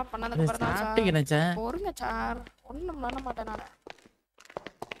எல்லாம் பண்ணதுக்கு அப்புறம் தான் சார் பொறுங்க சார். ஒண்ணும் பண்ண மாட்டேன் நானு.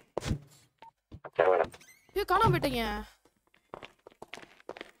 ஐயோ காணாம போயிட்டீங்க.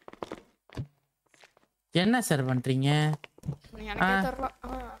 என்ன சார் பண்றீங்க? எனக்கே தெரியல.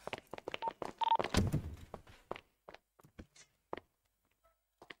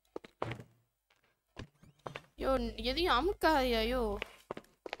 ஐயோ எதையும் அமுக்காதீங்க. ஐயோ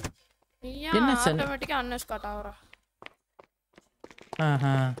என்ன சார் ஆட்டோமேட்டிக்கா அன்எஸ்கார்ட் ஆவறா.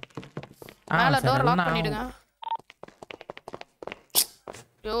 மேல டோர் லாக் பண்ணிடுங்க.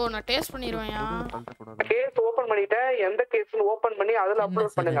 யோ நான் டேஸ்ட் பண்ணிடுவேன்யா. கேஸ் ஓபன் பண்ணிட்டேன். எந்த கேஸ்னு ஓபன் பண்ணி அதுல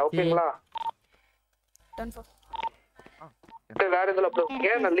அப்லோட் பண்ணுங்க. ஓகேங்களா? 10 வேற எதுல அப்லோட்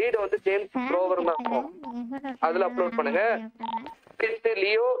பண்ணுங்க. நான் லீட் வந்து ஜேம்ஸ் ப்ரோவர் தான். அதுல அப்லோட் பண்ணுங்க. கிறிஸ்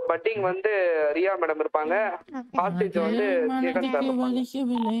லியோ பட்டிங் வந்து ரியா மேடம் இருப்பாங்க. ஹாஸ்டேஜ் வந்து சேகன் சார் இருப்பாங்க.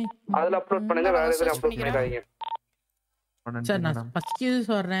 அதுல அப்லோட் பண்ணுங்க. வேற எதுல அப்லோட் பண்ணிடாதீங்க. சார் நான் பசிக்குது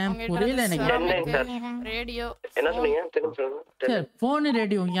சொல்றேன். புரியல எனக்கு. ரேடியோ என்ன சொன்னீங்க? திரும்ப சொல்லுங்க சார். போன்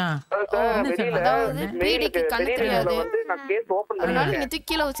ரேடியோயா? அதாவது பிடிக்கு கண்ணு தெரியாது. நான் கேஸ் ஓபன் அதனால பண்ணிட்டேன். நீங்க தூக்கி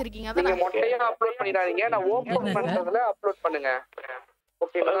கீழ வச்சிருக்கீங்க. நீங்க மொட்டையா அப்லோட் பண்ணிடாதீங்க. நான் ஓபன் பண்றதுல அப்லோட் பண்ணுங்க.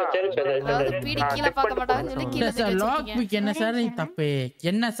 ஓகேவா? அதாவது பிடி கீழ பார்க்க மாட்டாங்க சொல்லி கீழ சார். லாக் பிக் என்ன சார் தப்பு?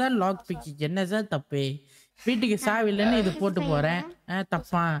 என்ன சார் லாக் பிக் என்ன சார் தப்பு? வீட்டுக்கு சாவி இல்லன்னு இது போட்டு போறேன்.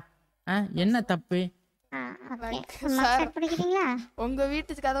 தப்பா? என்ன தப்பு? உங்க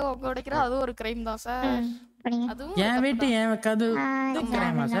வீட்டுக்கு கதவு உங்க உடைக்கிற அது ஒரு கிரைம் தான் சார். அதுவும் என் வீட்டு என் கதவு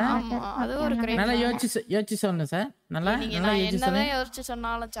கிரைமா சார்? அது ஒரு கிரைம். நல்லா யோசிச்சு சொல்லுங்க சார். நல்லா யோசிச்சு என்னதான் யோசிச்சு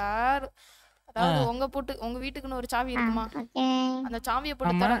சொன்னாலும் சார் அதாவது உங்க வீட்டுக்குன்னு ஒரு சாவி இருக்குமா? அந்த சாவியை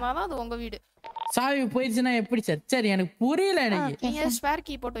போட்டு தரமாதான் அது உங்க வீடு. சாவி போயிடுச்சுன்னா எப்படி சார்? சரி எனக்கு புரியல. எனக்கு நீங்க ஸ்பேர்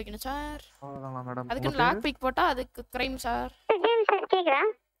கீ போட்டு வைக்கணும் சார். அதுக்கு லாக் பிக் போட்டா அதுக்கு கிரைம் சார். கேக்குதா?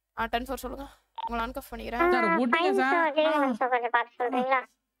 10 சொல்லுங்க. உங்களை அன்கஃப் பண்ணிக்கிறேன் சார். விட்டுங்க சார். கொஞ்சம் பார்த்து சொல்றீங்களா?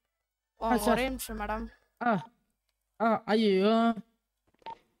 ஒரே நிமிஷம் மேடம். ஐயோ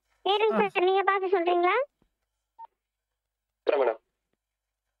சரிங்க சார். நீங்க பார்த்து சொல்றீங்களா? மேடம்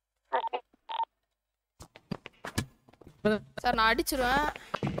சார் நான் அடிச்சிருவேன்.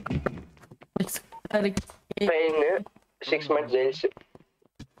 6 months jail.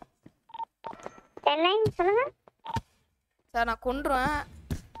 என்ன சொல்லுங்க சார்? நான் கொன்றுவேன்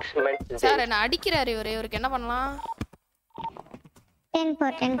சார். என்ன அடிக்கிறாரு இவருக்கு என்ன பண்ணலாம்? 10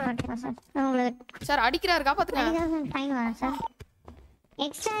 சார். உங்களுக்கு சார் அடிக்கிறாரு காப்பாத்துங்க. 3000 ஃபைன் வரும் sir.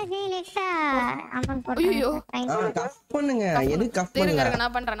 Extra jail extra amount போடுங்க. ஐயோ கப் பண்ணுங்க. எது கப் பண்ணுங்க?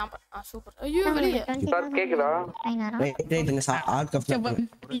 நான் பண்றேன். சூப்பர். ஐயோ வெளிய சார் கேக்குதா? ரைட் இந்த ஆட் கப்.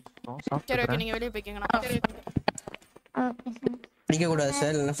 சரி ஓகே நீங்க வெளிய போய்க்கங்க. நான் ஓகே சார். பிடிக்க கூடாது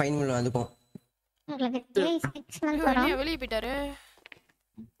சார். இல்ல ஃபைன் பண்ணலாம். அதுக்கும் உங்களுக்கு 6 months வரும். வெளிய போய்ட்டாரு.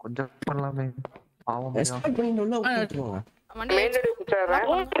 கொஞ்சம் பண்ணலாமே. பாவம் எஸ்கார்ட் பண்ணிட்டு உள்ள உட்கார்ந்துங்க. வண்டி மெயின் ரோடு குச்சாரேன்.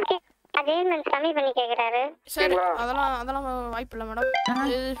 அஜெயின்மெண்ட் கம்மி பண்ணி கேக்குறாரு. சரி அதெல்லாம் வாய்ப்பு இல்ல மேடம்.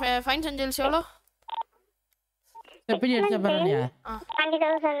 ஃபைன்ஸ் அண்ட் ஜெயில்ஸ் எவ்வளோ? எப்படி எடுத்த பரவாயில்லையா?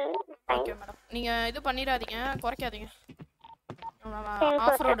 20,000. Okay madam. நீங்க இது பண்ணிராதீங்க, குறைக்காதீங்க.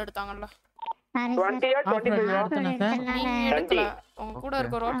 ஆஃப் ரோட் எடுத்தாங்கல்ல 20 ஆ 25 நீங்க எடுக்கல. உங்க கூட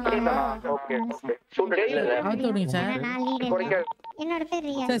இருக்க ரோட்ல. Okay ஆத்துடுங்க sir. என்னோட பேர்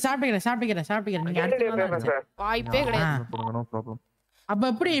ரியா. சரி சாப்பிட்டுக்கிறேன். நீங்க அடுத்து வாய்ப்பே கிடையாது. No problem. அப்ப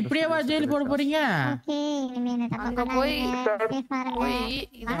எப்படி இப்படியேவா ஜெயில் போட போறீங்க? ஓகே இனிமே என்ன தப்பா அங்க போய்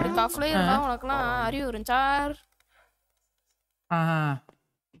இது இப்படி கஃப்ல இருந்தா உனக்குலாம் அறிவு வரும் சார்.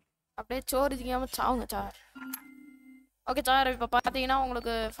 அப்படியே சோறு திங்காம சாவுங்க சார். ஓகே சார், இப்ப பாத்தீங்கன்னா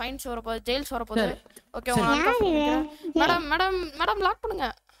உங்களுக்கு ஃபைன்ஸ் வர போகுது, ஜெயில்ஸ் வர போகுது. ஓகே மேடம் லாக் பண்ணுங்க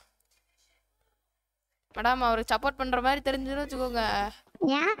மேடம். அவருக்கு சப்போர்ட் பண்ற மாதிரி தெரிஞ்சுன்னு வச்சுக்கோங்க.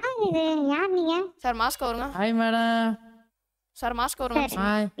 யார் நீங்க? சார் மாஸ்க் வருங்க. Hi madam. சார் மாஸ்க் வருங்க.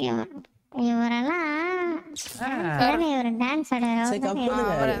 ஹாய். இவரெல்லாம் ஒரு டான்ஸ்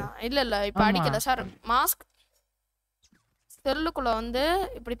ஆடுறாரு. இல்ல இப்ப அடிக்கல சார். மாஸ்க் செல்லுக்குள்ள வந்து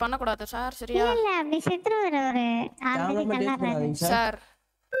இப்படி பண்ண கூடாது சார். சரியா? இல்ல அப்படி செத்துருவாரு ஒரு சார்.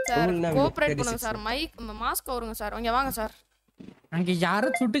 சார் கோஆபரேட் பண்ணுங்க சார். மாஸ்க் வருங்க சார். இங்க வாங்க சார். அங்க யாரோ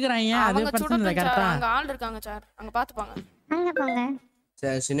சுட்டுக்கறாங்க. அது பிரச்சனை கரெக்ட்டா? அங்க ஆள் இருக்காங்க சார். அங்க பாத்துப்பாங்க. அங்க போங்க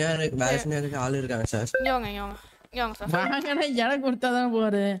சார். சினியாருக்கு வேற சினியாருக்கு ஆள் இருக்காங்க சார். இங்க வாங்க சார். வாங்கடா, எனக்கு கொடுத்தா தான்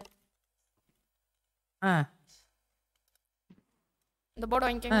போறாரு. இந்த போர்டு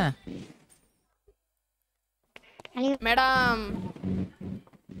வாங்கிக்கங்க மேடம்.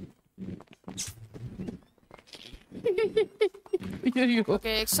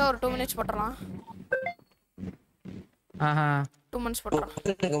 ஓகே எக்ஸ்ட்ரா ஒரு 2 மினிட்ஸ் போட்டுறலாம். 2 minutes போட்டுறலாம்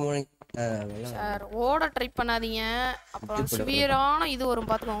sir. ஓட ட்ரை பண்ணாதீங்க, அப்புறம் சிவியரான இது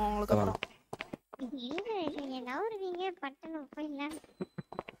வரும் பாத்துக்கோங்க உங்களுக்கு. அப்புறம்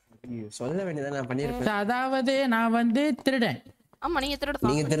சொல்ல வேண்டியதா நான் பண்ணிருப்பேன். அதாவது நான் வந்து திருடன். ஆமா நீங்க திருடலாம்.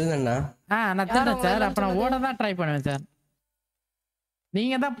 நீங்க திருடனா? நான் திருடன் சார். அப்ப நான் ஓட தான் ட்ரை பண்ணுவேன் சார்.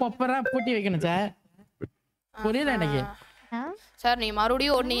 நீங்க தான் ப்ராப்பரா பூட்டி வைக்கணும் சார். புரியல எனக்கு சார். நீங்க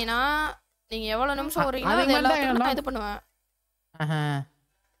மறுபடியும் ஓடுனீங்கன்னா நீங்க எவ்வளவு நிமிஷம் ஓடுறீங்களோ அது எல்லாத்தையும் நான் இது பண்ணுவேன்.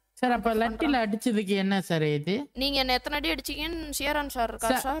 சார் அப்ப லட்டில அடிச்சதுக்கு என்ன சார் இது? நீங்க என்ன எத்தனை அடி அடிச்சீங்கன்னு ஷியரான் சார்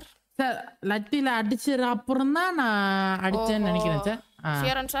இருக்கா சார்? சார் லட்டில அடிச்சற அப்புறம் தான் நான் அடிச்சேன்னு நினைக்கிறேன் சார்.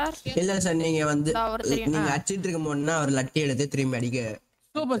 ஷியரான் சார் இல்ல சார், நீங்க வந்து நீங்க அடிச்சிட்டு இருக்க முன்னா அவர் லட்டி எடுத்து திரும்பி அடிக்க.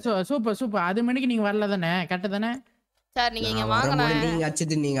 சூப்பர். அது மணிக்கு நீங்க வரல தானே? கரெக்ட் தானே சார்? நீங்க இங்க வாங்கனா நீங்க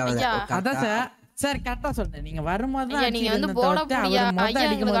அடிச்சிட்டு நீங்க அதான் சார் கரெக்டா சொல்றேன். நீங்க வரும்போது தான் நீங்க வந்து போட புடியா ஐயா,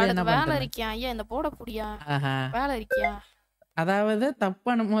 உங்களுக்கு வேலை இருக்கியா ஐயா? இந்த போட புடியா வேலை இருக்கியா? அதாவது தப்பு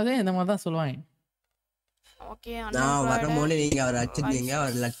பண்ணும்போது இந்த மாதிரி தான் சொல்லுவாங்க. ஓகே நான் வரும்போது நீங்க அவர் அடிச்சிட்டீங்க,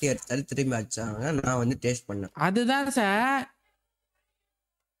 அவர் லட்டி எடுத்தாரு திரும்பி அடிச்சாங்க, நான் வந்து டேஸ்ட் பண்ணேன். அதுதான் சார்.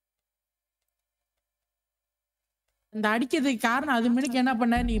 இந்த அடிக்கிறதுக்கு காரணம் அது மணிக்கு என்ன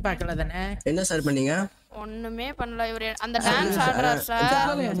பண்ணாரு நீங்க பார்க்கல தானே? என்ன சார் பண்ணீங்க? ஒண்ணுமே பண்ணல. இவரு அந்த டான்ஸ் ஆடுறாரு சார்.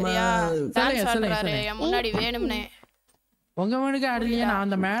 சரியா? டான்ஸ் ஆடுறாரு என் முன்னாடி வேணும்னே. உங்க மணிக்கு ஆடலையே. நான்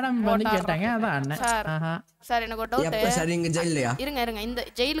அந்த மேடம் வந்து கேட்டாங்க, அதான் அண்ணன். சார் எனக்கு ஒரு டவுட். எப்ப சார் இங்க ஜெயில்லையா? இருங்க இந்த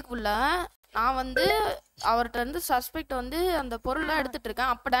ஜெயிலுக்குள்ள நான் வந்து அவர்ட்ட இருந்து சஸ்பெக்ட் வந்து அந்த பொருளை எடுத்துட்டு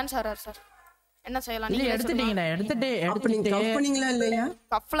இருக்கேன். அப்ப டான்ஸ் ஆடுறாரு சார். என்ன செய்யலாம்? நீங்க எடுத்துட்டீங்களா? எடுத்துட்டு கப்பனிங்களா இல்லையா?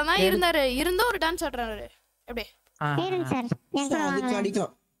 கப்பல தான் இருந்தாரு. இருந்த ஒரு டான்ஸ் ஆடுறாரு. எப்படி? அதுக்கு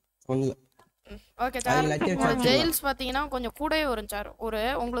அடிக்கும் ஒண்ணுல. Okay sir. ஜெயில்ஸ் பாத்தீங்கன்னா கொஞ்சம் கூடவே வரும் சார். ஒரு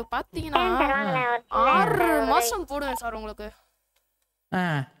உங்களுக்கு பாத்தீங்கன்னா 6 மாசம் போடுவேன் சார் உங்களுக்கு.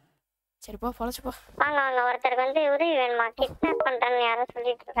 சரிப்பா பொழைச்சுப்பா. வாங்க ஒருத்தருக்கு வந்து உதவி வேணுமா? கிட்னாப் பண்றேன்னு யாரோ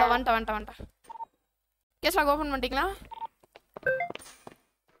சொல்லிட்டு இருக்காங்க. வந்துட்டேன். கேஸ்ல ஓபன் பண்ணிட்டீங்களா?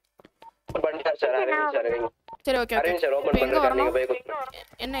 பண்ணிட்டார் சார். Arrange sir. சரி ஓகே. அரேஞ்ச் சார் ஓபன் பண்றேன். நீங்க போய்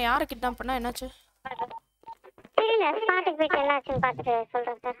என்ன யாரை கிட்னாப் பண்ணா என்னாச்சு? தெரியல. ஸ்பாட்டுக்கு போய் என்னாச்சுன்னு பார்த்துட்டு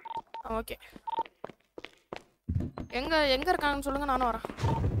சொல்றேன் சார். ஓகே. எங்க இருக்காங்கன்னு சொல்லுங்க, நானும் வரேன்.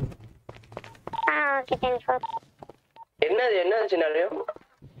 ஓகே 10-4. என்ன சினாரியோ?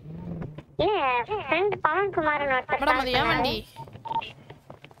 இல்ல ஃப்ரெண்ட் பவன் குமார்னு ஒருத்தர். மேடம் அது ஏன் வண்டி?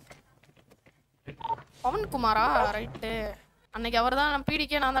 பவன் குமாரா? ரைட். அன்னைக்கு அவர்தான் நான்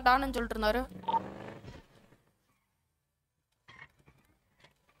பிடிக்கே நான் தான் டான்னு சொல்லிட்டு இருந்தாரு.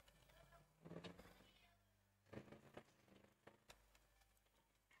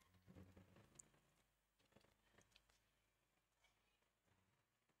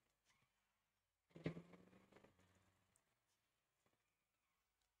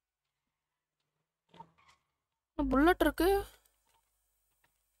 புல்லட் இருக்கு.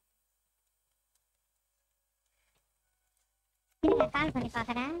 கால் பண்ணி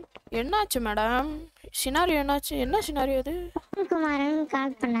பார்க்கறேன். என்னாச்சு மேடம்? சினாரியோ என்னாச்சு? என்ன சினாரியோ இது? குமாரன்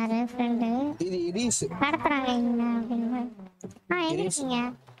கால் பண்ணாரு ஃப்ரெண்ட். இது இரிஸ். கடத்துறாங்க இங்க அப்படின்னு. எங்க இருக்கீங்க?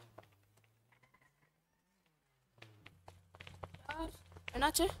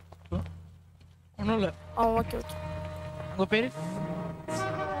 என்னாச்சு? ஒண்ணும் இல்ல. Okay okay. உங்க பேரு?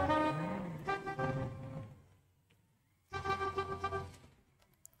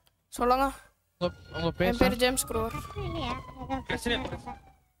 சொல்லுங்க. உங்க பேர்? என் பேர் ஜேம்ஸ் குரோவர்.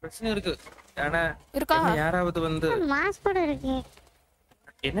 பிரச்சனை இருக்கு. ஆனா இருக்கா? யாராவது வந்து மாஸ்க் போட இருக்கு.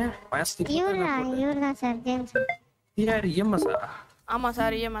 என்ன மாஸ்க்? இவர்தான் சார் ஜேம்ஸ். யார் இஎம்எஸ்? ஆமா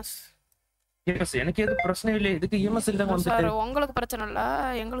சார் இஎம்எஸ். இஎம்எஸ் எனக்கு எது பிரச்சனை இல்லை. இதுக்கு இஎம்எஸ் இல்ல வந்து சார் உங்களுக்கு பிரச்சனை இல்ல,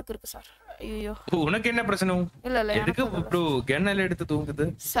 எங்களுக்கு இருக்கு சார். ஐயோ உனக்கு என்ன பிரச்சனை? இல்ல எதுக்கு ப்ரோ கன்னல எடுத்து தூங்குது?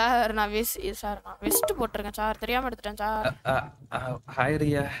 சார் நான் வெஸ்ட் போட்டுருக்கேன் சார், தெரியாம எடுத்துட்டேன் சார். ஹாய்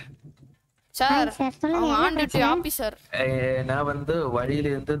ரியா. சார் அவங்க ஆன் டியூட்டி ஆபீசர். நான் வந்து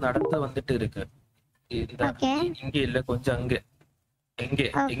வழியில இருந்து நடந்து வந்துட்டு இருக்கேன். இங்க இல்ல கொஞ்சம் அங்க எங்க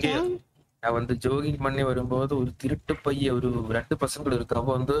நான் வந்து ஜோகிங் பண்ணி வரும்போது ஒரு திருட்டு பைய ஒரு 2 பசங்க இருக்கு.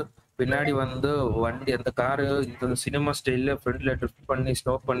 அப்போ வந்து பின்னாடி வந்து வண்டி அந்த காரு இந்த சினிமா ஸ்டைல்ல ஃப்ரண்ட்ல ட்ரிஃப்ட் பண்ணி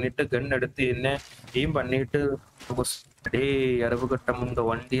ஸ்டாப் பண்ணிட்டு கன் எடுத்து என்ன எய்ம் பண்ணிட்டு டே அரபு கட்டம் இந்த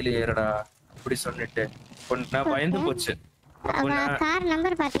வண்டியில ஏறடா அப்படி சொல்லிட்டு நான் பயந்து போச்சு. கார்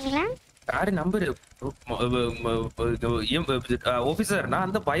நம்பர் பாத்தீங்களா? கார் நம்பர் ஆபீசர் நான்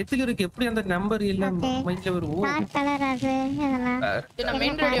அந்த பயத்துல இருக்கு. எப்படி அந்த நம்பர் இல்ல மைண்ட்ல ஒரு கலர் அது நான்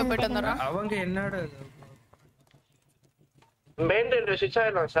மெயின் ரேடியோ போயிட்டு வந்தறேன். அவங்க என்னோட மெயின் ரேடியோ ஸ்விட்ச்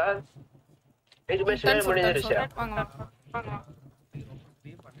ஆயிடும் சார். இது மெசேஜ் முடிஞ்சிருச்சு.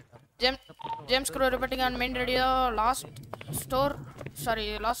 James grow reporting on main radio last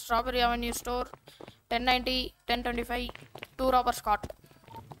strawberry avenue store 1090 1025 2 robbers God.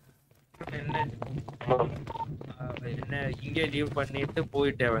 என்ன இங்கே லீவ் பண்ணிட்டு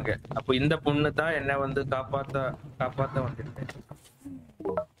போயிட்டேவங்க. அப்போ இந்த பொண்ணு தான் என்ன வந்து காப்பாத்த வந்துட்டேன்.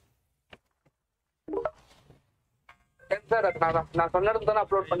 சார் நான் சொன்னது தான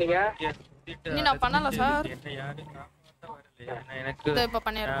அப்லோட் பண்ணீங்க. நீ நான் பண்ணல சார். என்ன யாரு காப்பாத்த வரல. எனக்கு இப்ப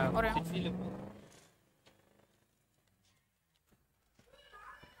பண்ணிறேன். ஒரே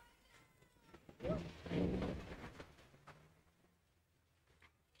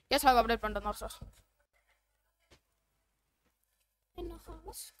Yes, I've updated Pandana, sir.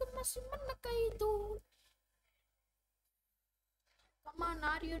 Come on,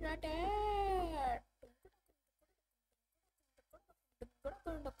 are you ready?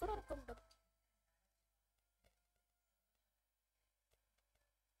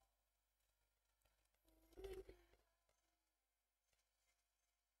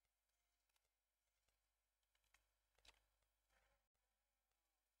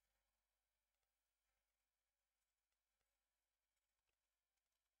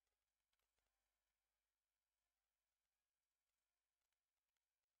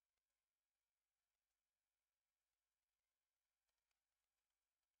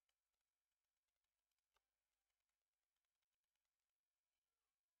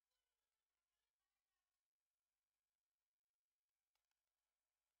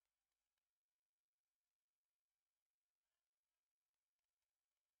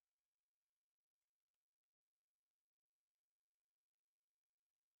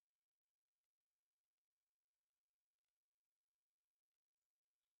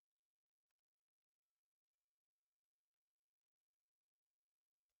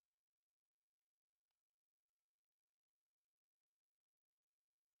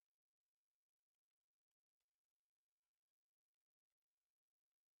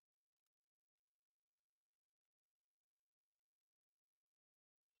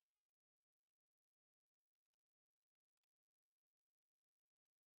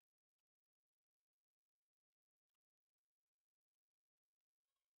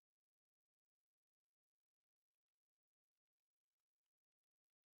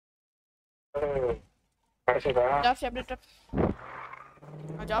 Job update.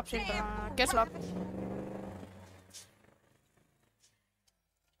 Job case log.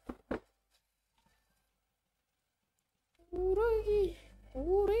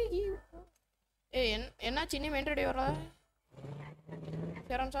 என்ன சின்ன மெயின் ரெடி வரல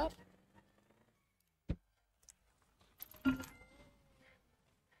சேரம் சார்.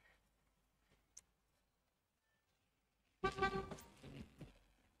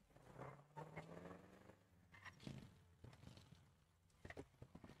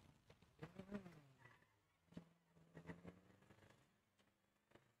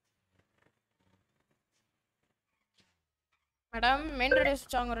 மேடம் மெயின் ரேடியோ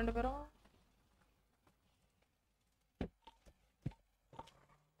ஸ்விட்ச் ஆங்க ரெண்டு பேரும்.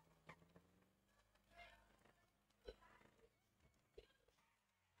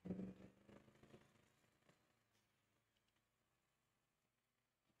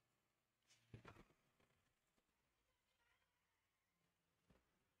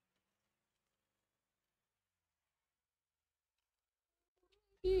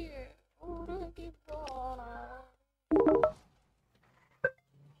 ஊருக்கு போனா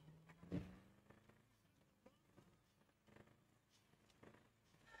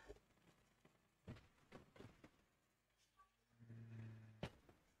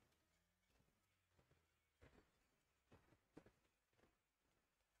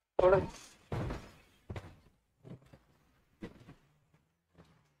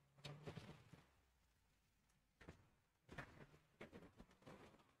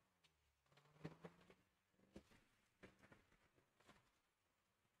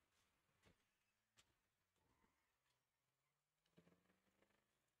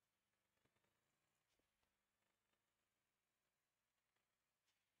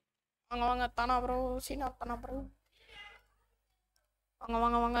வாங்க வாங்க தானா ப்ரோ சீனா தானா ப்ரோ வாங்க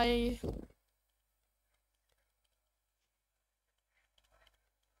வாங்க வாங்க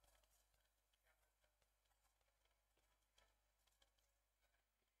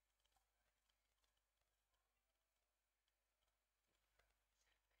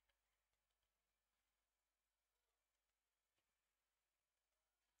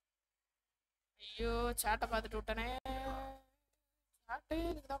ஐயோ சாட்டை பார்த்துட்டு விட்டனே சாட்டு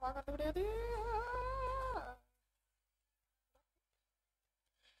இதுதான் பார்க்கறது கிடையாது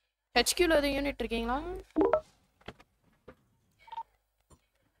ஹெச்கியூல எதுவும் யூனிட் இருக்கீங்களா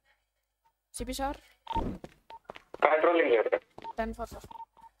சிபி சார் பெட்ரோலிங் இருக்கு 10-4 சார்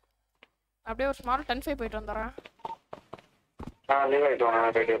அப்படியே ஒரு ஸ்மால் 10-5 போயிட்டு வந்துடுறேன் நீங்க ஆயிட்டு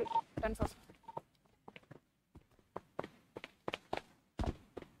வாங்க ரெடி 10-4 சார்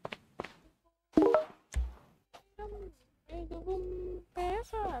எதுவும்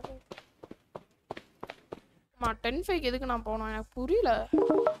பேசாது 10-5 எதுக்கு நான் போனோம் எனக்கு புரியல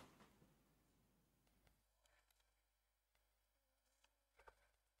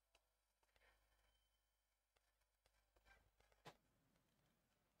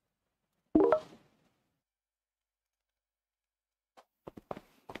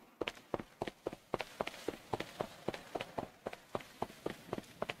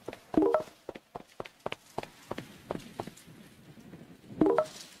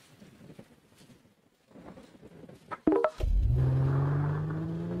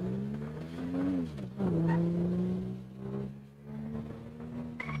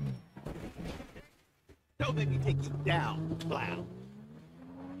Don't make me take you down, clown.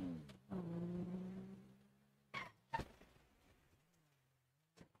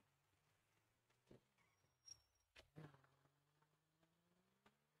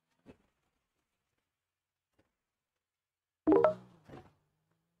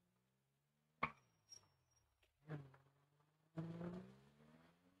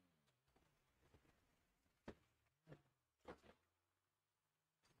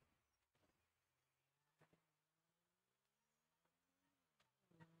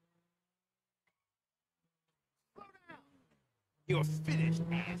 You're finished,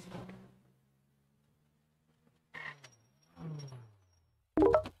 asshole.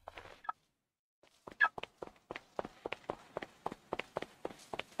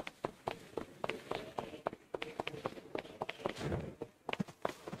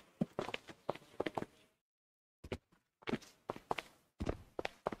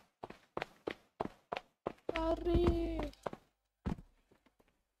 Sorry.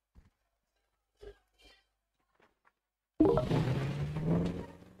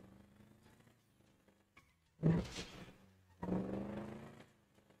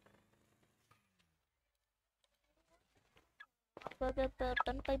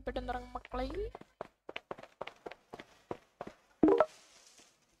 Pen pipe dan orang maklai.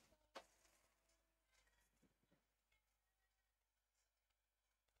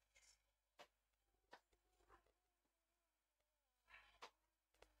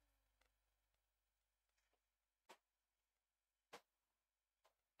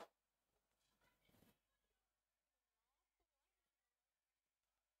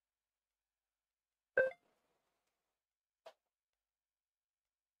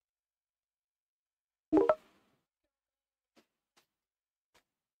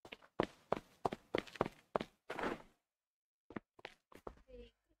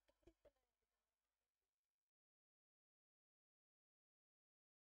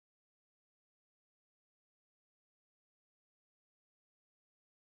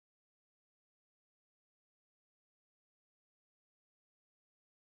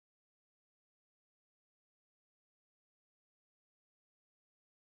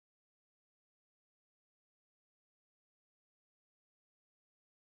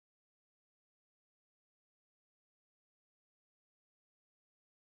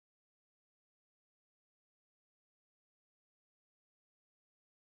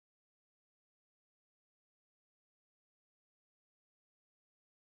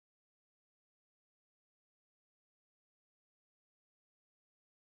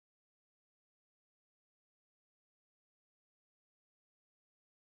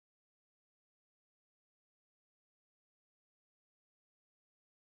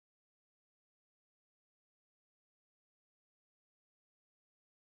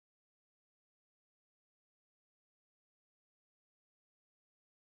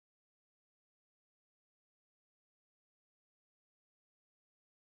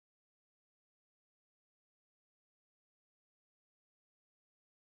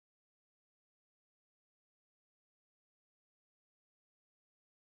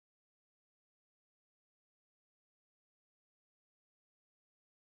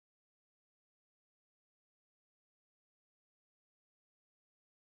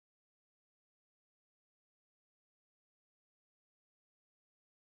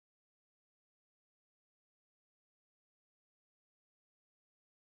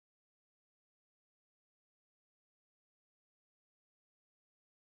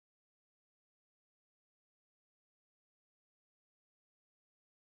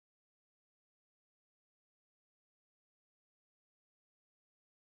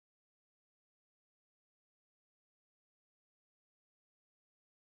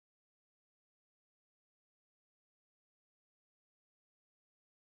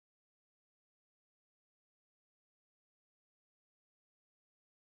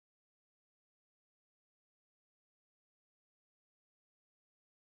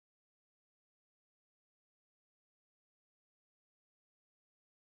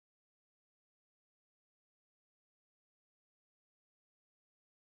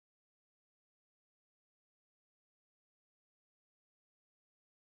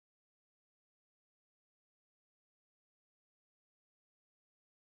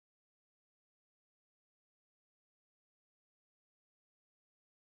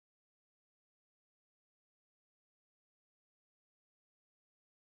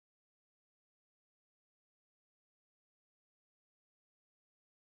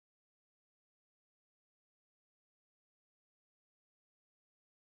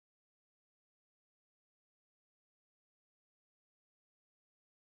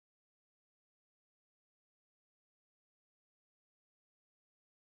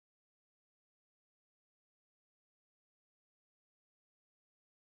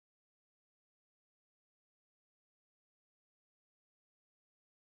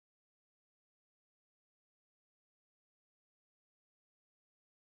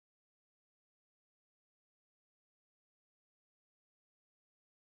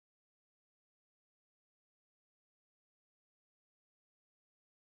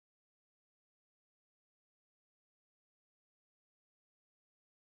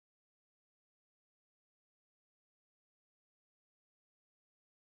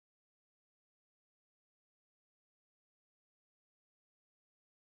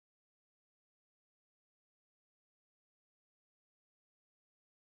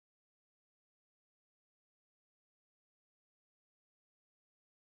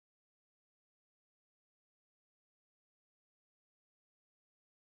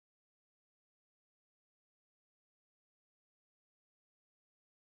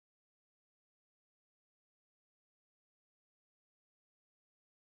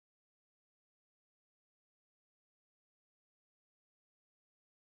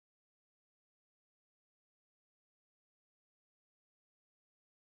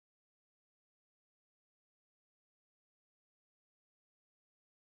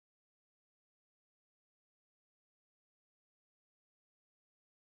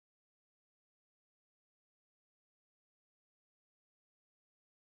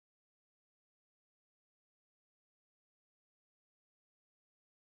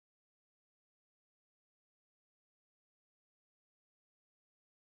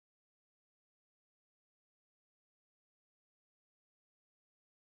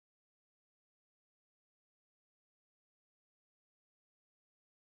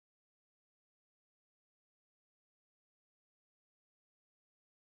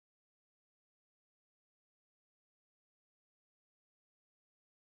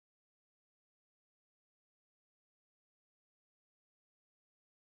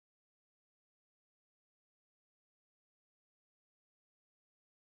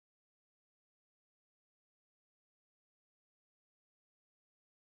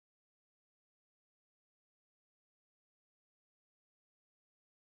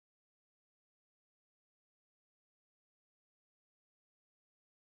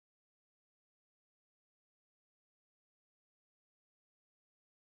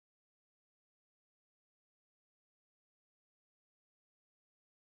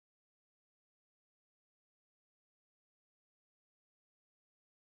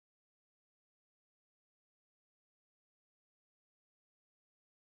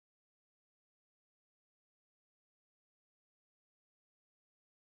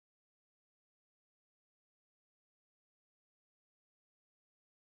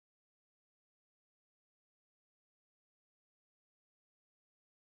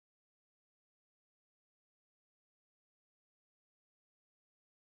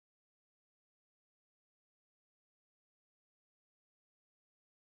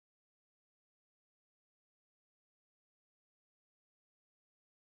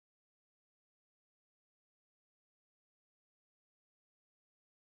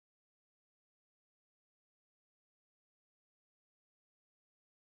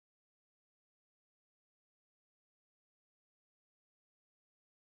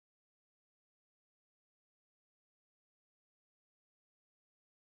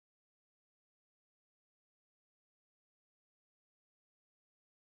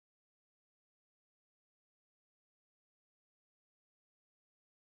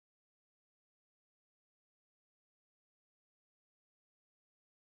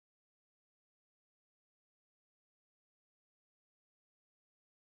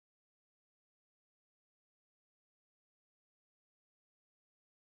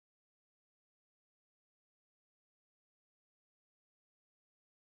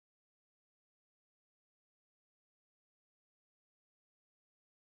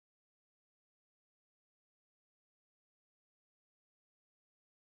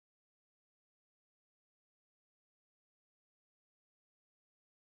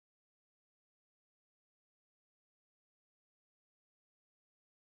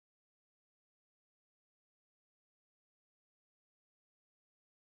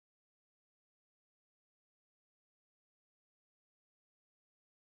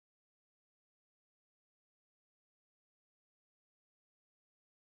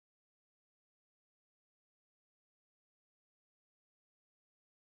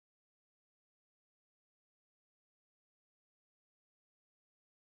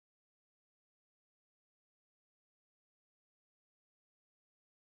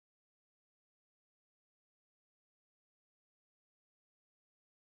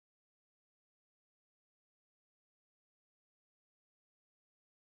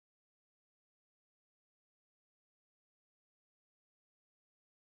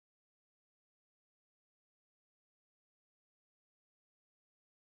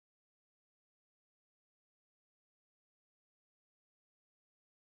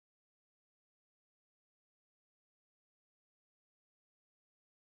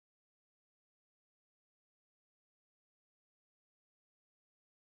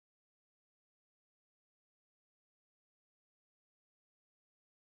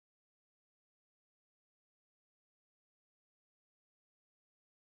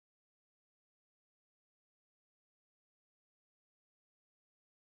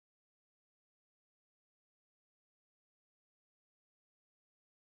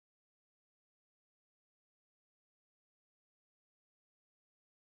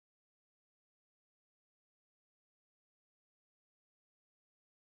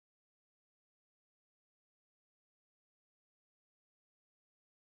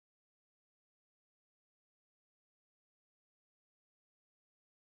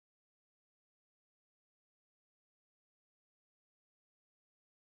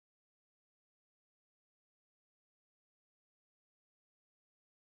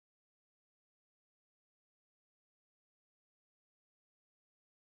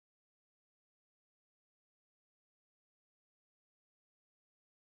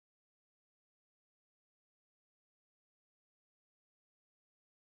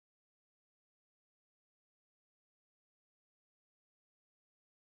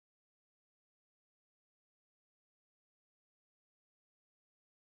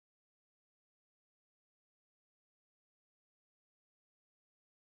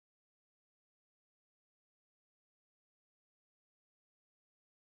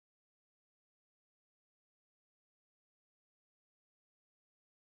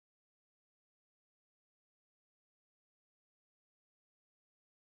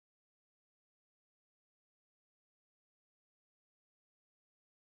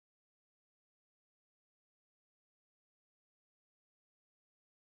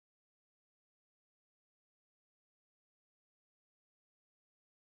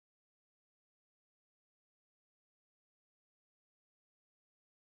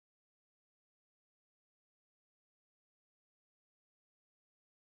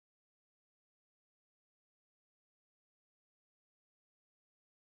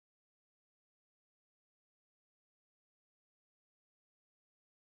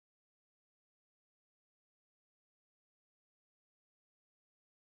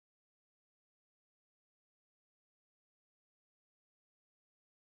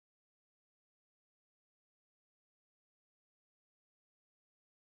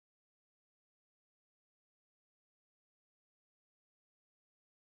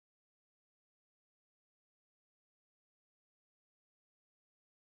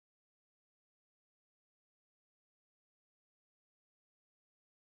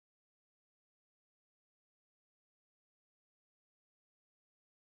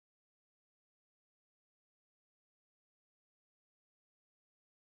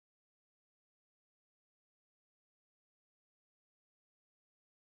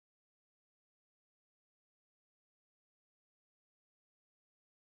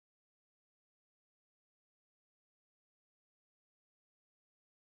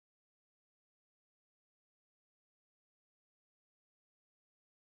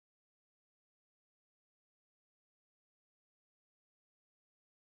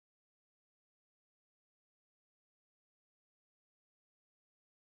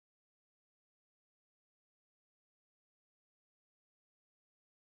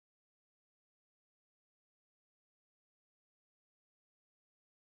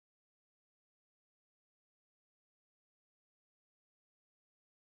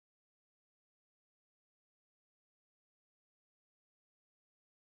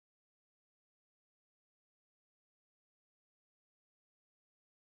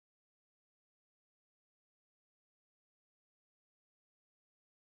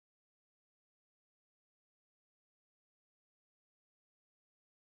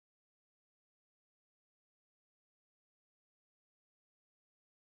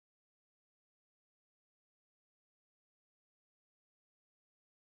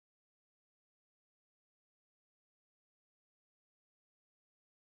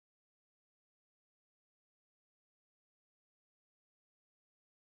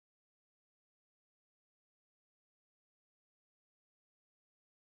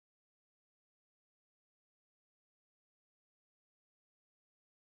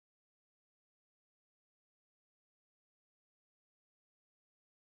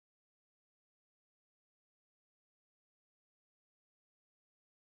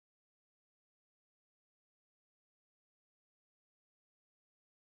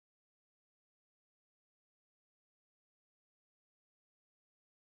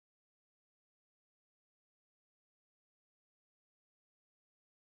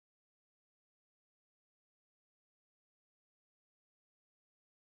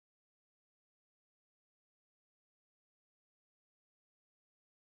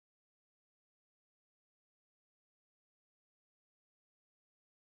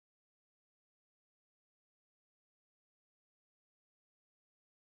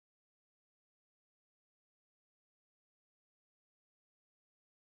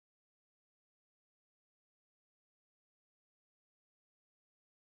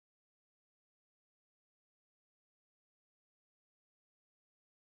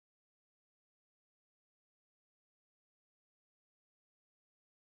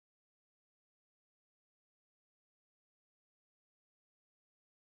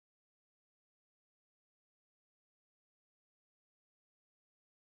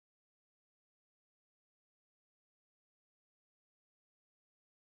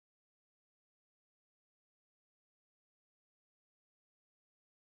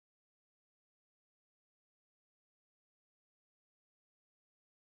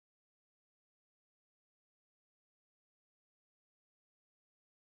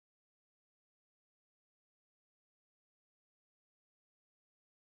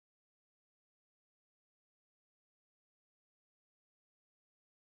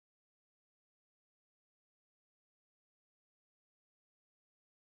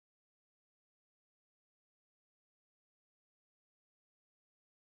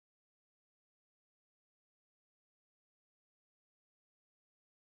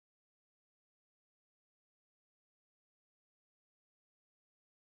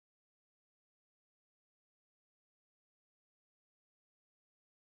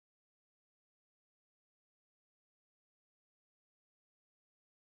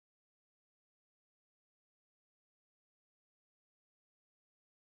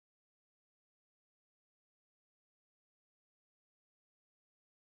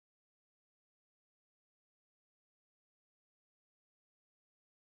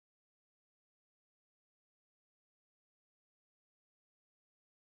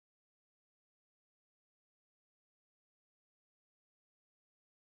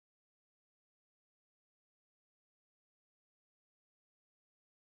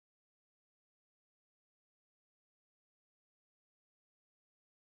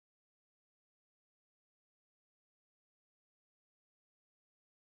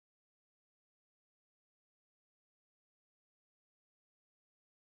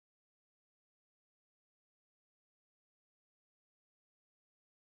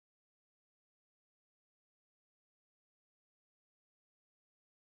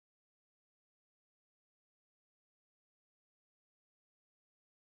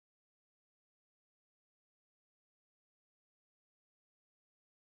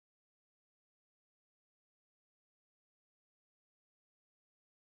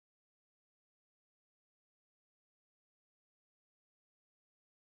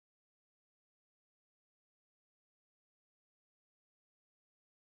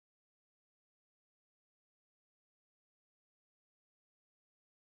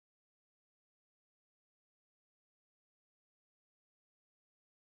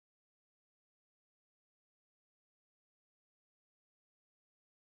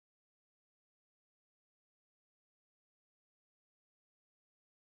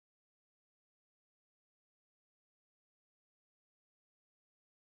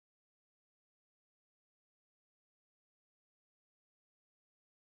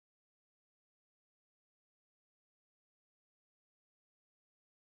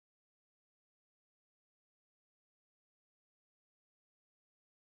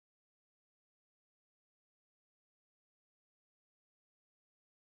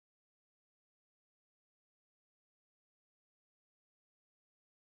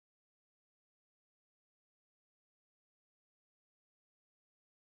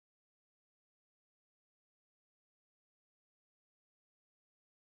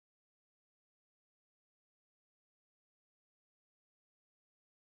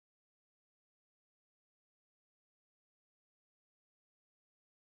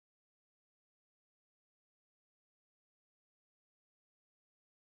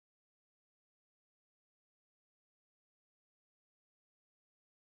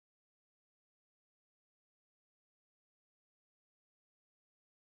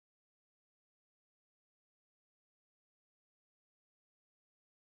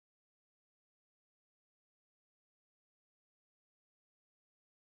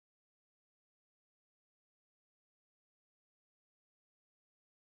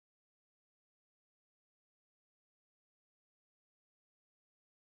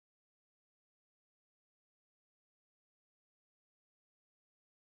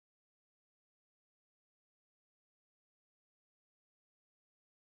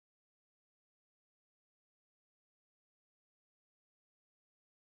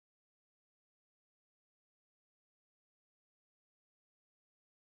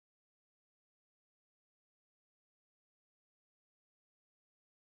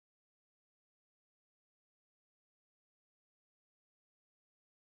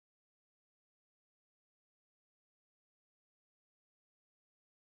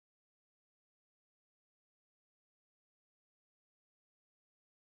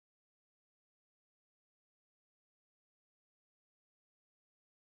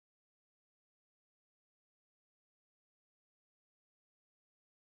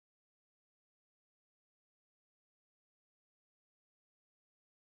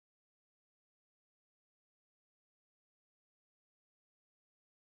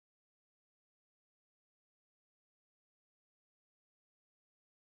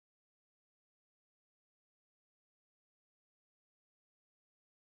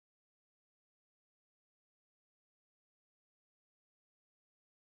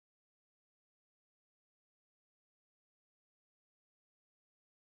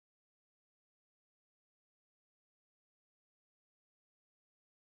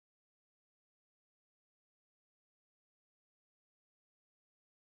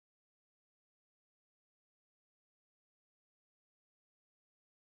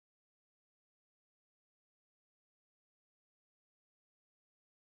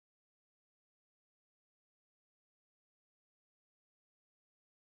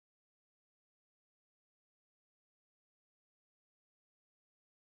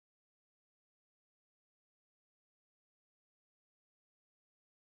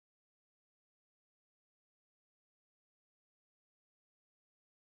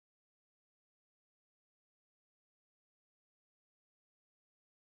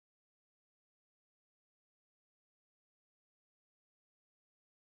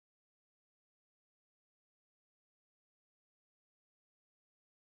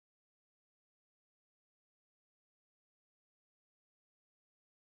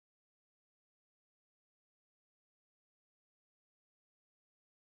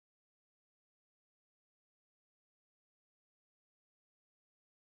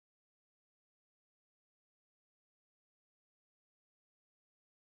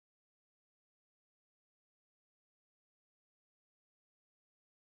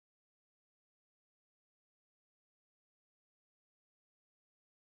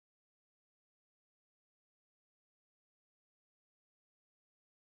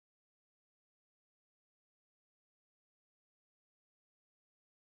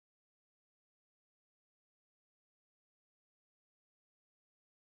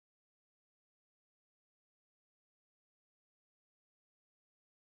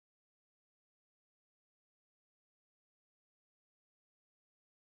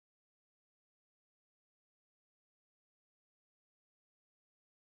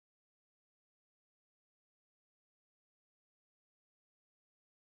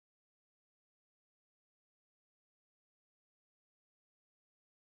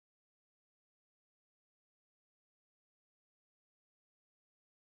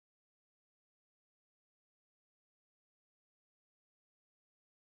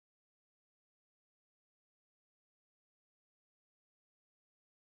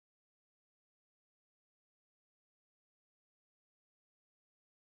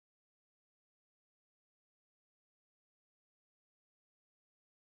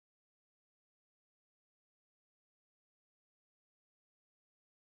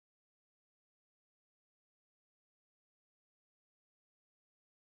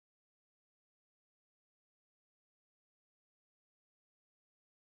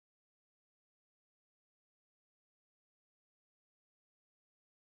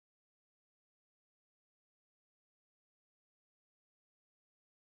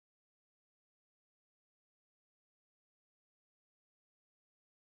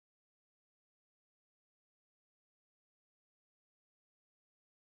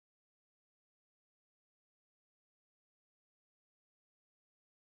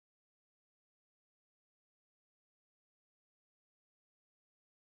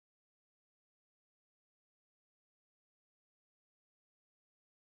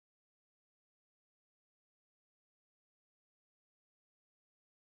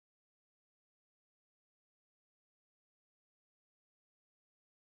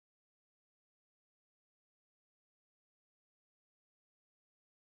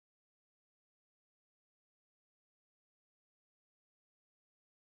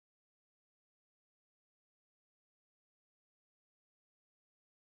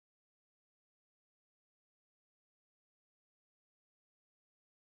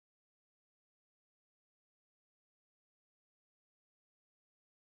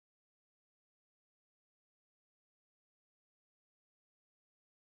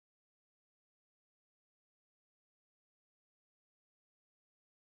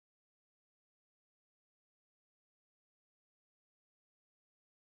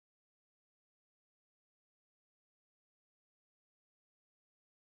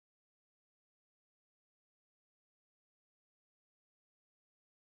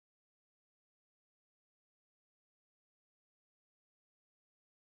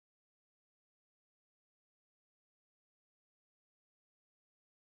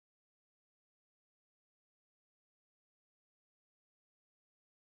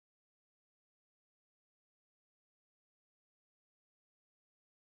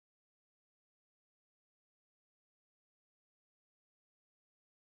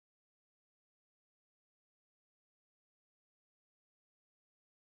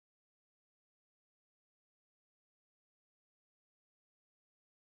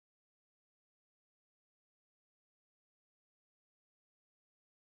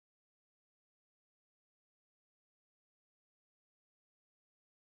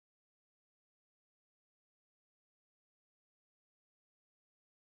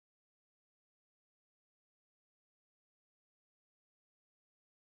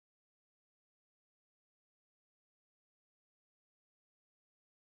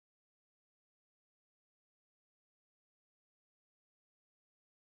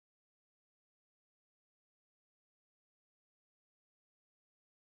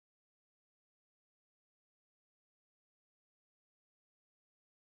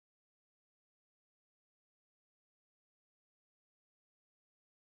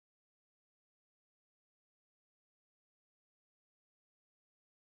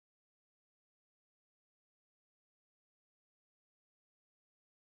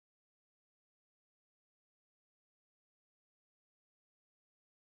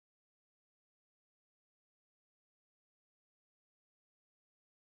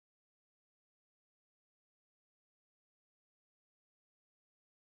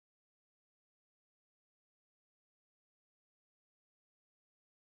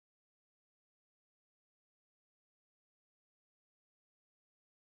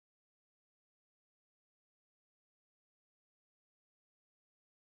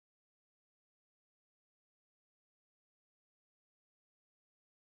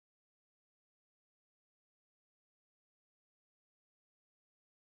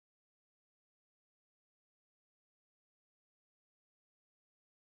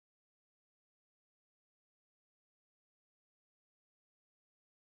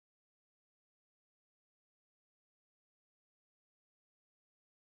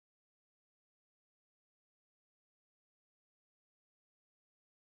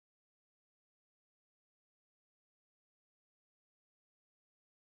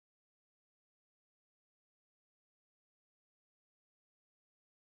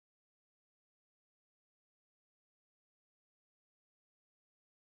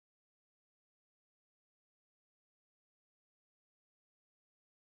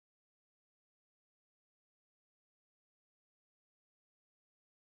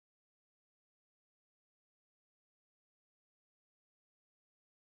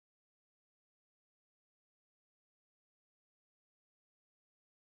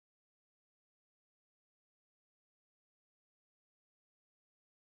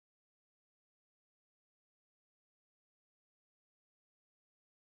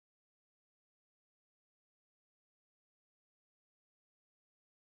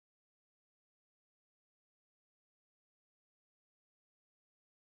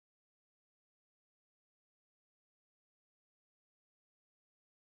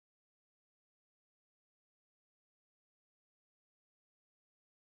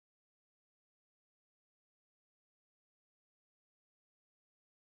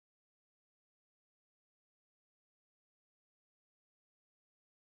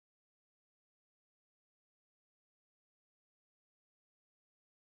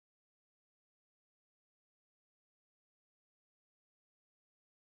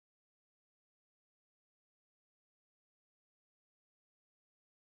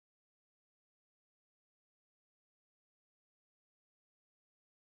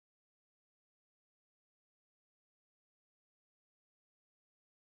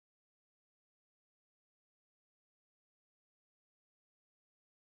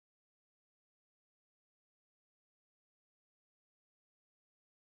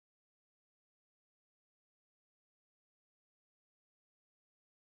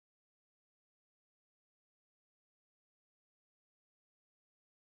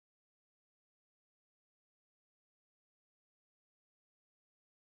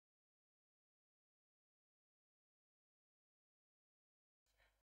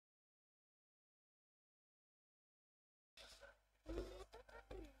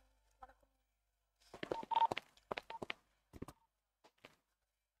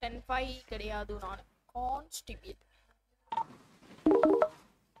 10-5 கிடையாது நான் constable.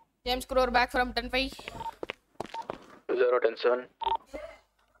 James crore back from 10-5. 0-10-7.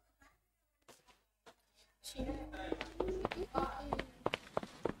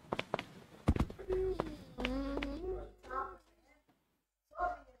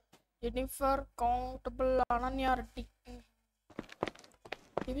 Jennifer countable Ananya Reddy.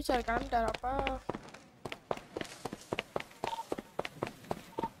 Ini cari kanan dari apa?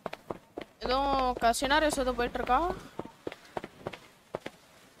 Itu ke scenario sudah better kah?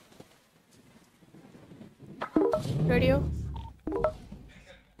 Radio.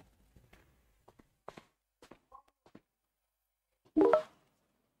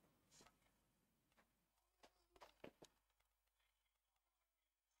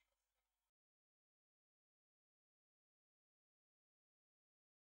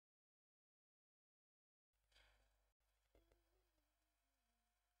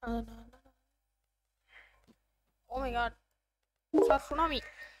 Oh my god. Sir, tsunami.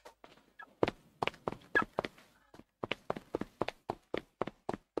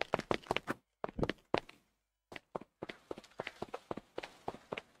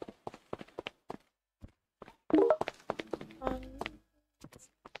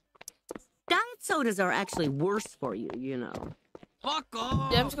 Diet sodas are actually worse for you, you know. Fuck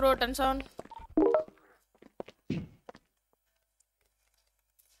off! James Crow, 10-7.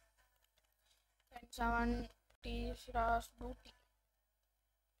 Someone T-Sras Duty.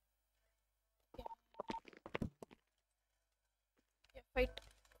 Yeah, wait.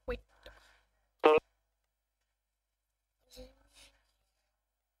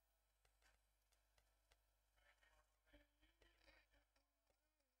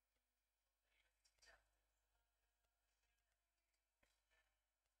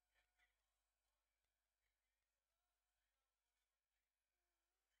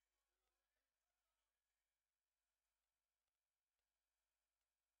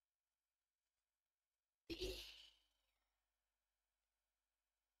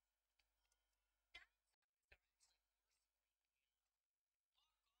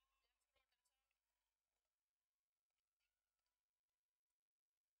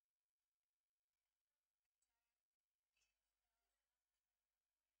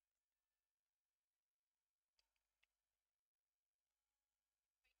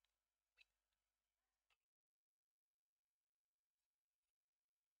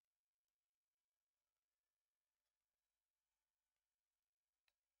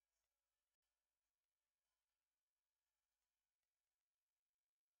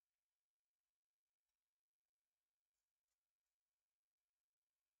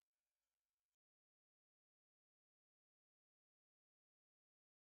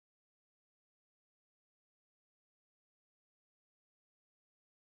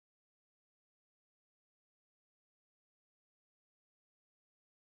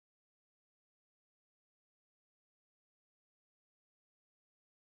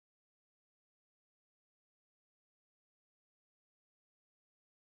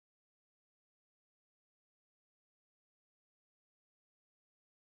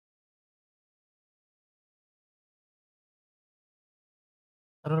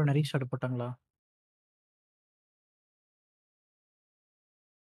 சர்வர்ல restart போட்டாங்களா?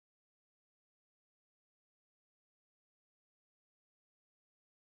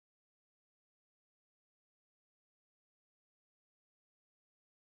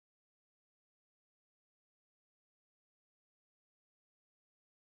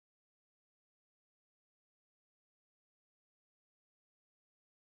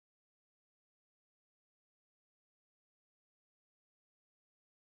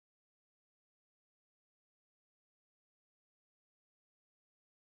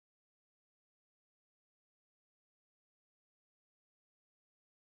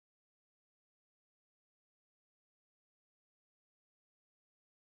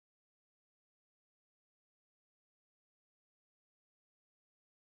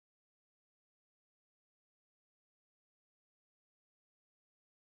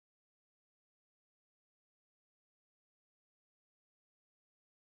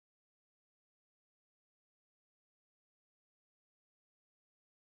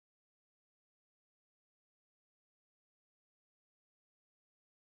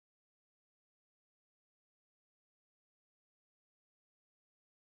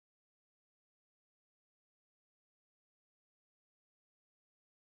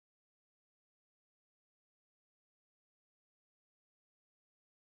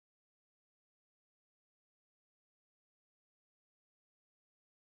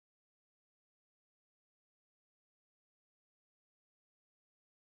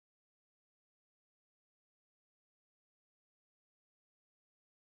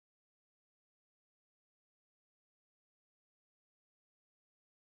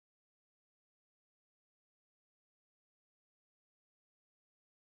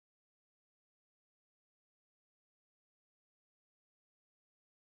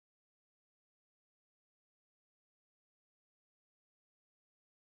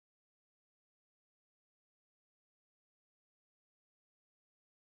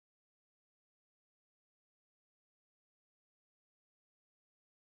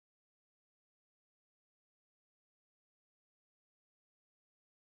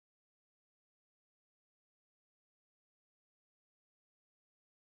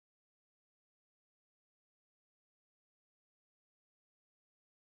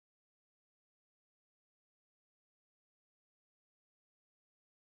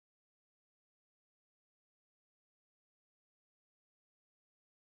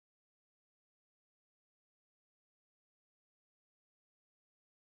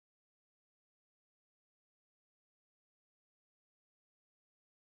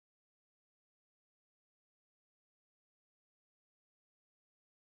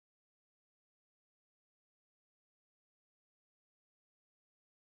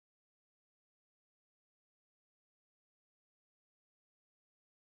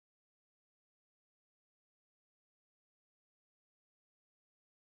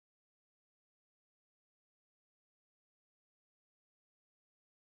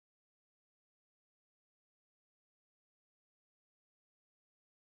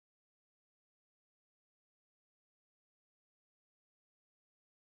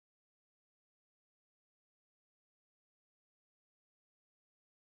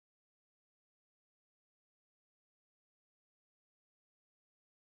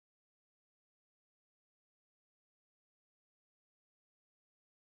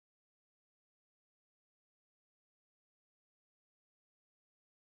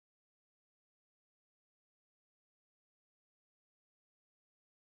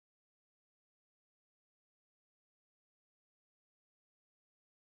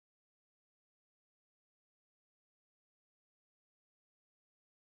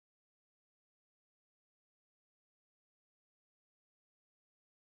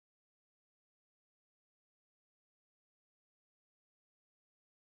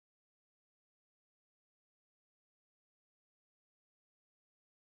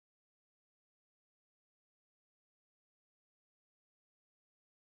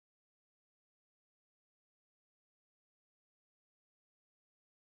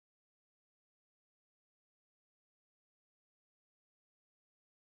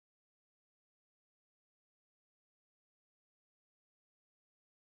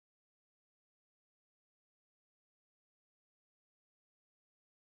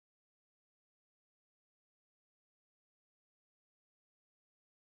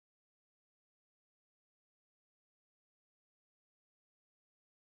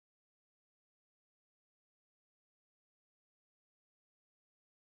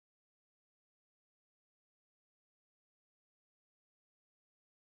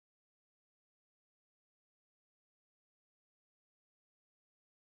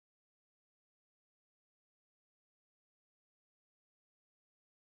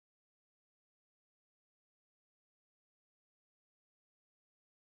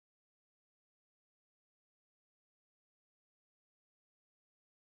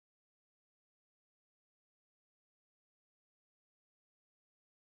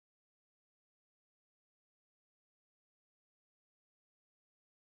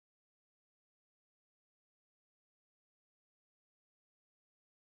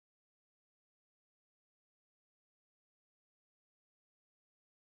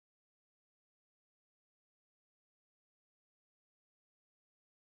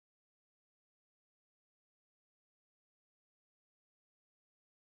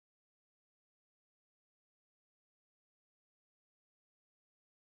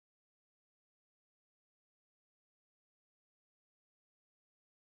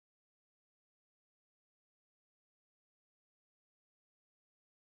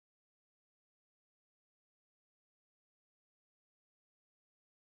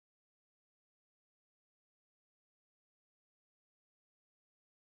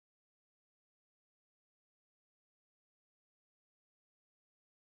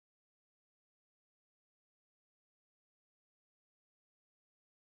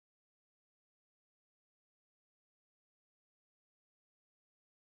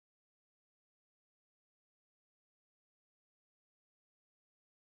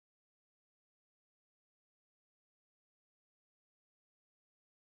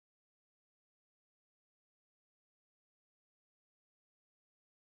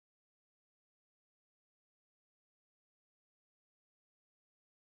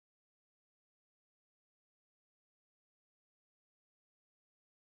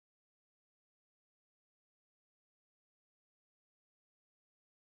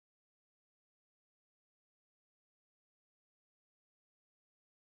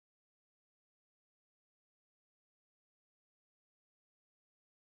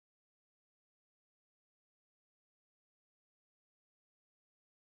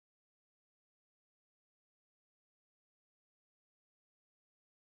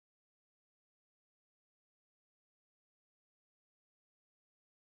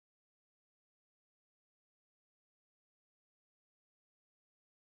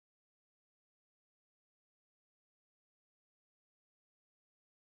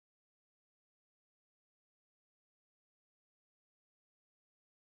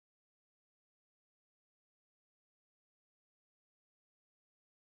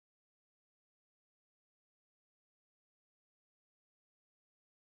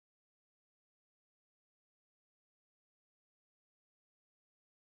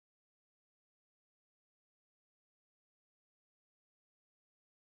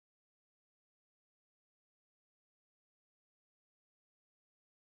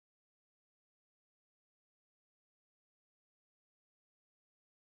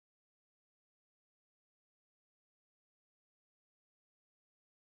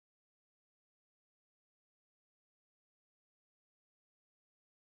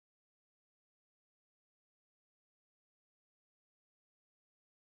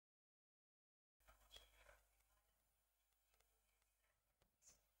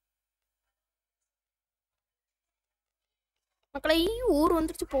 மக்களே ஊர்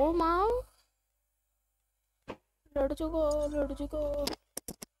வந்துருச்சு போமா. லடிச்சுக்கோ லடிச்சுக்கோ.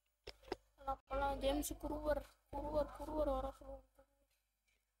 அப்பெல்லாம் James குருவர் வர சொல்லுவோம்.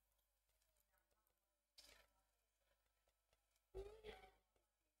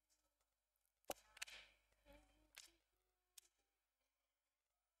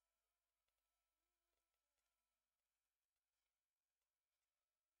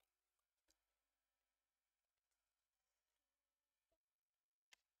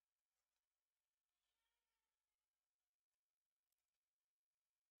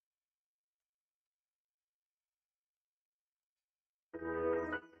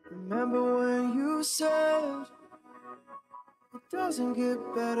 Remember when you said it doesn't get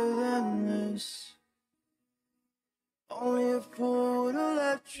better than this? Only a fool would have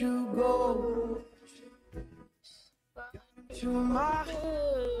let you go. To my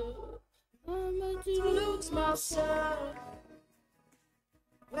head, I'm meant to lose myself.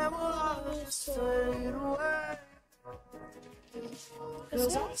 When will I just fade away?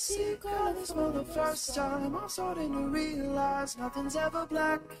 'Cause I see colors for the first time. I'm starting to realize nothing's ever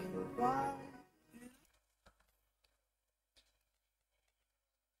black and white.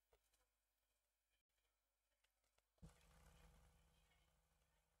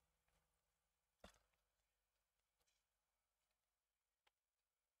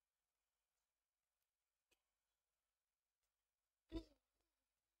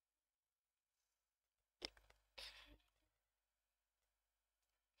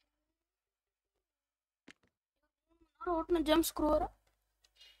 ஓட்டுன James குரூவர்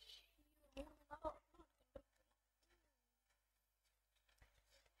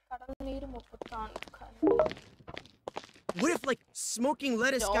கடல் நீர் 34. What if, like, smoking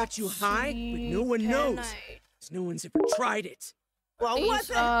lettuce got you high, but no one knows? Because no one's ever tried it. Well, what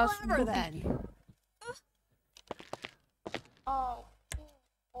the hell ever then?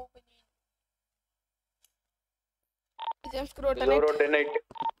 James Crow 10-8.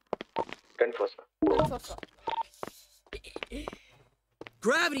 10-4.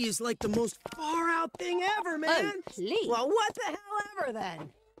 Gravity is like the most far out thing ever, man. Oh, please. Well, what the hell ever then?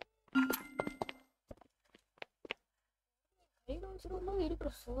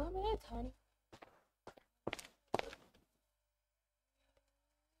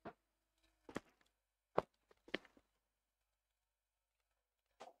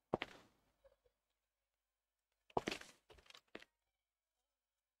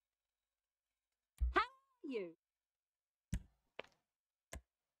 You.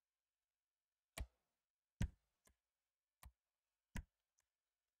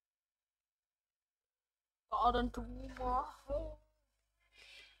 God into my head.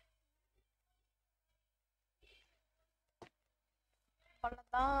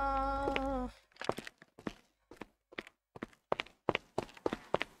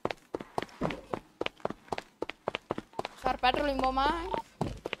 Sir, patrolling போமா?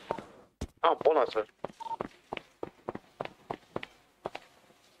 போலாம் sir.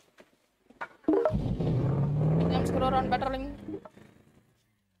 James Crow on patrolling.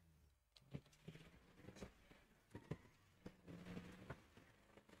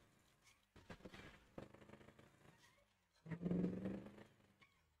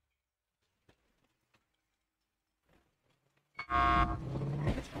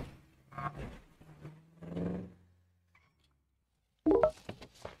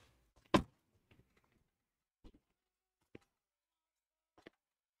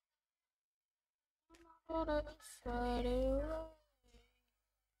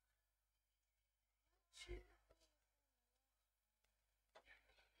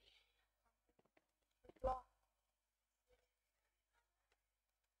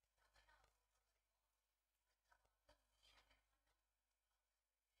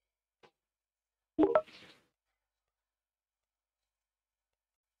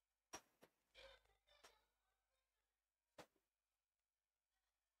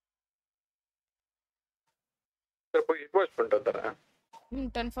 Sir போய் invoice பண்ணிட்டு வந்துடுறேன்.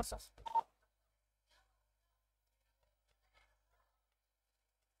 10-4 sir.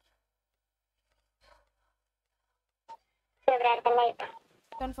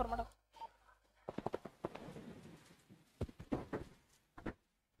 Confirm madam.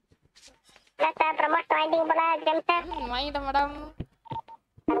 promote finding bola James sir. வாங்கிட்டேன் madam.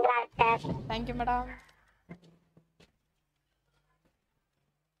 Thank you madam.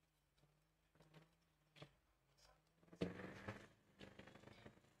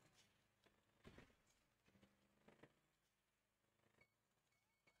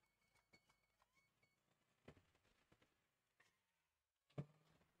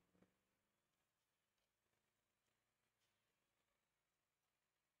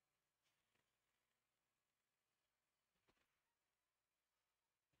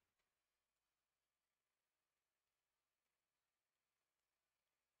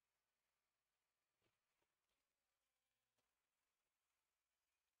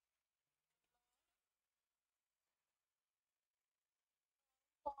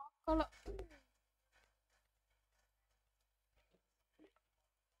 பார்க்கல.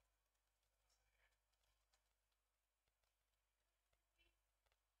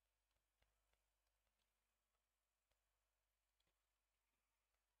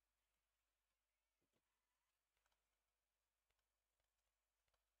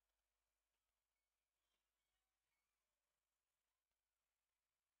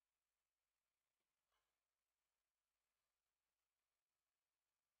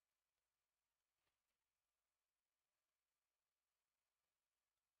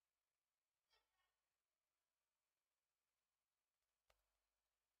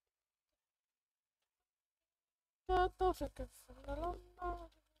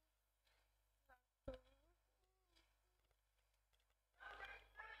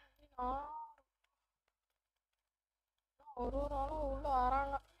 ஒரு ஒரு ஆளும் உள்ள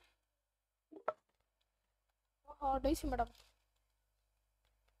வராங்க. டேசி மேடம்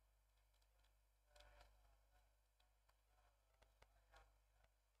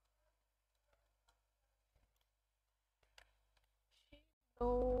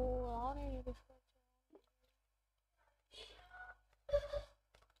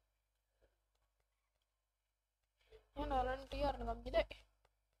ஏன் ரெண்டியா இருங்க இதே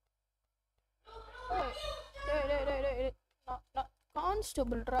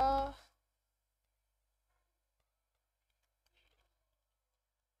கான்ஸ்டபிள்ரா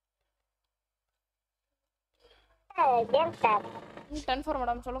ஜேம்ஸ் சார் 10-4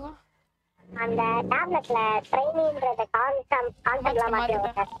 மேடம் சொல்லுங்க. அந்த டேப்லெட்ல ட்ரைனிங்ன்றத கான்செப்ட்ல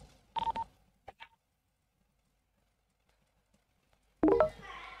மாத்திடுங்க சார்.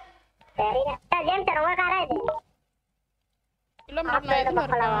 சரிங்க சார். ஜேம்ஸ் சார் உங்க காரா இது? இல்ல மேடம் நான் இதுல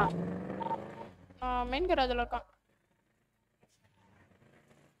இருக்கேன். மெயின் கராஜ்ல இருக்கேன்.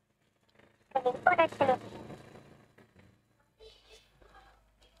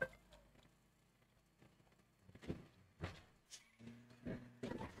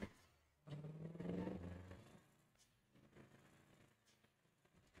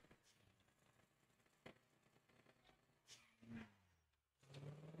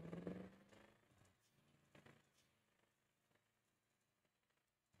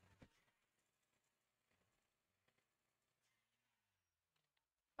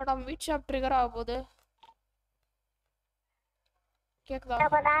 மேடம் வீட் ஷாப் ட்ரிகர் ஆக போகுது. கேக்குதா?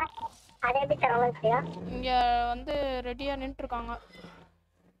 அதே எப்படி சார் உங்களுக்கு? இங்க வந்து ரெடியா நின்று இருக்காங்க.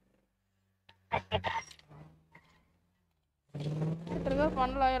 ட்ரிகர்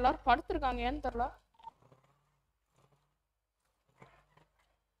பண்ணல, எல்லாரும் படுத்துருக்காங்க, ஏன்னு தெரியல.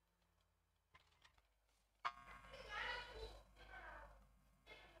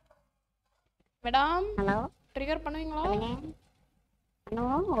 மேடம் ஹலோ ட்ரிகர் பண்ணுவீங்களா?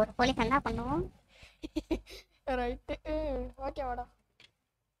 பண்ணுவோம். ஒரு போலீஸ் என்ன பண்ணுவோம்? Right okay madam.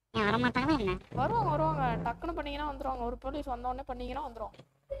 ஏன் வர மாட்டாங்களா என்ன? வருவாங்க டக்குன்னு பண்ணீங்கன்னா வந்துருவாங்க. ஒரு போலீஸ் வந்த உடனே பண்ணீங்கன்னா வந்துரும்.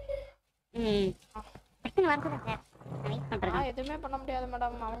 டக்குன்னு வரக்கூடாது சார். நான் வெயிட் பண்றேன். எதுவுமே பண்ண முடியாது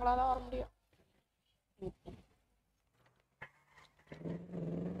மேடம், அவங்களால தான் வர முடியும்.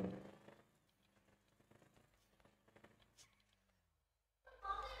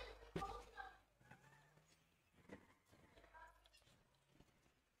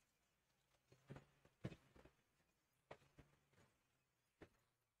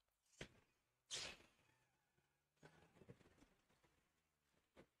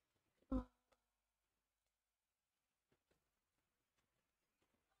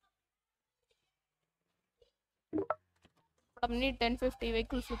 மேடம் நீ 1050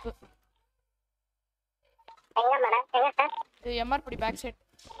 வெஹிக்கிள் ஸ்லிப். எங்க மேடம்? எங்க சார்? இது MRP back side.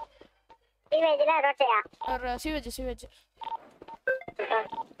 சிவேஜ்ல ரோட்லயா? Sewage.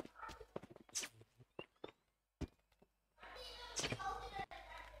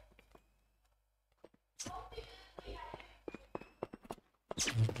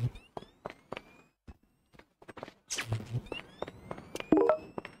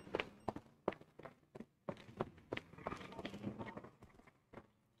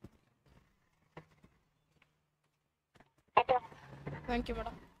 Thank you,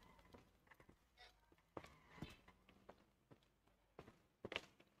 madam.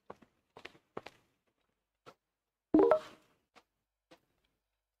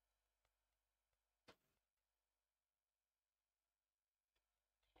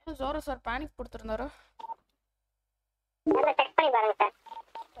 Zora sir panic கொடுத்திருந்தாரு. என்ன செக் பண்ணி பாருங்க சார்.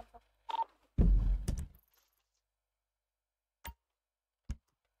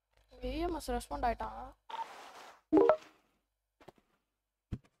 VMS ரெஸ்பாண்ட் ஆயிட்டான்.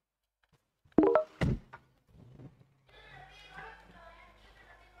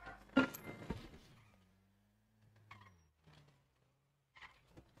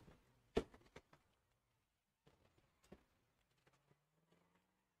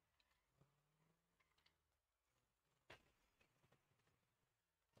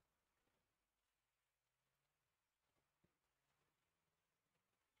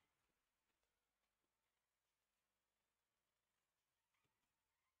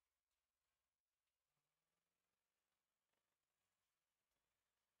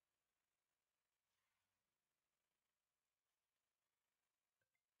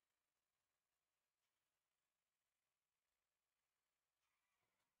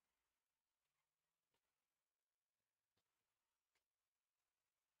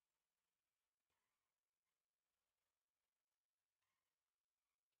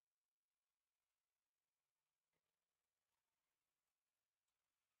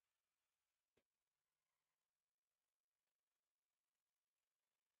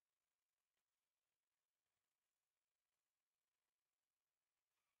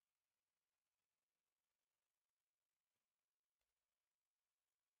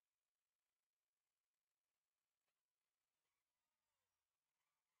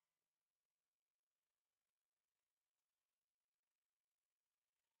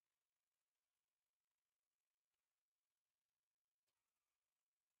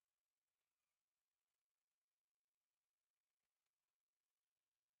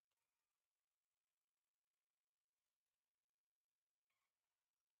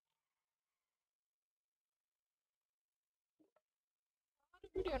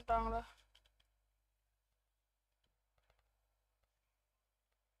 வந்துட்டாங்களா?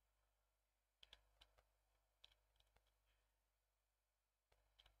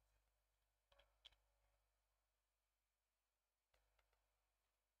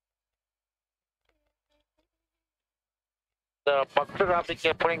 இந்த பக்ஸ் ராபிக்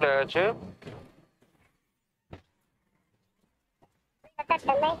எப்படிங்க ஆச்சு?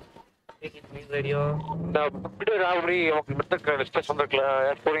 ரேடியோ இந்த வீடியோ ராபரி நமக்கு மித்த டிஸ்கஸ் பண்ணிருக்கல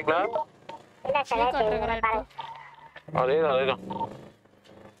போறீங்களா? அதேதான்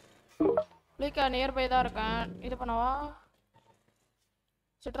லீக்கா நியர்பை தான் இருக்கேன். இது பண்ணவா?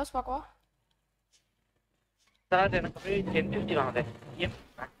 சிட்ரஸ் பார்க்கவா? சார் எனக்கு அப்படியே 1050 வாங்குதே. EM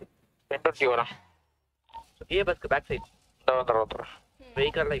 1050 வரேன். ஏ பஸ்க்கு பேக் சைடு. வந்துடுறேன்.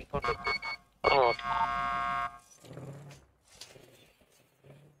 வெஹிக்கல்ல இன்ஃபார்ம் இருக்கு. ஓகே.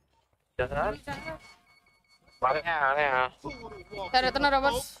 சார் வரேன். சார் எத்தனை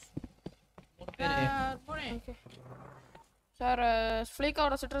ரவர்ஸ்? சார்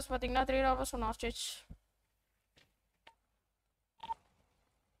ஃப்ளீக்காவோட சிட்ரஸ் பார்த்தீங்கன்னா 3 hours on hostage.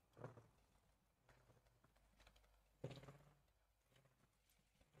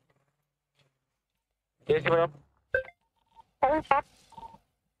 AC madam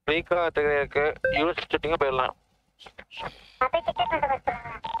ஃப்ளீக்கா இருக்கு யூஸ் செட்டிங்க போயிடலாம்.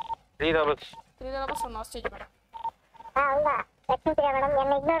 3 hours on hostage madam. Madam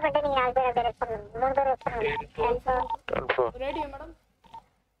என்ன இக்னோர் பண்ணிட்டு நீங்க 4 பேர் அப்படியே ரெஸ்ட் பண்ணணும். 3 பேர் ரெஸ்ட் பண்ணணும். Radio madam.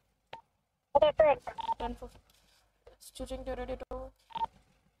 Radio 10-4 switching to radio 2.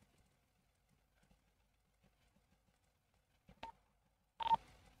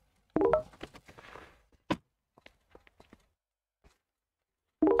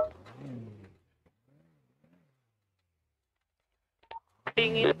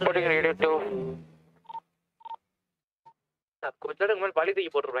 Reporting radio 2. கொஞ்ச நேரம் மேல பழி தூக்கி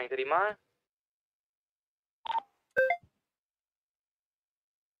போட்டுருவாங்க தெரியுமா?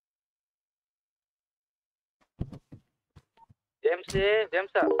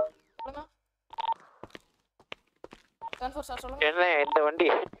 ஜேம்ஸா என்ன இந்த வண்டி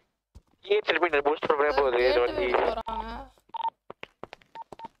திருப்பி பூஸ்ட் பண்ண போகுது. இந்த வண்டி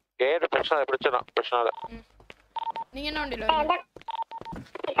கேட் பிரச்சனை இல்ல. நீங்க என்ன வண்டில வரீங்க?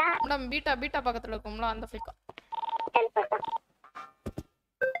 மேடம் பீட்டா பக்கத்துல இருக்கும்ல அந்த ஃப்ளிக்கா.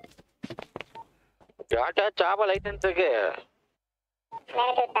 யாட்டா சாபா லைசன்ஸ் இருக்கு.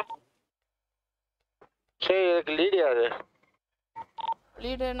 சரி இதுக்கு லீட் யாரு?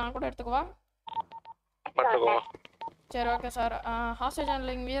 லீடு நான் கூட எடுத்துக்குவா? சரி okay sir. Hostage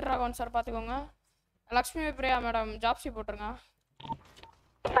handling Veer Raghavan sir பார்த்துக்கோங்க. லக்ஷ்மி பிரியா மேடம் ஜாப்ஸி போட்டுருங்க.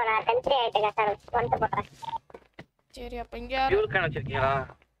 சரி அப்போ இங்கே யாரு வச்சிருக்கீங்களா?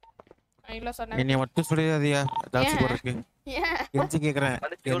 இல்லை சார் என்னைய மட்டும் சொல்லிடாதியா ஜாப்ஸி போடுறதுக்கு. கெஞ்சி கேட்குறேன்.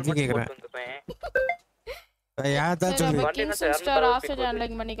 யார்தான் சொல்லு. கிங்ஸ்டன் ஸ்டார் ஹாஸ்டேஜ்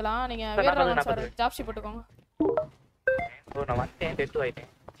ஹேண்ட்லிங் பண்ணிக்கலாம். நீங்கள் வீர் ராகவன் சார் ஜாப்ஸி போட்டுக்கோங்க. நான் வந்துட்டேன் டெட் ஆயிட்டேன்.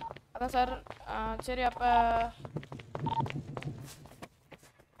 அதான் சார். சரி அப்போ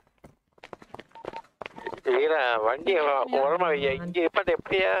வீரா வண்டி உரமா வையா இங்க இப்ப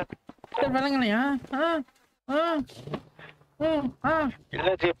எப்படியா விளங்கலையா? இல்ல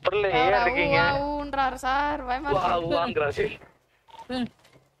ஜிப்பர்ல ஏன் இருக்கீங்க? ஊன்றாரு சார் பயமா வாங்குறாரு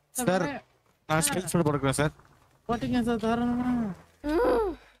சார். நான் ஸ்பீச் பண்ண போறேன் சார். போட்டுங்க சார் தாராளமா.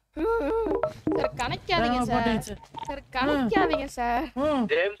 Sir கணக்காதீங்க sir. Sir கணக்காதீங்க sir.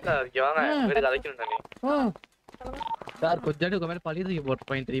 James sir இங்க வாங்க வேற கலெக்ஷன் தானே. சார் கொஞ்சம் மேல பழி தூக்கி போட்டு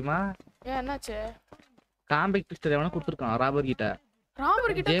போய் தெரியுமா? என்னாச்சு? காம்பேக்ட் பிஸ்டல் எவனோ கொடுத்திருக்கான் ராபர் கிட்ட.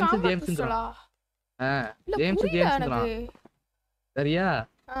 ஜேம்ஸ் சரியா?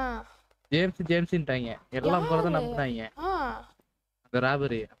 ஜேம்ஸ்ன்றாங்க எல்லாம் போறத நம்புறாங்க. அந்த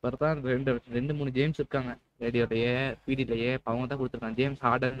ராபரி அப்புறம் தான் 2-3 ஜேம்ஸ் இருக்காங்க ரேடியோலயே பிடிலயே. அவங்க தான் கொடுத்துருக்காங்க. ஜேம்ஸ்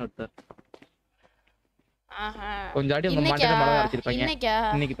ஹார்டர்னு ஒருத்தர். கொஞ்சம் ஆடி உங்க மாட்டே மழை அடிச்சிருப்பாங்க.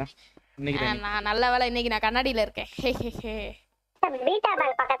 இன்னைக்கு நான் நல்ல வேளை இன்னைக்கு நான் கண்ணாடியில இருக்கேன். பீட்டா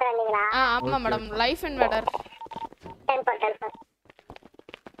பேங்க் பக்கத்துல வந்தீங்களா? ஆமா மேடம் லைஃப் இன்வெடர் 10%.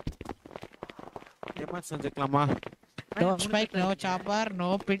 ஏமா செஞ்சுக்கலாமா? No spike, no chopper, no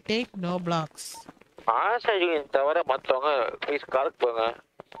pitic, no blocks. ஆசாஜிங்க தவிர மத்தவங்க ப்ளீஸ் காருக்கு போங்க.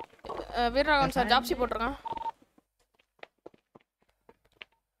 வீரராகவன் சார் ஜாப்ஸி போட்டுருங்க.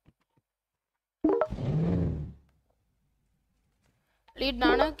 லீட்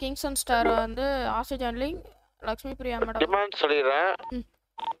நானு கிங்ஸ்டன் ஸ்டார் வந்து hostage handling Lakshmi Priya madam. Demand சொல்லிடுறேன்.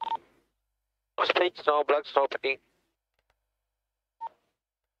 ஸ்பைக்ஸ் நோ பிளாக்ஸ் நோ பிட்டி.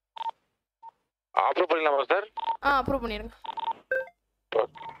 அப்ரூவ் பண்ணலாமா சார்? அப்ரூவ் பண்ணிருங்க.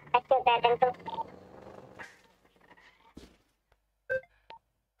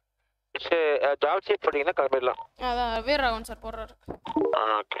 ஜாப் சீட் போட்டீங்கன்னா கிளம்பிடலாம். அதான் வீரராகவன் சார் போடுறாரு.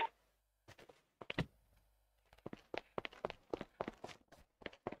 ஓகே.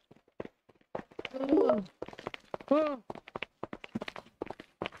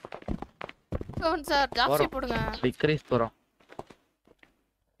 சார் ஜாப் சீட் போடுங்க. விக்ரேஷ் போறோம்.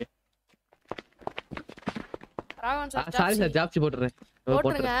 Raghavan sir sorry sir job seat போடுறேன்.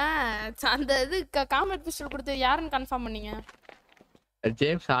 போடுங்க. அந்த இது காமெட் பிஸ்டல் கொடுத்து யாருன்னு கன்ஃபார்ம் பண்ணீங்க?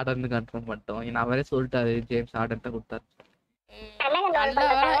 ஜேம்ஸ் ஆர்டர்னு கன்ஃபார்ம் பண்ணிட்டோம். நான் அவரே சொல்லிட்டாரு ஜேம்ஸ் ஆர்டர் தான் கொடுத்தாரு. நல்ல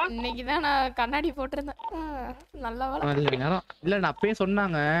வேலை இன்னைக்கு தான் நான் கண்ணாடி போட்டிருந்தேன். நல்ல வேலை. இல்ல நான் அப்பயே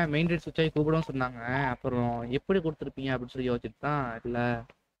சொன்னாங்க மெயின் ரேட் சுவிட்ச் ஆகி கூப்பிடவும் சொன்னாங்க. அப்புறம் எப்படி கொடுத்துருப்பீங்க அப்படின்னு சொல்லி யோசிச்சுட்டு தான் இல்ல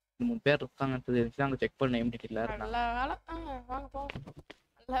 3 பேர் இருக்காங்கன்னு தெரிஞ்சு அங்க செக் பண்ண எம்டி இல்ல. நல்ல வேலை. வாங்க போ.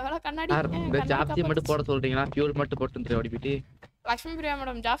 நல்ல வேலை கண்ணாடி. இந்த ஜாப்சி மட்டும் போட சொல்றீங்களா? ஃபியூல் மட்டும் போட்டு வந்து ஓடிபிடி. லட்சுமி பிரியா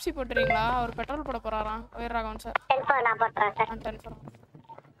மேடம் ஜாப்சி போட்டுறீங்களா? அவர் பெட்ரோல் போட போறாராம். வீரராகவன் சார். 10 நான் போட்றேன் சார். 10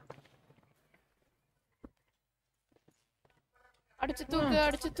 அடிச்சு தூக்கு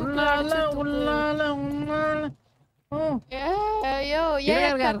அடிச்சு தூக்கு உள்ளால உன்னால ஓ ஐயோ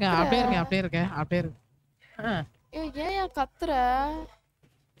அப்படியே இருக்க ஏயா கத்துற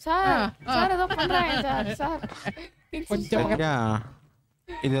சார்? சார் ஏதோ பண்றாங்க சார். சார் கொஞ்சம்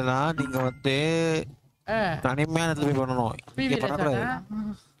இதெல்லாம் நீங்க வந்து தனிமையான இடத்துல போய் பண்ணணும். இங்க பண்ணக்கூடாது.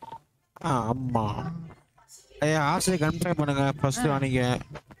 ஆமா. ஆசை கன்ஃபார்ம் பண்ணுங்க ஃபர்ஸ்ட் வாங்க.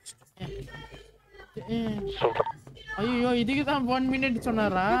 ஐயோ இதுக்கு தான் 1 மினிட்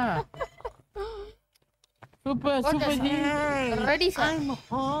சொன்னாரா? Super G. Ready sir.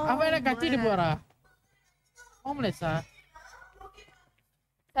 அவ என்ன கத்திட்டு போறா? ஹோம்லெஸ்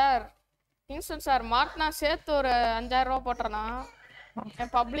சார் கிங்ஸ்டன் சார் மார்க்னா சேர்த்து ஒரு 5000 ரூபாய் போட்றனா?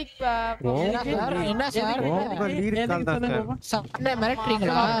 பப்ளிக் என்ன சார் உங்க லீட் கால் தான் சார். என்ன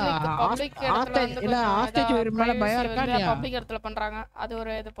மிரட்டறீங்களா? பப்ளிக் இடத்துல இல்ல ஹாஸ்டேஜ் ஒரு மேல பயம் இருக்கா இல்லையா? பப்ளிக் இடத்துல பண்றாங்க. அது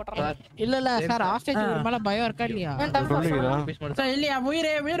ஒரு இது போட்றாங்க. இல்ல சார் ஹாஸ்டேஜ் ஒரு மேல பயம் இருக்கா இல்லையா? சார் இல்லையா உயிர்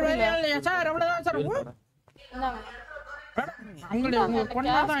இல்லையா சார்? அவ்வளவுதான் சார். உங்க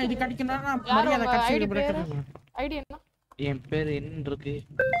பொண்ணா தான் இது கடிக்கணும்னா மரியாதை கட்சி பிரேக்கர். ஐடி என்ன? என் பேர் என்ன இருக்கு?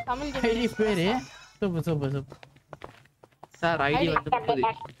 தமிழ் ஐடி பேரு சூப்பர் சார் ஐடி வந்து 30.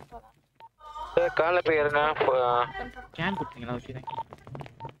 சார் காலைல போய் இருங்க. கேன் கொடுத்தீங்களா? ஓகே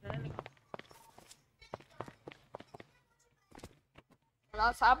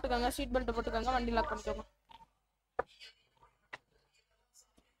நான் சாப்பிட்டுக்கங்க. சீட் பெல்ட் போட்டுக்கங்க. வண்டி லாக் பண்ணிக்கோங்க.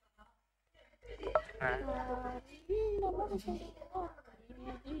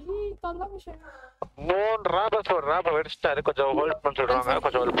 மூணு ராபர்ஸ் ஒரு ராபர் வெடிச்சிட்டாரு. கொஞ்சம் ஹோல்ட் பண்ணி சொல்றாங்க.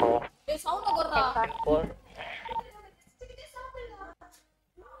 கொஞ்சம் ஹோல்ட் பண்ணுவோம். ஏய் சவுண்ட் போடுறா.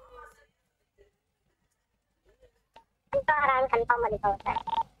 கன்ஃபார்ம் பண்ணிக்கோங்க சார்.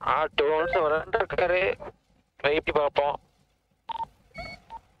 2 நிமிஷம் வரேன்றாரு. வெயிட் பார்ப்போம்.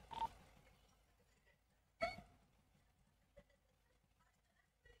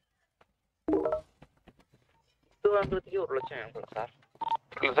 வாங்குறதுக்கே 1 லட்சம் வேணும் சார்.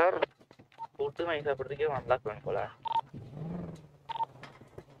 இல்ல சார் ஃபுட் வாங்கி சாப்பிடுறதுக்கே 1 லாக் வேணும் போல.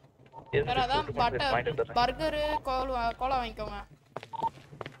 அதான் பர்கர் கோலா வாங்கிக்கோங்க.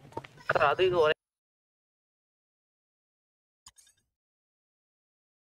 அது இது